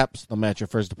 All caps. They'll match your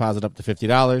first deposit up to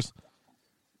 $50.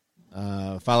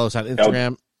 Follow us on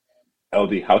Instagram.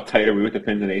 LD, how tight are we with the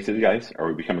Pins and Aces, guys? Are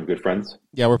we becoming good friends?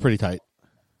 Yeah, we're pretty tight.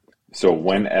 So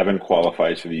when Evan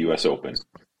qualifies for the U.S. Open,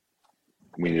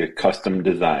 we need a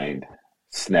custom-designed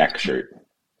snack shirt.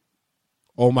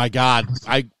 Oh, my God.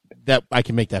 I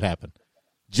can make that happen.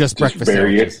 Just breakfast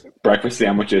sandwiches. Breakfast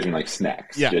sandwiches and, like,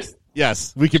 snacks. Yeah.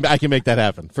 Yes, I can make that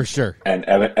happen, for sure. And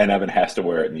Evan has to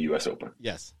wear it in the U.S. Open.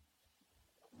 Yes.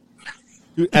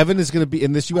 Dude, Evan is going to be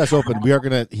in this U.S. Open. We are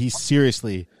going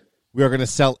to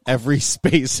sell every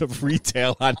space of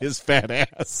retail on his fat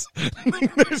ass.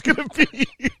 There's going to be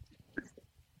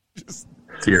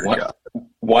Dear God.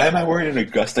 Why am I wearing an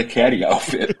Augusta Caddy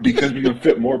outfit? Because we can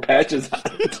fit more patches on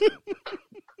it.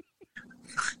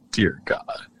 Dear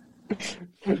God.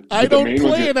 I don't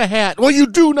play in a hat. Well, you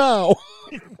do now.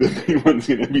 The main one's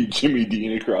going to be Jimmy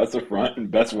Dean across the front and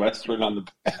Best Western on the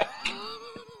back.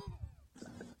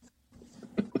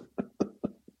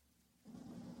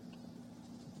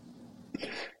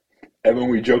 Evan,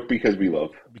 we joke because we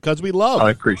love. Because we love.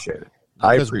 I appreciate it.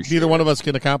 Because neither one of us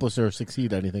can accomplish or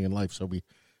succeed anything in life, so we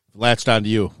latched onto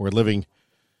you. We're living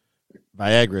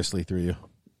Viagrously through you.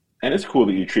 And it's cool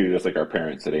that you treated us like our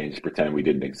parents today and just pretend we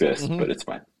didn't exist, but it's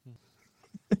fine.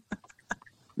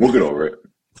 We'll get over it.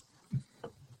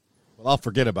 Well, I'll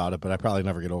forget about it, but I probably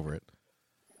never get over it.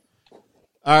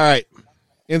 All right.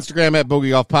 Instagram at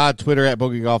Bogey Golf Pod, Twitter at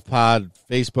Bogey Golf Pod,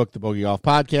 Facebook, the Bogey Golf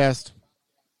Podcast.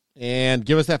 And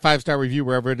give us that 5-star review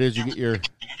wherever it is you get your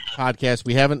podcast.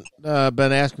 We haven't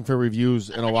been asking for reviews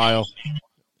in a while.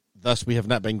 Thus, we have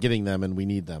not been getting them, and we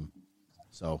need them.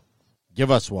 So, give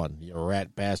us one, you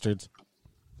rat bastards.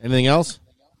 Anything else?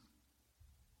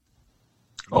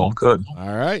 All good.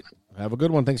 All right. Have a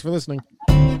good one. Thanks for listening.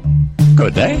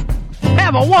 Good day.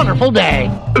 Have a wonderful day.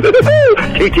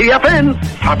 TTFN.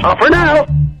 Ta-ta for now.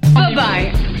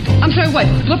 Bye-bye. I'm sorry,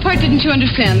 what part didn't you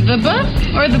understand? The buh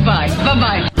or the bye?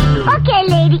 Bye-bye. Okay,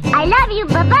 lady. I love you.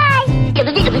 Bye-bye.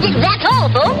 That's all,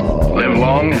 folks. Live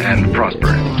long and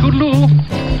prosper. Toodaloo.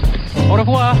 Au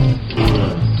revoir.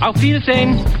 Auf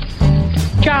Wiedersehen.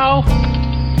 Ciao.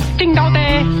 Ding dong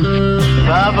day.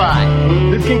 Bye-bye.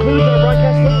 This concludes our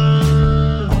broadcast.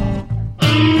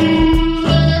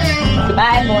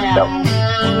 Goodbye, Moral.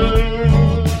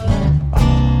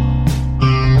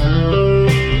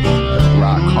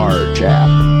 Rock hard, chap.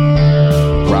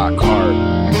 Rock hard.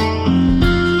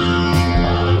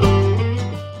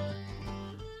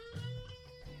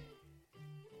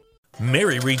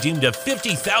 Mary redeemed a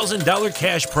 $50,000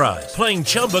 cash prize playing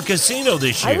Chumba Casino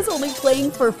this year. I was only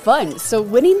playing for fun, so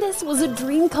winning this was a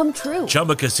dream come true.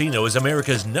 Chumba Casino is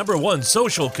America's #1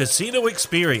 social casino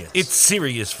experience. It's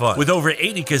serious fun. With over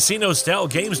 80 casino-style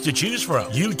games to choose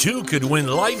from, you too could win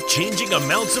life-changing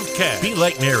amounts of cash. Be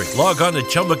like Mary. Log on to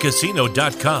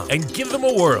ChumbaCasino.com and give them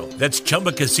a whirl. That's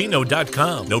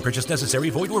ChumbaCasino.com. No purchase necessary.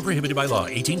 Void or prohibited by law.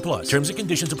 18+. Terms and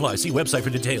conditions apply. See website for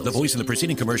details. The voice in the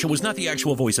preceding commercial was not the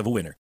actual voice of a winner.